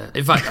right there?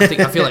 In fact,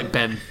 I feel like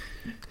Ben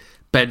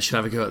should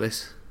have a go at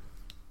this.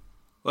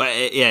 Well,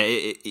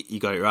 you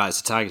got it right.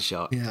 It's a tiger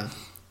shark. Yeah.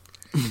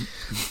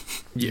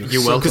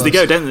 You're welcome. Because they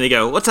go, don't they? They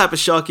go, "What type of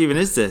shark even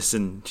is this?"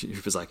 And she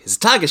was like, "It's a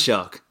tiger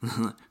shark."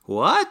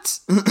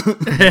 What?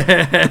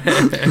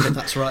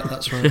 That's right.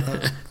 That's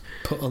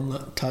put on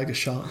that tiger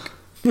shark.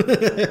 Well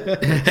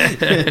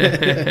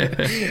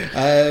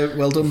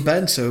done,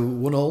 Ben. So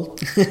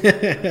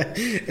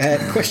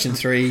 1-1. Question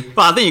 3.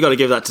 Well, I think you got to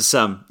give that to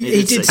Sam.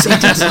 He did,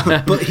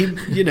 but you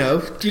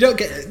don't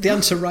get the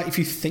answer right if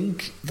you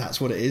think that's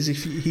what it is.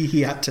 If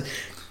he had to,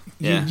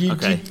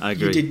 I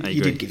agree.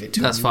 You did give it to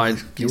him. That's fine.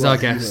 He's our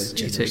guest.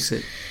 He takes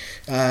it.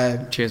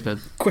 Cheers,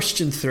 Ben.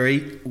 Question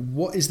 3.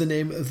 What is the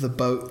name of the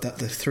boat that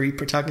the 3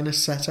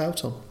 protagonists set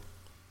out on?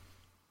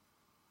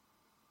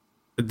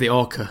 The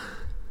Orca.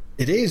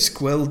 It is.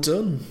 Well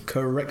done.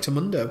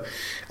 Correctamundo.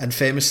 And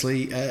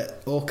famously,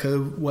 orca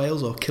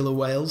whales or killer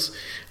whales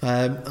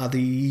are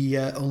the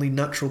only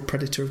natural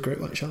predator of great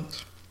white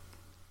sharks.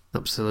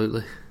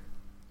 Absolutely.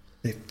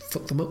 They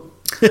fucked them up.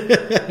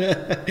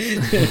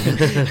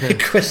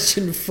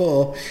 Question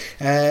 4.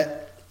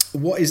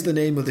 What is the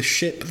name of the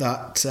ship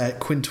that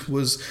Quint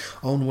was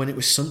on when it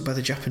was sunk by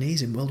the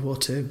Japanese in World War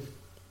II?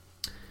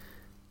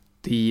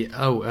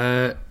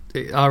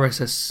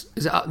 RSS,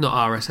 is it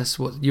not RSS?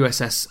 What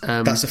USS?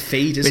 That's a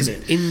feed, isn't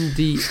it?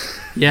 The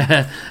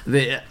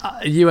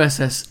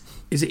USS.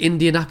 Is it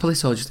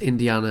Indianapolis or just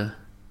Indiana?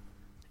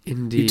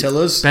 You tell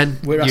us, Ben.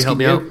 We're you help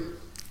me out.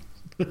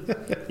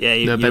 Yeah,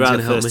 you're right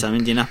the first time.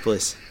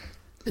 Indianapolis.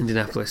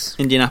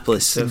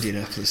 So,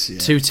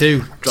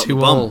 2-2. Drop 2 the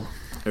all. bomb.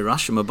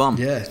 Hiroshima bomb.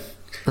 Yeah.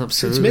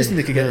 Absolutely. It's amazing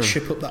they could get a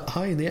ship up that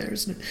high in the air,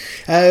 isn't it?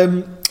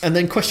 And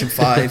then question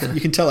 5.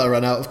 You can tell I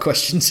ran out of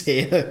questions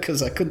here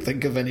because I couldn't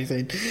think of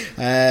anything.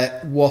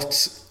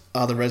 What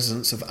are the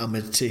residents of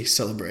Amity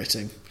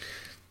celebrating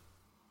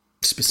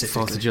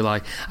specifically? 4th of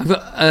July. I've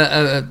got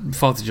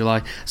 4th of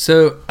July.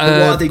 So, what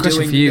are they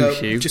question doing? for you,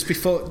 Hugh. Just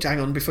before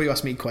you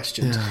ask me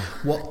questions,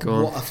 what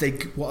have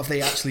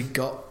they actually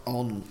got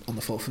on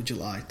the 4th of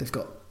July?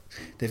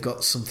 They've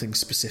got something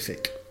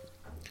specific.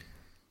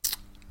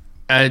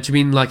 Do you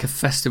mean like a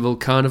festival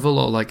carnival,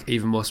 or like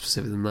even more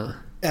specific than that?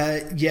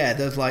 Yeah,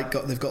 they've got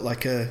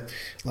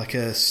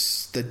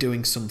they're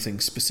doing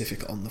something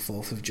specific on the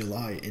 4th of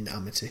July in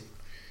Amity.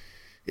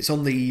 It's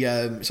on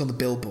the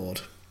billboard.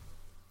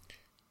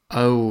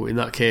 Oh, in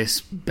that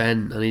case,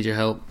 Ben, I need your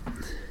help.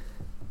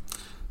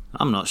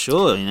 I'm not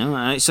sure.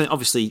 It's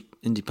obviously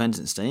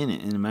Independence Day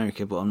in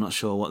America, but I'm not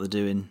sure what they're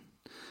doing.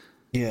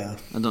 Yeah,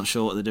 I'm not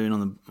sure what they're doing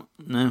on the.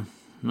 No.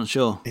 I'm not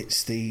sure.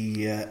 It's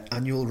the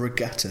annual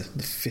regatta,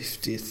 the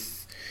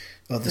 50th,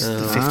 or the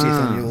 50th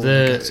annual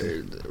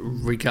regatta.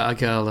 Regatta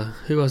Gala.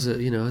 Who has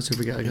it? It's a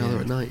regatta gala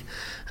at night.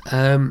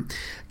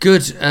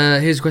 Good.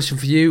 Here's a question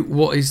for you.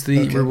 What is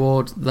the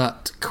reward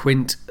that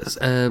Quint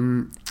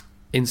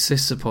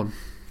insists upon?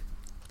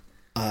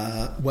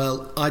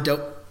 Well, I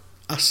don't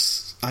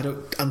answer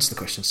the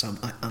question, Sam.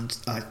 I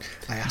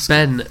ask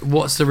Ben.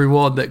 What's the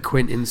reward that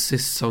Quint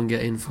insists on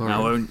getting for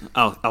him?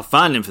 I'll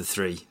find him for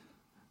 3.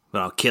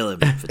 But I'll kill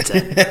him for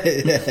 10.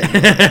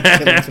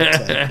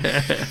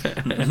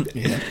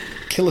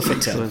 Kill him for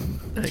 10.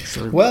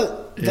 Excellent.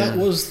 Well, that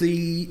was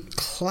the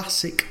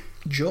classic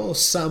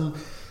Jaws. Sam,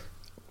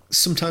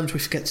 sometimes we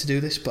forget to do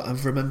this, but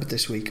I've remembered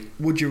this week.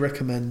 Would you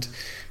recommend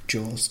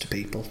Jaws to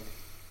people?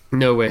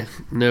 No way.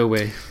 No,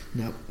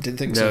 didn't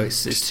think so. No,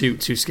 it's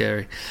too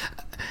scary.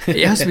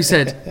 It has to be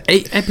said,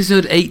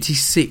 episode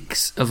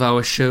 86 of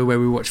our show where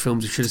we watch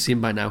films we should have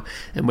seen by now,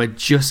 and we're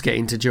just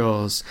getting to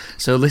Jaws.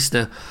 So,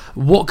 listener,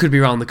 what could be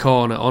around the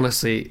corner?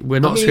 Honestly,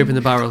 we're not scraping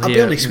the barrel I'll here.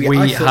 be honest with you,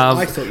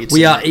 I thought you'd we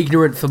seen are it.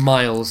 ignorant for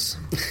miles.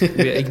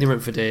 We are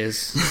ignorant for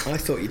days. I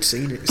thought you'd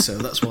seen it, so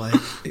that's why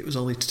it was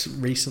only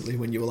recently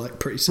when you were like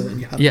pretty certain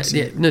you hadn't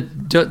seen it. No,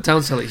 don't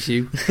downsell it,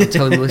 Hugh. I'm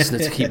telling the listener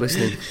to keep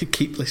listening.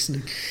 Keep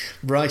listening.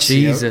 Right,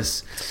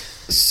 Jesus.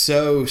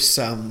 So,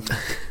 Sam,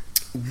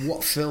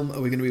 what film are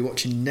we going to be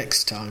watching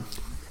next time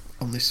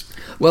on this?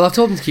 Well, I've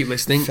told them to keep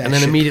listening, and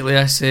then immediately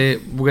I say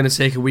we're going to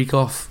take a week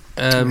off.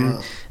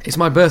 It's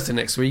my birthday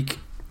next week,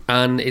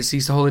 and it's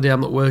Easter holiday. I'm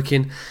not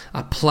working.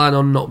 I plan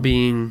on not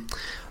being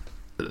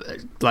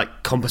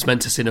like compass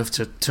mentis enough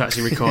to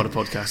actually record a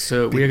podcast.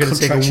 So we are going to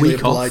take a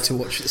week off to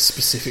watch a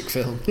specific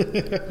film.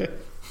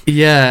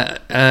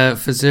 Yeah,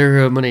 for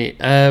zero money.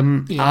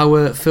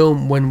 Our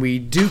film, when we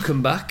do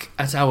come back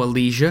at our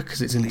leisure,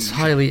 because it's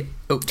entirely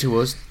up to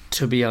us,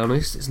 to be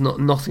honest. It's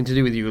nothing to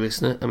do with you,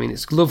 listener. I mean,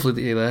 it's lovely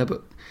that you're there,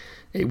 but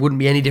it wouldn't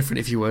be any different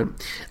if you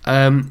weren't.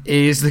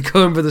 Is the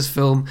Coen Brothers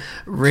film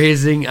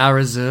Raising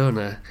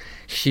Arizona.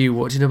 Hugh,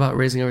 what do you know about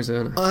Raising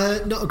Arizona?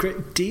 Not a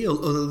great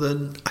deal, other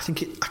than I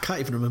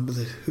can't even remember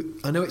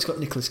I know it's got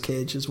Nicolas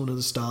Cage as one of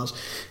the stars,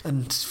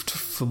 and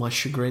for my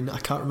chagrin, I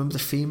can't remember the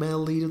female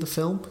lead of the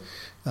film.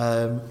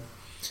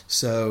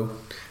 So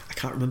I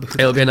can't remember who.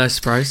 It'll be a nice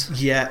surprise.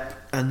 Yeah,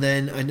 and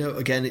then I know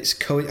again it's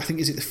Coen. I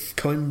think is it the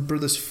Coen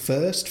Brothers'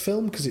 first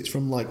film because it's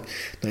from like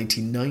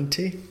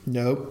 1990.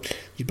 No,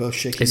 you're both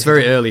shaking. It's a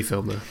very early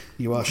film though.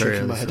 You are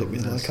shaking my head at me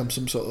like I'm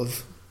some sort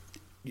of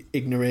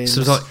ignorant,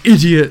 some sort of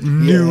idiot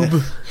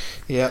noob.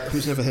 Yeah,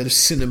 who's never heard of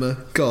cinema?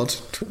 God,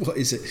 what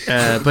is it?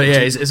 But yeah,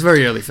 it's a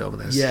very early film.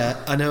 This. Yeah,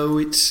 I know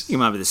it's. You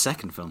might be the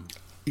second film.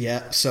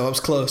 Yeah, so I was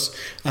close.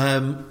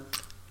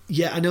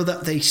 Yeah, I know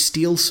that they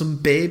steal some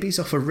babies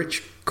off a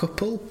rich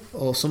couple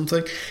or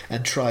something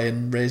and try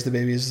and raise the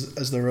babies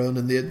as their own,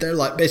 and they're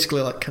like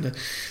basically like kind of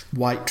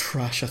white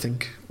trash, I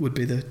think would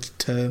be the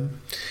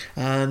term.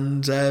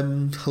 And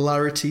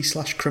hilarity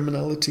 /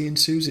 criminality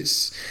ensues. It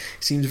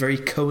seems very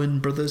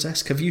Coen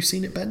Brothers-esque. Have you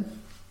seen it, Ben?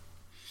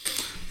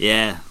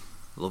 Yeah,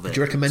 love it.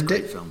 Do you recommend it's a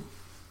great it? Film.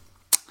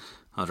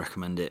 I'd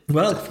recommend it.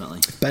 Well,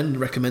 definitely. If Ben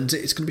recommends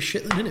it, it's going to be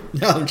shit then, isn't it?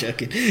 No, I'm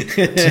joking.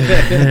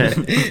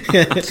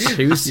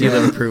 2 seal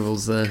of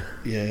approvals there.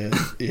 Yeah.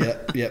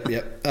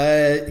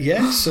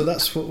 So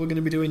that's what we're going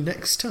to be doing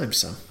next time,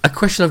 Sam. A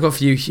question I've got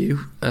for you,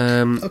 Hugh.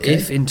 Okay.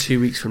 If in 2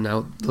 weeks from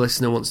now the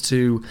listener wants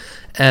to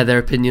air their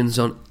opinions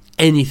on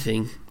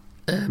anything,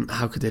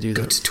 how could they do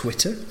that? Go to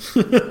Twitter.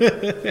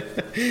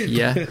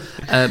 Yeah.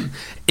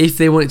 If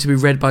they want it to be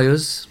read by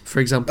us, for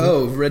example.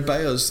 Oh, read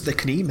by us. They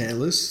can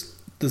email us.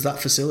 There's that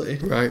facility.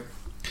 Right.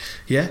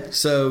 Yeah,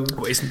 so...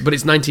 But it's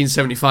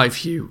 1975,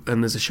 Hugh,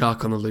 and there's a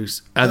shark on the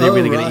loose. Are they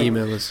really going to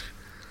email us?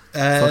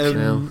 Fucking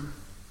hell.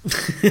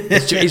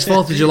 It's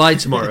 4th of July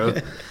tomorrow.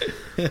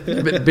 A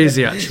bit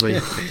busy, actually.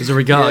 There's a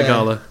regatta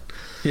gala.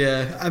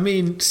 Yeah, I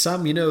mean,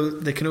 Sam,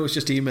 they can always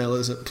just email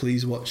us at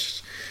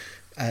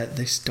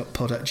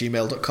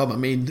pleasewatchthis.pod@gmail.com. I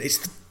mean, it's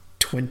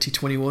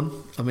 2021.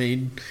 I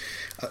mean...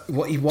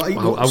 What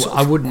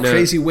I wouldn't know.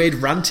 Crazy Wade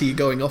rant are you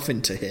going off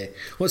into here?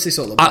 What's this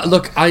all about?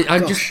 Look,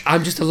 I'm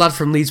just a lad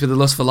from Leeds with a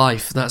lust for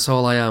life. That's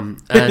all I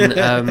am, and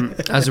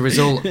as a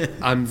result,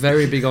 I'm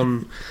very big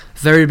on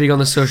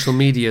the social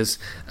medias.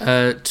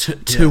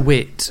 To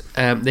wit,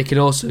 they can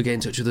also get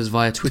in touch with us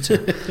via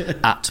Twitter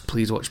at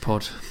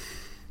PleaseWatchPod.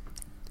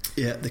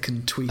 Yeah, they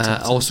can tweet.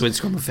 Also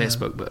Instagram and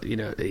Facebook, but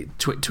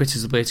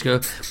Twitter's the way to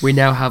go. We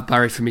now have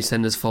Barry from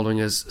EastEnders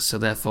following us, so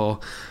therefore.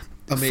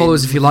 Follow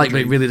us if you like, but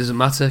it really doesn't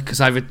matter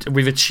because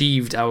we've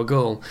achieved our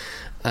goal.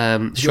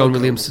 Sean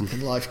Williamson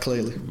in life,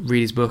 clearly.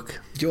 Read his book.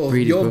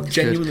 You're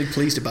genuinely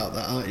pleased about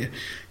that, aren't you?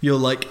 You're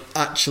like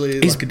actually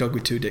like a dog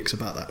with two dicks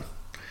about that.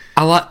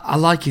 I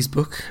like his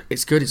book.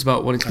 It's good. It's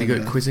about wanting to be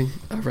good at quizzing.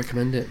 I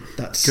recommend it.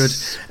 That's good.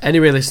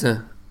 Anyway,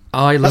 listener,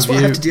 I love you.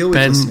 I have to deal with,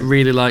 Ben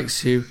really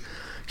likes you.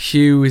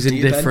 Hugh is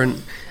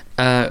indifferent.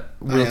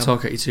 We'll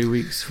talk at you 2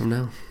 weeks from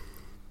now.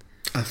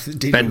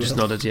 Ben just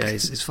nodded. Yeah,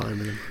 it's fine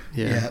with him.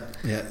 Yeah.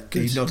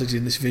 He nodded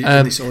in this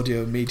video, this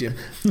audio medium.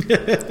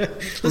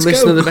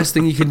 Listener, the best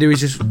thing you can do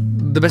is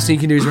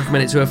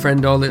recommend it to a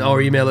friend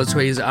or email or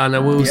tweet, and I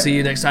will see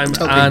you next time.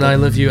 And I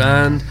love you.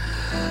 And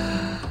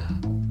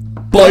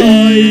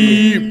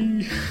bye.